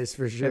 Butterface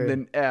for sure. And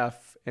then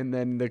F, and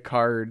then the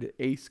card,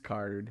 ace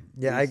card.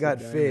 Yeah, I got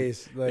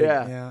face. Like,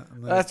 yeah.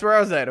 That's where I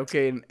was at.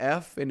 Okay, an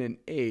F and an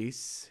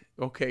ace.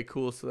 Okay,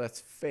 cool. So that's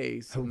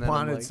face. I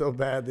wanted so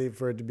badly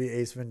for it to be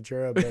Ace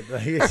Ventura, but it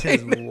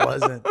just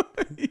wasn't.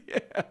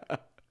 Yeah.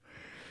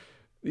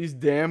 These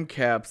damn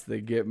caps,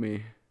 they get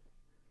me.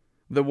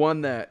 The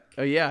one that,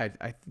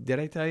 I did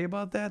I tell you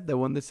about that? The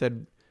one that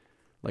said,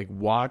 like,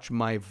 watch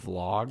my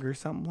vlog or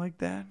something like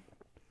that?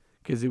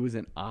 Because it was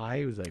an I.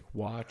 It was like,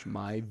 watch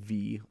my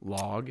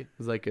vlog. It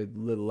was like a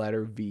little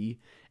letter V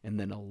and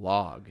then a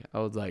log. I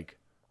was like,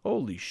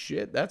 holy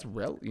shit, that's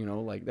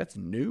like, that's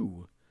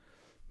new.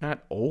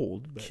 Not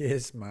old. But...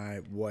 Kiss my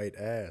white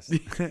ass.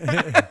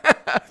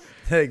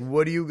 Like,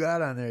 what do you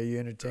got on there? Are you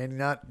entertaining?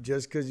 Not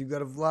just because you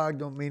got a vlog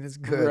don't mean it's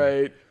good.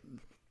 Right.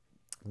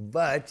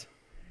 But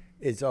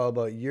it's all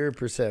about your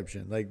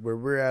perception. Like, where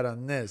we're at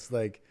on this,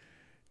 like,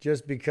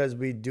 just because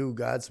we do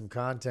got some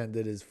content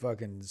that is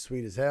fucking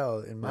sweet as hell,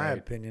 in my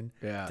opinion,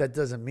 that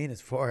doesn't mean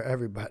it's for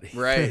everybody.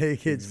 Right.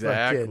 Like, it's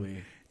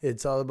exactly.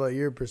 It's all about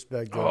your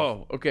perspective.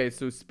 Oh, okay.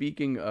 So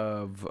speaking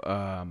of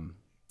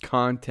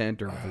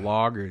content or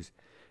vloggers,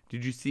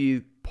 did you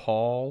see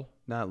Paul,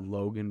 not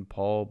Logan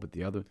Paul, but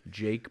the other,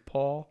 Jake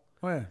Paul?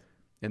 Oh, yeah.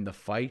 In the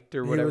fight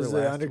or whatever. He was the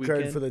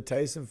undercard for the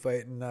Tyson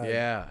fight. And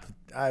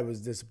I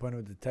was disappointed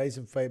with the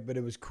Tyson fight, but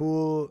it was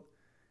cool.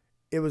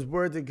 It was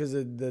worth it because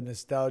of the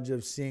nostalgia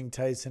of seeing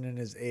Tyson in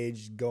his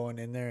age going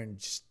in there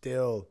and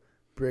still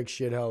brick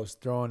shithouse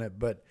throwing it.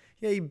 But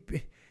yeah,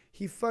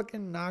 he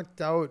fucking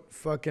knocked out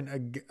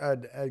fucking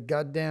a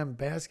goddamn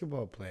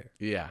basketball player.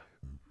 Yeah.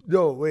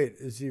 No, wait,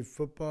 is he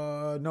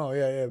football? No,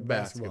 yeah,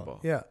 basketball.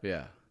 Yeah.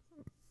 Yeah.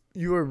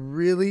 You were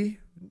really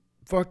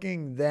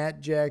fucking that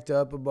jacked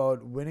up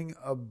about winning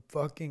a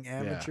fucking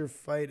amateur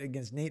fight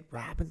against Nate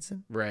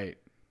Robinson? Right.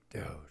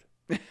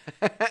 Dude.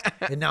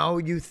 And now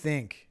you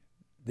think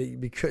that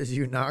because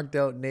you knocked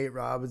out Nate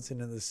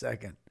Robinson in the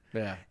second,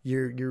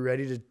 you're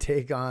ready to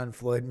take on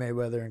Floyd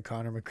Mayweather and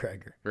Conor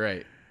McGregor.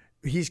 Right.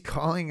 He's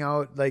calling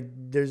out, like,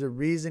 there's a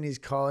reason he's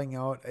calling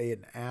out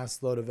an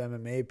assload of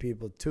MMA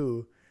people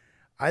too.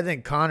 I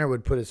think Conor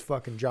would put his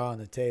fucking jaw on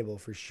the table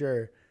for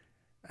sure.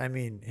 I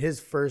mean, his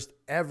first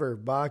ever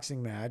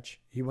boxing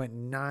match, he went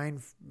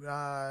 9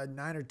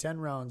 or 10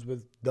 rounds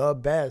with the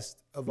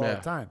best of all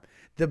time.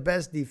 The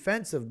best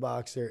defensive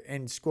boxer,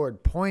 and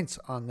scored points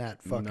on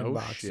that fucking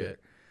boxer. Shit.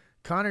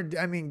 Conor,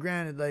 I mean,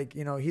 granted, like,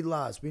 you know, he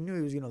lost. We knew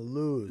he was going to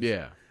lose.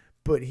 Yeah.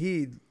 But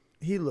he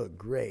looked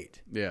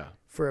great. Yeah.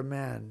 For a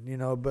man, you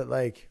know, but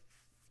like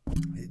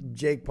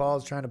Jake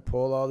Paul's trying to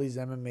pull all these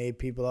MMA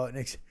people out.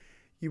 And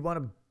you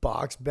want to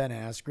box Ben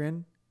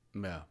Askren?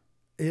 Yeah.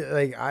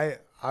 Like, I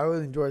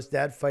would endorse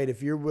that fight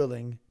if you're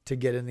willing to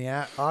get in the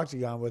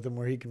octagon with him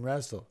where he can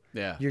wrestle.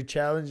 Yeah. You're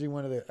challenging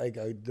one of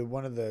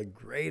the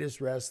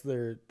greatest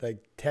wrestler,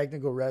 like,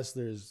 technical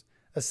wrestlers.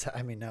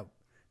 I mean, not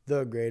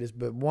the greatest,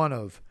 but one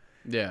of.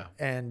 Yeah.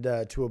 And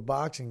to a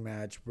boxing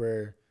match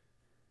where,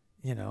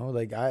 you know,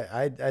 like,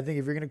 I think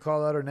if you're going to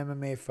call out an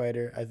MMA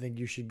fighter, I think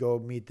you should go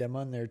meet them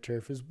on their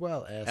turf as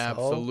well,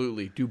 asshole.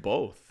 Absolutely. Do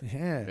both.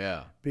 Yeah.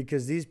 Yeah.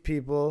 Because these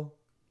people,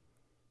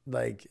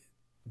 like,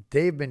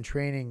 they've been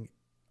training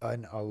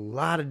in a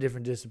lot of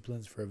different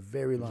disciplines for a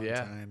very long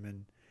time.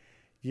 And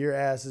your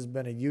ass has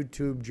been a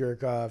YouTube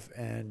jerk off,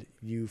 and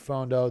you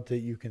found out that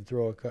you can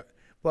throw a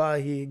well,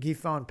 he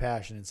found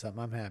passion in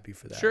something. I'm happy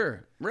for that.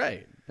 Sure.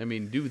 Right. I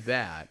mean, do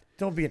that.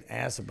 Don't be an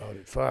ass about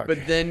it. Fuck.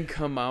 But then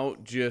come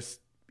out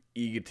just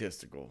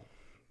egotistical.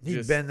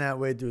 He's been that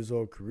way through his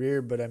whole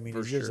career, but I mean,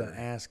 he's just an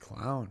ass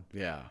clown.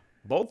 Yeah.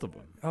 Both of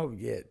them. Oh,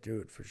 yeah,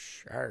 dude, for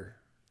sure.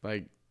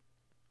 Like,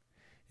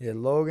 yeah,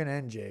 Logan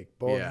and Jake,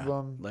 both of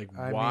them. Like,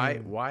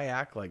 why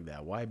act like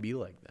that? Why be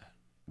like that?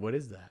 What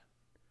is that?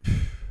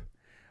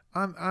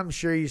 I'm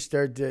sure you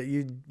start to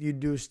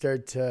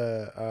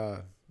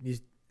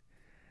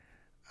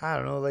I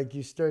don't know, like,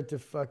 you start to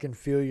fucking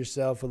feel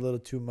yourself a little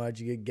too much.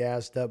 You get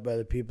gassed up by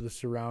the people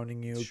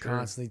surrounding you,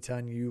 constantly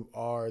telling you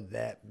are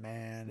that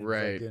man. And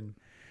right. And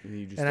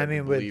I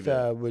mean,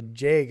 with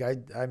Jake,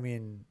 I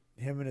mean,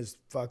 him and his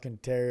fucking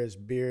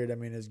terrorist beard. I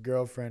mean, his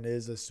girlfriend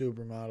is a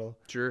supermodel.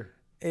 Sure.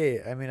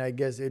 Hey, I mean, I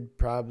guess it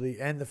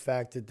probably, and the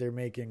fact that they're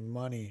making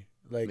money,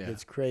 like,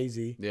 it's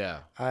crazy.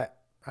 Yeah. I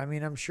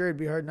mean, I'm sure it'd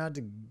be hard not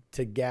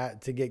to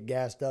get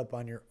gassed up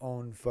on your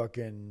own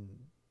fucking,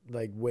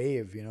 like,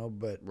 wave, you know,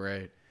 but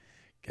right.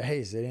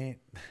 Guys, it ain't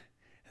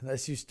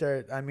unless you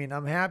start. I mean,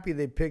 I'm happy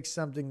they picked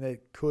something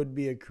that could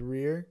be a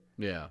career.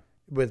 Yeah.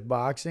 With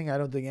boxing, I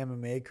don't think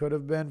MMA could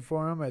have been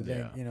for him. I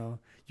think, you know,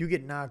 you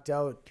get knocked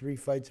out 3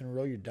 fights in a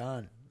row, you're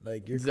done.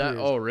 Like, your career.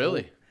 Oh,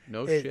 really?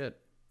 No shit.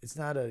 It's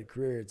not a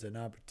career, it's an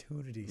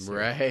opportunity. So.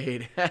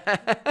 Right.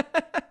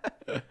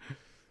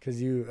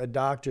 Because a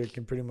doctor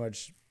can pretty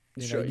much,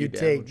 you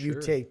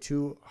take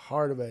too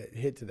hard of a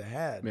hit to the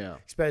head. Yeah.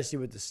 Especially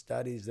with the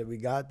studies that we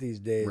got these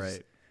days.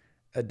 Right.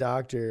 A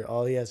doctor,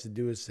 all he has to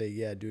do is say,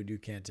 yeah, dude, you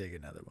can't take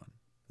another one.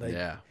 Like,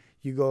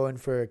 you go in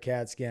for a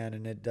CAT scan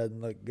and it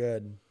doesn't look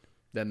good.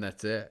 Then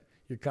that's it.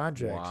 Your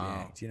contract's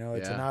yanked. You know,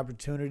 it's an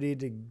opportunity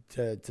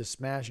to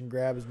smash and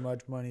grab as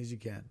much money as you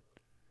can.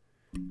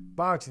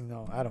 Boxing,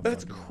 though, I don't.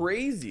 That's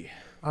crazy.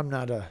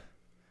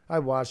 I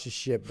watch the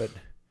shit, but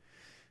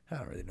I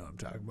don't really know what I'm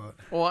talking about.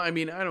 Well, I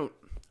mean,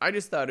 I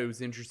just thought it was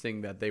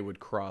interesting that they would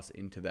cross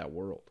into that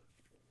world.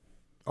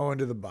 Oh,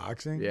 into the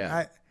boxing?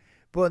 Yeah.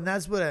 Well, and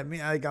that's what I mean.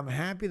 Like, I'm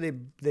happy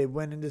they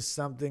went into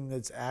something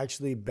that's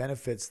actually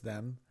benefits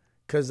them,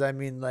 because I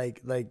mean,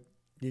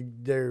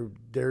 they're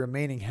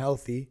remaining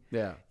healthy.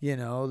 Yeah. You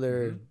know,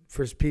 they're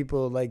for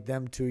people like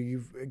them too.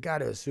 You've got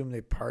to assume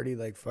they party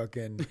like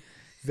fucking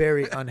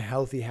very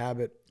unhealthy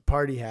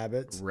party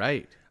habits.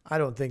 Right. I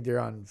don't think they're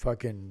on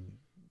fucking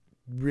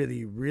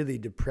really, really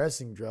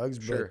depressing drugs,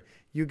 but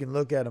you can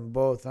look at them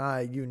both.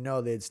 You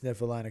know they'd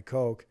sniff a line of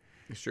coke.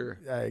 Sure.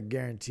 I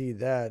guarantee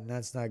that, and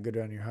that's not good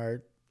on your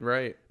heart.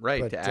 Right.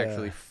 But, to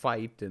actually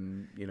fight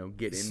and,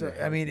 get in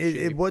there. I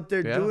mean, what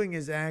they're doing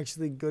is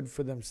actually good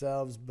for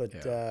themselves, but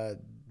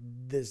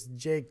this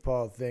Jake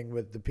Paul thing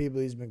with the people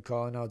he's been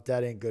calling out,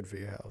 that ain't good for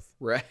your health.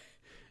 Right.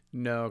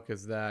 No,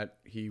 because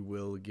he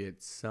will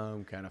get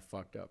some kind of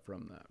fucked up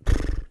from that.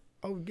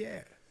 Oh,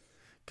 yeah.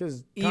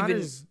 Because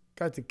Connor's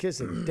got the kiss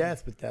of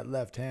death with that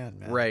left hand,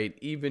 man. Right.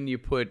 Even you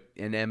put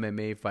an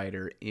MMA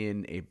fighter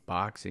in a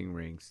boxing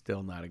ring,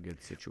 still not a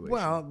good situation.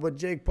 Well, what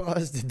Jake Paul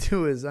has to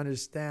do is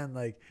understand,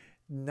 like,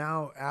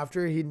 now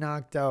after he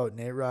knocked out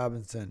Nate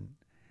Robinson,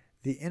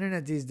 the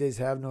internet these days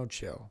have no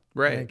chill.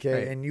 Right. Okay.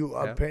 Right. And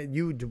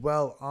you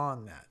dwell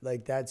on that.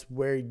 Like, that's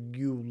where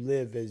you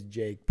live as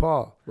Jake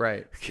Paul.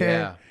 Right. Okay?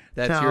 Yeah.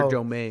 That's your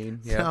domain.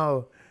 Yeah.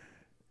 Now,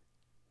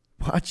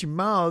 watch your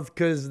mouth,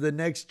 because the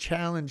next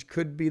challenge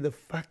could be the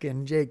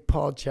fucking Jake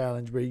Paul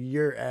challenge, where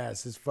your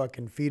ass is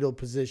fucking fetal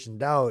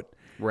positioned out,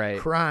 right,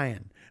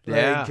 crying,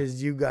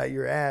 because you got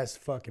your ass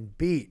fucking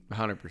beat.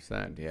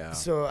 100%, yeah.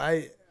 So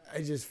I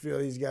just feel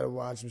he's got to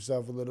watch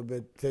himself a little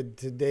bit.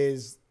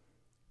 Today's,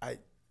 I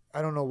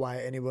don't know why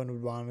anyone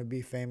would want to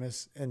be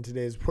famous in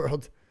today's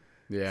world.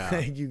 Yeah,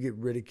 you get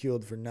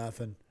ridiculed for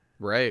nothing.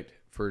 Right,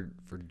 for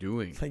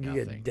doing like nothing.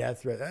 You get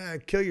death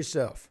threat. Kill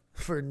yourself.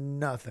 For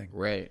nothing.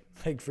 Right.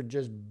 Like, for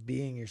just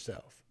being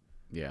yourself.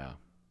 Yeah.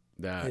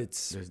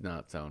 Does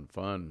not sound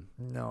fun.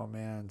 No,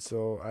 man.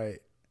 So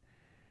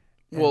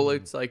well,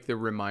 it's like the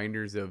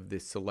reminders of the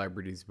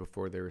celebrities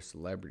before they were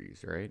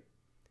celebrities, right?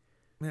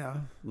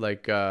 Yeah.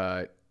 Like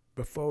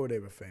before they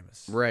were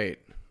famous. Right.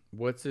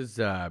 What's his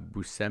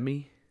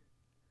Buscemi?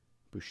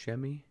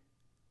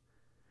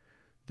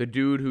 The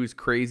dude who's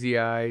crazy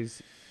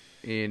eyes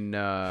in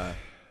yeah,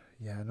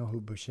 I know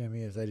who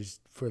Buscemi is. I just,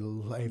 for the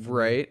life of me.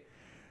 Right.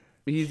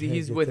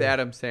 He's with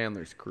Adam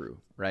Sandler's crew,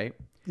 right?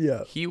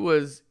 Yeah. He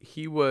was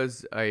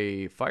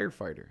a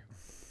firefighter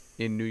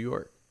in New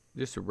York.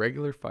 Just a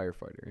regular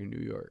firefighter in New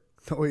York.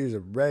 No, he was a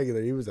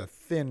regular. He was a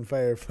thin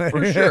firefighter.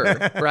 For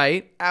sure,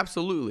 right?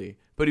 Absolutely.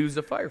 But he was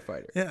a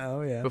firefighter. Yeah,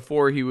 oh yeah.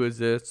 Before he was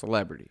a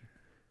celebrity.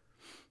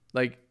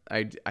 Like,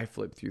 I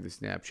flipped through the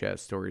Snapchat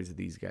stories of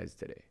these guys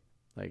today.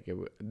 Like,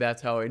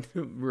 that's how I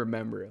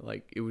remember it.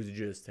 Like, it was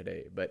just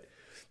today. But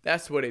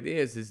that's what it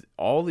is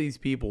all these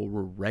people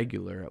were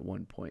regular at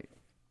one point.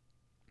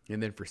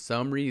 And then for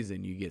some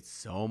reason, you get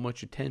so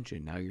much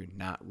attention, now you're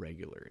not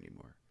regular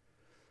anymore.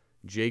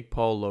 Jake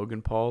Paul,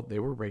 Logan Paul, they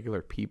were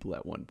regular people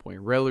at one point.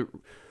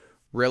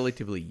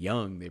 Relatively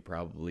young, they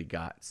probably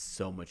got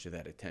so much of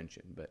that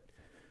attention. But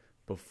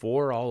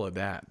before all of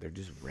that, they're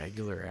just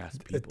regular ass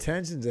people.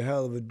 Attention's a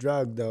hell of a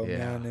drug, though,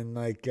 man. And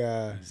like,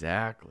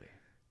 exactly.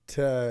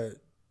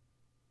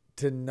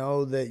 To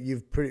know that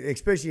you've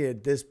especially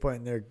at this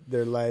point in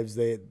their lives,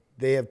 they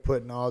have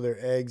put in all their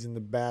eggs in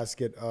the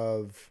basket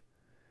of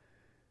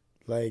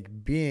like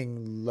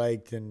being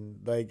liked, and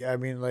like, I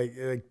mean,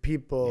 like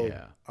people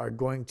are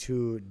going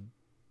to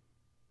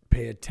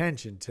pay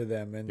attention to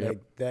them, and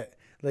like that,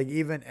 like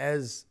even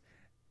as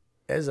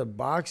a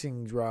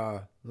boxing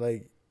draw,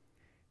 like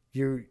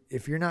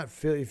if you're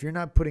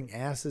not putting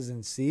asses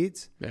in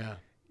seats,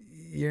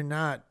 you're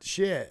not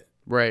shit.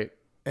 Right.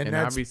 And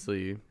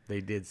obviously they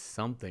did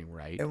something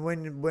right. And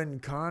when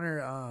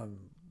Conor,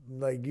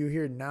 like, you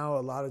hear now a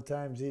lot of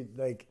times, he,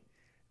 like,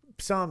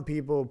 some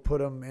people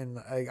put him in,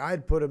 like,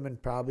 I'd put him in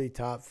probably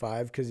top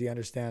 5 because he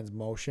understands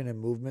motion and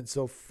movement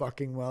so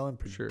fucking well and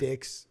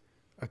predicts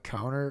a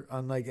counter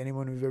unlike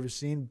anyone we've ever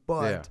seen.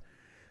 But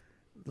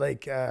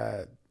like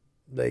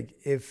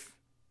if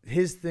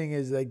his thing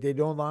is, like, they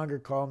no longer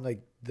call him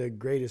like the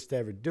greatest to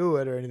ever do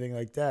it or anything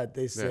like that.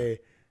 They say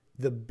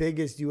the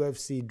biggest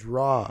UFC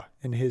draw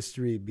in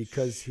history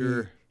because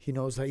he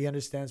knows how, he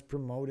understands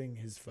promoting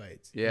his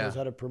fights. He knows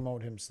how to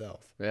promote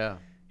himself. Yeah.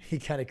 He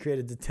kind of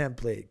created the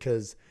template,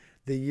 because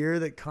the year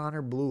that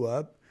Conor blew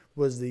up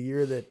was the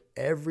year that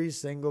every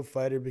single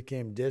fighter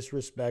became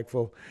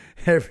disrespectful.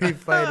 Every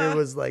fighter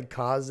was like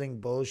causing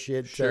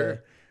bullshit.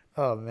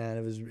 Oh man,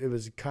 it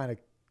was kind of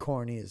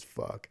corny as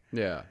fuck.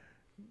 Yeah.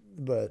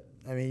 But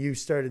I mean, you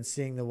started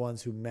seeing the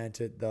ones who meant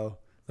it, though.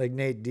 Like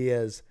Nate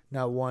Diaz,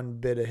 not one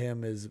bit of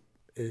him is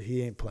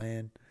he ain't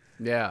playing.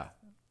 Yeah.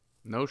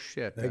 No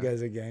shit. That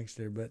guy's a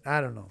gangster, but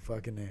I don't know.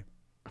 Fucking name.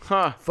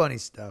 Huh. Funny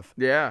stuff.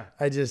 Yeah.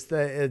 I just,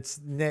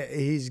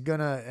 he's going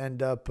to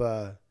end up,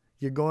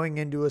 you're going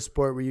into a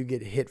sport where you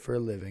get hit for a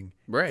living.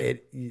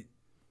 Right.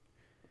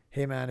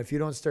 Hey, man, if you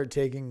don't start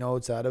taking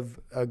notes out of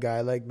a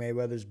guy like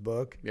Mayweather's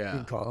book, you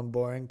can call him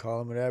boring,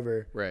 call him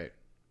whatever. Right.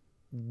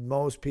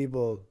 Most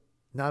people,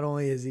 not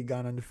only has he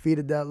gone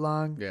undefeated that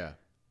long,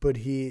 but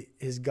he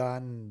has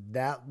gotten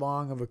that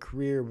long of a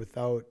career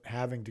without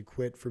having to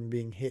quit from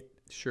being hit.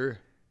 Sure.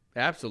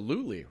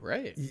 Absolutely.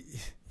 Right.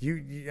 I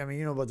mean,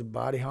 you know about the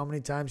body. How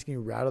many times can you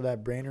rattle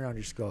that brain around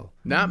your skull?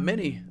 Not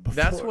many.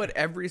 That's what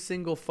every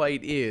single fight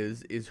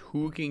is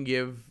who can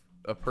give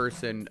a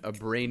person a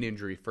brain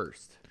injury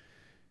first.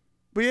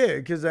 But yeah,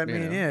 because I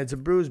mean, it's a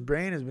bruised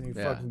brain is when you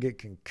fucking get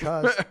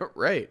concussed.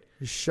 Right.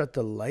 You shut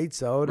the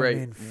lights out. Right. I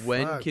mean,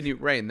 when can you,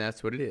 right, and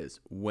that's what it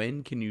is.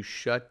 When can you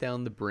shut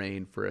down the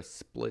brain for a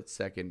split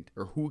second,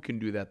 or who can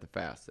do that the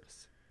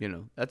fastest? You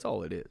know, that's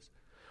all it is.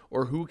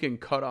 Or who can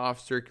cut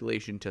off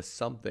circulation to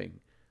something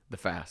the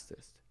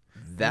fastest.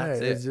 That's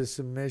it. It's a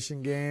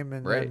submission game,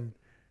 and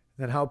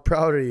then how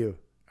proud are you?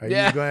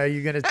 Are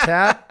you going to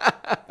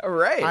tap?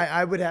 Right.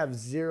 I would have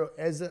zero.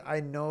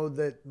 I know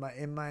that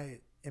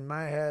in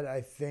my head,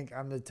 I think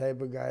I'm the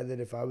type of guy that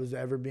if I was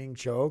ever being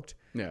choked,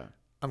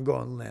 I'm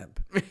going limp.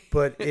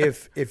 But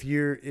if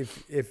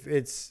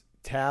it's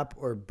tap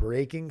or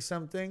breaking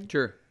something,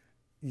 sure,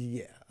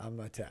 I'm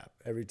a tap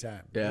every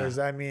time. Yeah. Because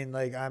I mean,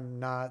 like I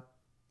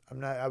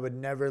would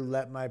never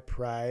let my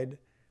pride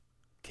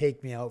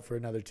take me out for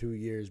another 2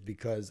 years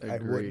because I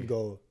wouldn't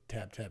go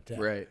tap, tap, tap.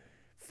 Right.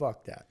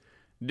 Fuck that.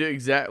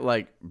 Exactly.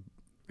 Like,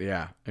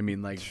 yeah. I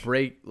mean, like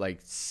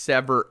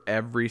sever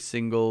every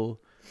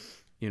single,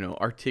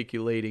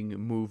 articulating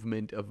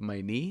movement of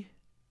my knee,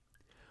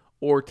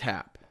 or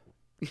tap.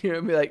 You know,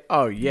 I'd be like,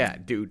 oh yeah,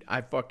 dude,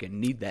 I fucking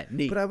need that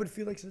knee. But I would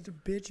feel like such a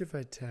bitch if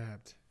I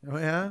tapped. Oh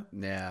yeah?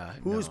 Yeah.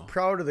 Who's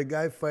prouder, the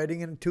guy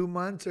fighting in 2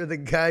 months or the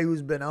guy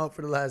who's been out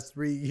for the last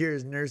 3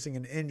 years nursing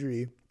an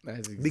injury?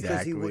 That's exactly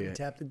because he wouldn't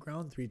tap the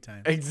ground 3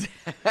 times.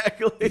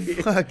 Exactly.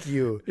 Fuck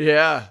you.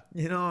 Yeah.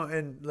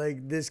 And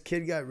like this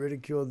kid got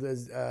ridiculed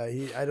as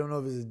I don't know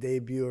if it was his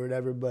debut or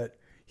whatever, but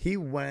he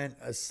went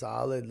a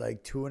solid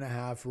like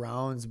 2.5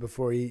 rounds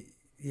before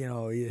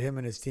him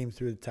and his team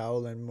threw the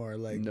towel in more or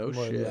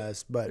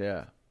less. But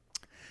yeah.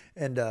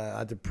 And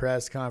at the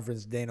press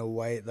conference, Dana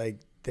White,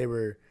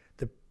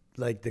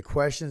 the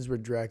questions were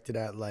directed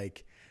at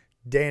like,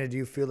 Dana, do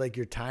you feel like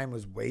your time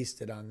was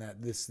wasted on that,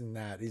 this and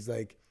that? He's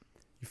like,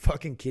 you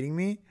fucking kidding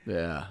me?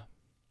 Yeah.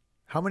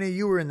 How many of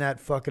you were in that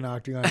fucking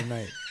octagon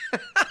tonight?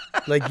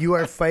 Like, you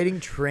are fighting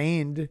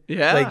trained.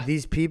 Yeah. Like,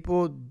 these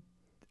people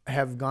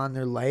have gone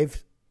their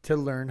life to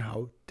learn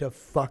how to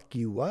fuck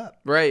you up.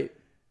 Right.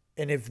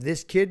 And if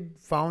this kid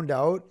found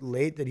out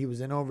late that he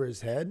was in over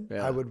his head,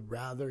 I would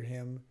rather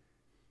him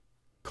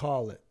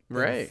call it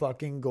than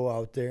fucking go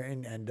out there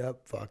and end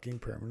up fucking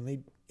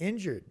permanently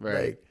injured.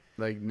 Right.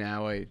 Like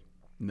now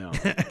no.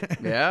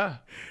 Yeah.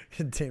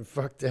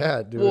 Fuck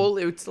that, dude. Well,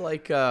 it's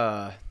like,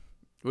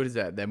 what is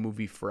that? That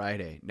movie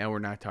Friday. Now we're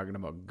not talking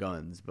about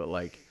guns, but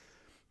like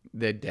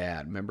the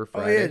dad. Remember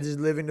Friday? Oh, yeah, just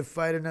living to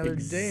fight another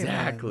day.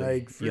 Exactly.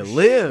 Like, you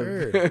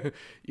live.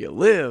 You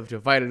live to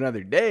fight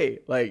another day.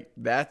 Like,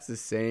 that's the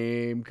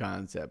same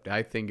concept.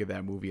 I think of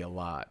that movie a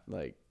lot.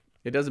 Like,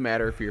 it doesn't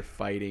matter if you're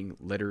fighting,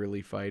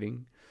 literally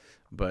fighting,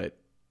 but,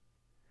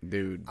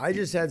 dude. I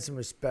just had some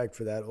respect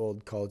for that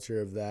old culture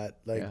of that.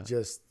 Like,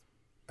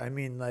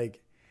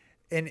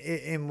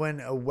 and when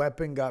a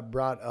weapon got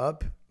brought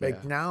up,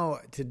 like now,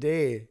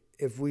 today,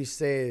 if we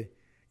say,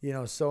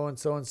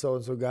 so-and-so and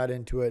so-and-so got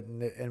into it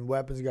and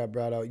weapons got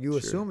brought out, you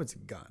assume it's a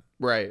gun.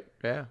 Right,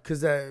 yeah.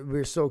 Because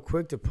we're so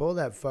quick to pull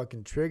that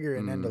fucking trigger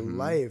and end a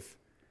life.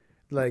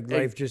 Like,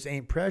 life just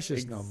ain't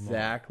precious no more.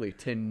 Exactly,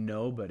 to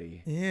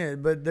nobody. Yeah,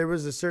 but there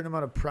was a certain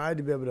amount of pride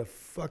to be able to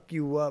fuck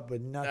you up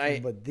with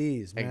nothing but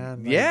these,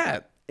 man. Yeah,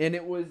 and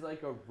it was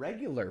like a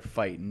regular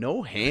fight.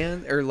 No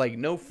hands, or like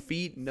no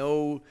feet,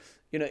 no...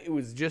 it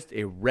was just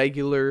a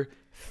regular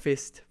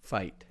fist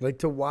fight. Like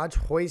to watch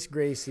Hoist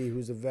Gracie,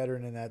 who's a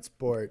veteran in that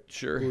sport.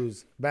 Sure.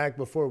 Who's back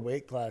before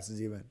weight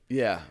classes even.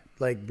 Yeah.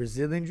 Like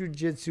Brazilian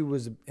Jiu-Jitsu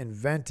was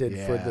invented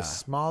for the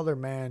smaller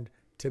man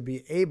to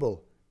be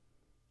able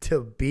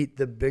to beat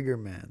the bigger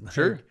man. Like,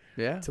 sure.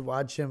 Yeah. To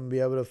watch him be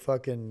able to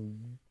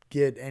fucking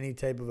get any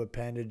type of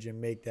appendage and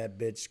make that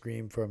bitch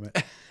scream from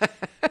it.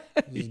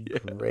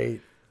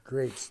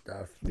 Great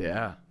stuff.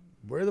 Yeah.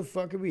 Where the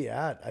fuck are we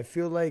at? I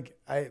feel like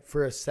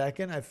for a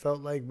second, I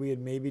felt like we had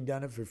maybe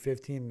done it for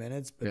 15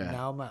 minutes, but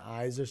now my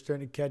eyes are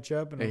starting to catch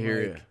up. And I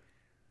hear you.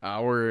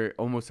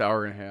 Almost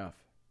hour and a half.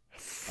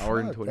 Hour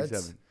and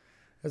 27.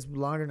 That's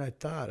longer than I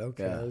thought.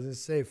 Okay. I was going to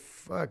say,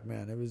 fuck,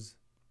 man. It was,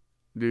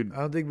 dude.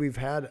 I don't think we've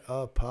had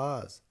a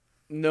pause.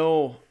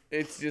 No,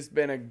 it's just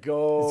been a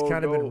go. It's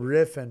kind of been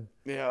riffing.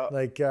 Yeah.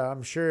 Like,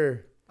 I'm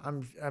sure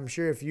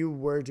if you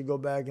were to go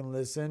back and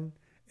listen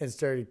and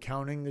started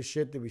counting the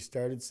shit that we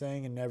started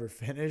saying and never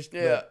finished.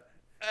 Yeah.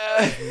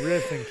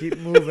 Riffing, keep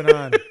moving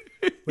on.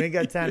 We ain't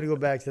got time to go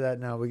back to that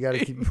now. We got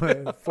to keep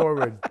moving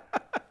forward.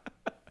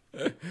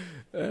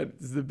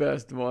 That's the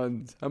best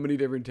ones. How many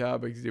different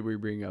topics did we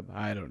bring up?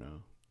 I don't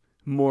know.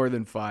 More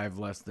than 5,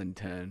 less than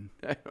 10.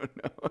 I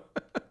don't know.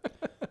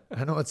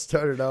 I know it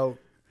started out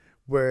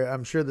where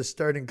I'm sure the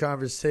starting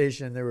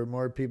conversation, there were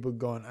more people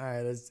going, all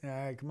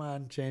right, come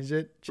on, change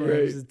the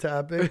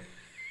topic.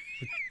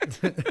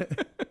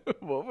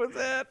 What was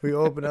that? We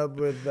open up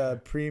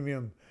with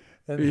premium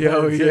And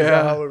how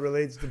it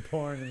relates to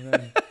porn. And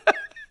then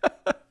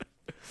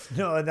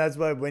no, and that's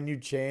why when you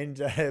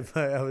change,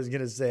 I was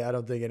gonna say I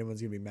don't think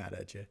anyone's gonna be mad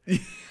at you.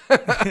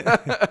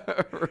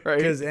 Right.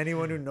 Because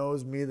anyone who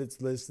knows me that's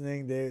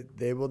listening,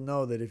 they will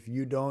know that if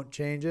you don't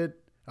change it,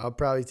 I'll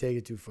probably take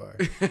it too far.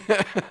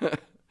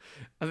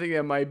 I think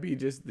that might be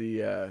just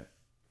the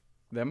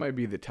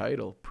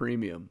title.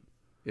 Premium.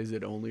 Is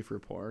it only for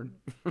porn?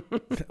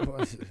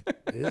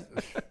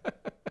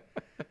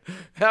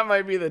 That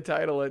might be the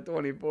title at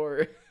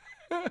 24.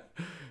 I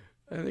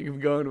think I'm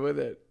going with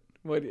it.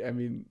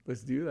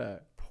 Let's do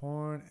that.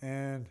 Porn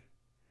and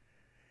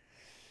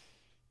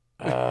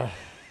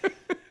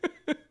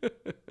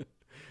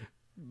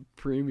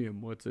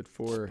premium. What's it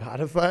for?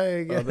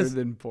 Spotify, I guess. Other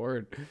than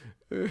porn.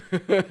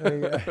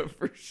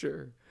 For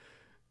sure.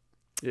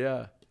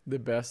 Yeah. The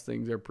best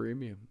things are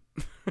premium.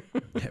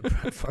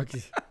 Yeah, fuck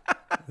you.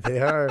 They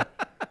are.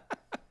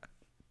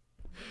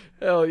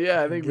 Hell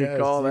yeah, I think we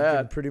call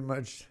that. Pretty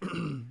much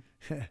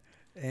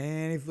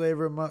any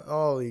flavor of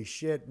holy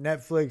shit.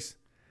 Netflix.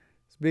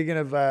 Speaking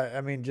of,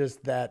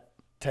 just that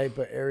type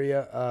of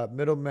area,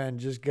 Middlemen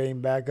just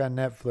getting back on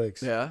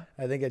Netflix. Yeah.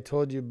 I think I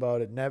told you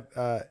about it.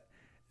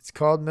 It's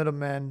called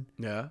Middlemen.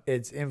 Yeah.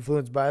 It's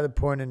influenced by the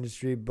porn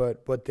industry,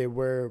 but what they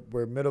were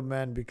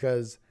middlemen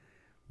because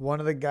one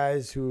of the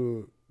guys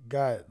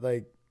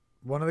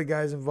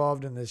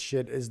involved in this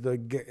shit is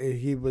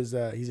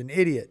he's an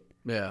idiot.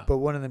 Yeah. But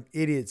one of them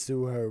idiots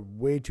who are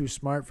way too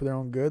smart for their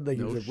own good. Like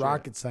he was a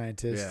rocket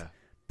scientist. Yeah.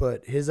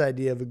 But his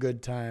idea of a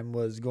good time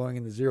was going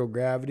into zero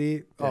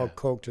gravity, all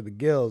coke to the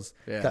gills,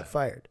 got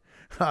fired,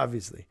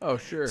 obviously. Oh,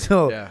 sure.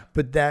 So,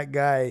 but that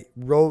guy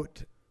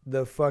wrote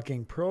the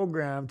fucking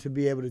program to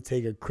be able to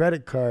take a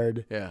credit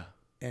card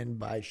and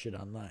buy shit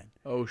online.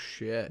 Oh,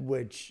 shit.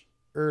 Which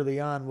early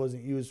on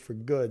wasn't used for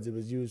goods. It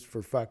was used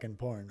for fucking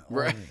porn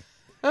only. Right.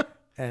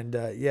 And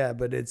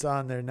but it's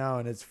on there now,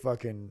 and it's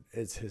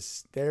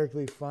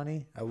hysterically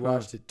funny. I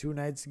watched it 2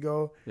 nights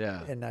ago.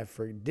 Yeah. And I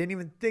didn't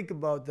even think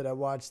about that I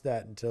watched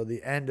that until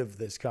the end of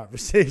this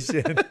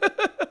conversation.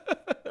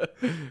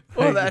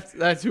 Well,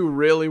 that's who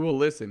really will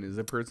listen, is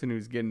the person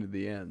who's getting to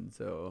the end.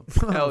 So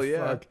hell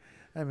yeah. Fuck.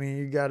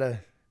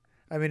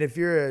 If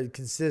you're a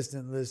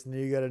consistent listener,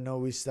 you gotta know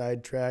we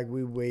sidetrack,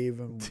 we wave,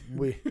 and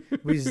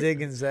we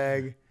zig and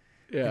zag.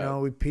 Yeah.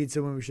 We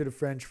pizza when we should have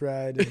French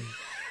fried. And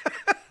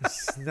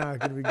it's not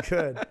going to be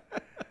good.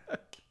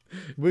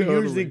 We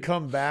usually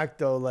come back,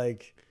 though,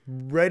 like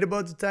right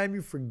about the time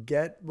you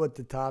forget what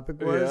the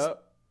topic was. Yeah.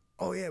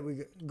 Oh, yeah,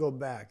 we go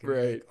back. And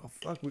right. Like, oh,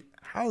 fuck.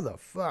 How the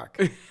fuck?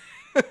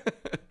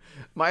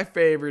 My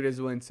favorite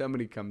is when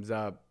somebody comes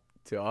up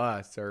to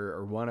us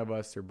or one of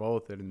us or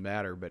both, it doesn't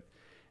matter,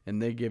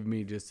 and they give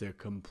me just a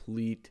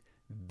complete,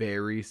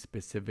 very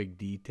specific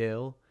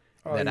detail.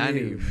 I didn't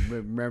even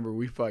remember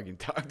we fucking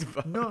talked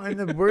about. No, and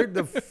the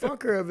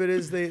fucker of it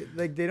is they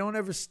don't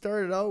ever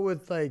start it out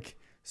with like.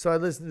 So I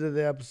listened to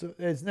the episode.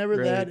 It's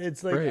never that.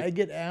 It's like I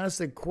get asked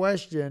a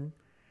question,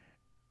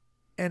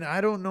 and I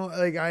don't know.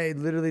 Like I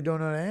literally don't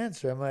know how to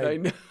answer. I'm like, I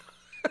know.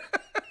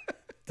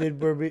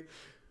 Did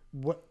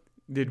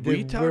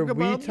we talk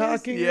about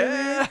this?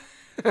 Yeah.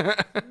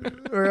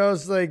 Or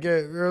else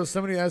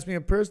somebody asked me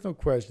a personal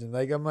question.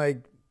 Like I'm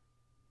like,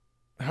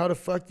 how the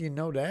fuck do you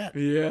know that?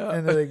 Yeah.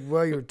 And they're like,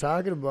 well, you were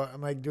talking about.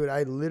 I'm like, dude,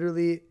 I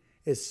literally,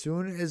 as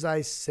soon as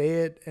I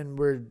say it and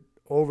we're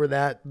over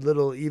that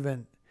little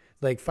even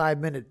like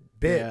 5-minute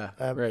bit,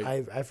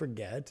 I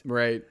forget.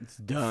 Right. It's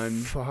done.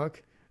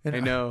 Fuck. And I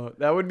know.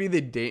 That would be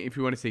if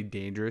you want to say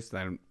dangerous,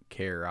 I don't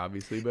care,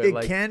 obviously. But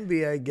it can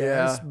be, I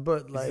guess. Yeah,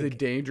 but like. It's the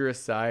dangerous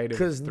side of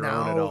because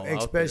now, it all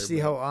especially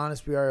how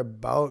honest we are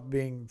about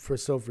being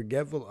so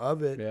forgetful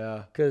of it.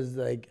 Yeah. Because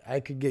like I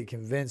could get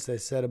convinced I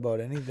said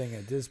about anything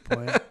at this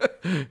point.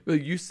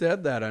 Like you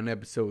said that on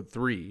episode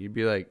 3. You'd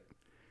be like.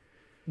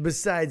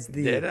 Besides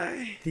did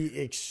I?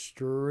 The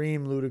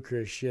extreme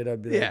ludicrous shit,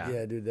 I'd be like,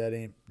 yeah, dude,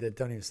 that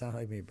don't even sound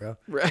like me, bro.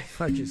 Right.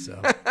 Fuck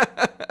yourself.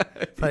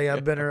 Like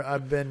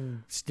I've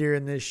been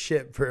steering this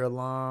ship for a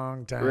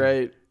long time.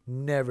 Right.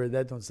 Never.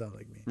 That don't sound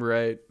like me.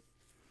 Right.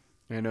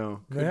 I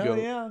know. Hell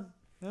yeah.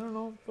 I don't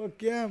know.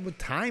 Fuck yeah. What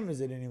time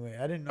is it anyway?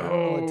 I don't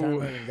know what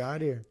time I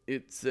got here.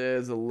 It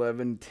says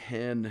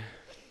 11:10.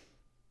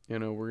 We're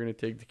going to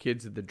take the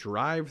kids to the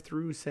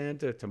drive-through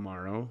Santa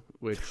tomorrow,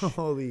 which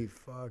holy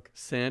fuck.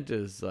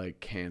 Santa's like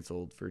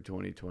canceled for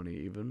 2020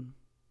 even.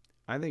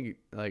 I think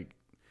like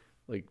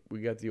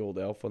we got the old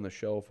elf on the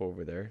shelf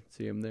over there.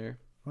 See him there?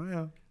 Oh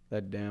yeah.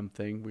 That damn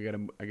thing.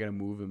 I got to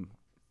move him.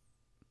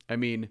 I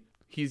mean,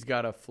 he's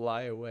got to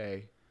fly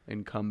away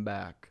and come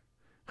back.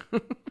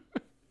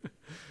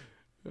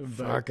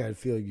 Fuck, I'd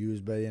feel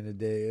used by the end of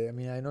the day. I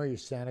mean, I know you're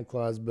Santa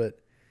Claus, but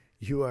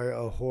you are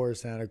a whore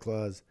Santa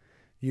Claus.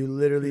 You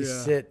literally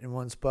sit in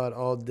one spot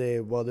all day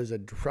while there's a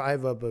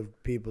drive up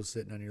of people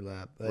sitting on your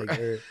lap. Like,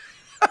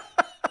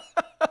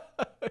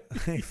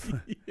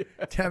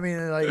 I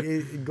mean,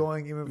 like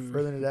going even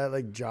further into that,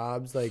 like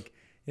jobs, like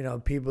you know,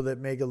 people that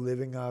make a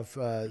living off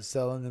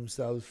selling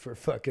themselves for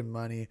fucking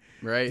money.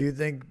 Right. Do you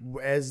think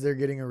as they're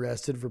getting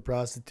arrested for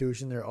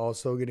prostitution, they're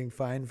also getting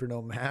fined for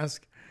no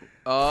mask?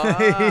 You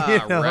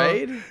know?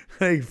 Right?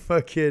 Like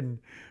fucking,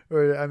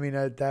 or I mean,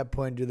 at that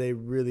point, do they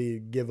really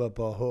give up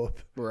all hope?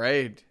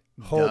 Right.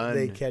 Hope Done.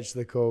 they catch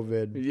the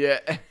COVID. Yeah.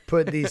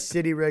 But these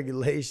city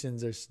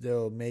regulations are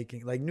still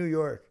making, like New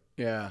York.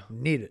 Yeah.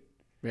 Need it.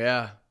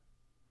 Yeah.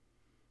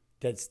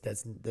 That's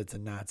a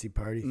Nazi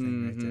party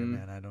thing right there,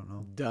 man. I don't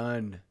know.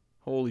 Done.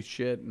 Holy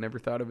shit. Never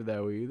thought of it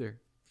that way either.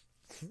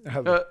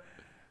 I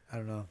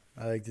don't know.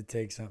 I like to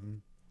take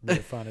something,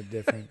 riff on it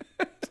different.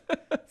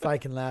 If I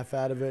can laugh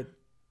out of it.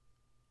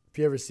 If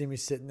you ever see me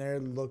sitting there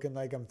looking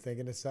like I'm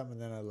thinking of something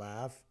and then I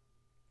laugh,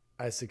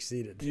 I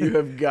succeeded. You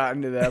have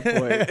gotten to that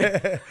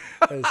point.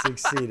 I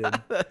succeeded.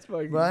 That's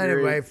fucking Well, great.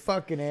 anyway,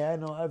 fucking A. I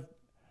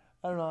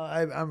don't know.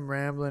 I'm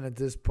rambling at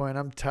this point.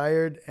 I'm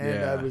tired,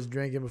 and I was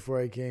drinking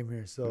before I came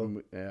here.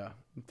 So yeah,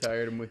 I'm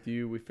tired. I'm with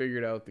you. We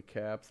figured out the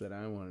caps that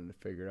I wanted to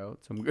figure out,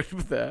 so I'm good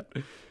with that.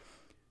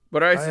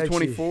 But all right, so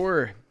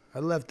 24. I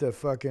left a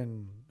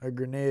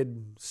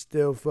grenade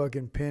still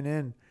fucking pin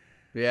in.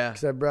 Yeah.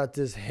 Because I brought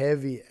this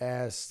heavy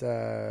ass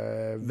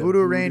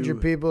Voodoo Ranger,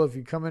 people. If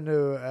you come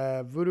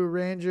into Voodoo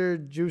Ranger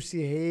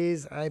Juicy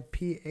Haze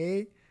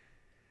IPA,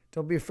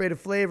 don't be afraid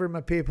of flavor,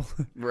 my people.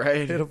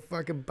 Right. It'll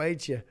fucking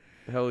bite you.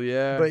 Hell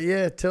yeah. But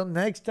yeah, till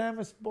next time,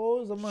 I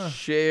suppose.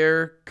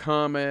 Share,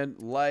 comment,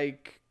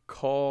 like,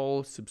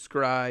 call,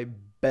 subscribe,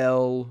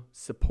 bell,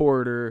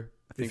 supporter.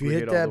 I think if you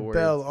hit that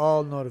bell,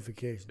 all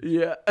notifications.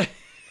 Yeah.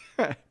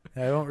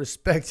 I don't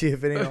respect you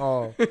if it ain't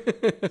all.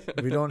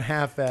 We don't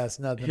half-ass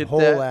nothing. Hit whole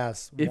that.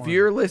 ass. If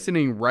you're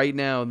listening right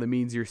now, that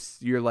means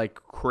you're like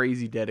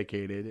crazy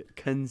dedicated.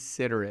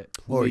 Consider it.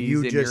 Or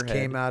you just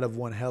came out of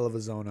one hell of a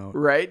zone out.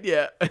 Right?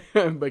 Yeah.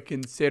 But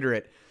consider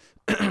it.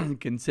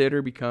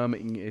 Consider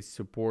becoming a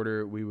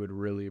supporter. We would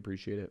really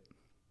appreciate it.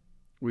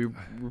 We're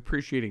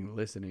appreciating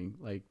listening.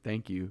 Like,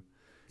 thank you.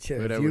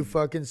 Yeah, if you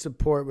fucking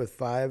support with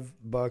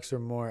 $5 or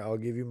more, I'll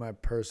give you my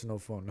personal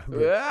phone number.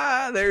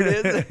 There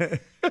it is.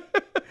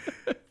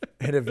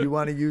 And if you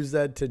want to use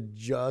that to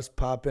just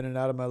pop in and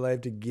out of my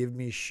life to give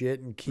me shit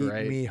and keep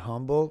me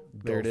humble,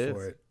 go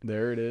for it.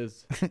 There it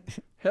is.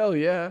 Hell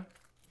yeah.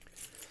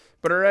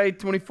 But all right,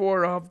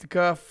 24 off the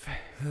cuff.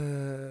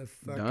 Fucking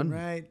Done.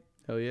 right.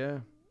 Hell yeah.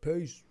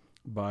 Peace.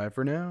 Bye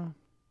for now.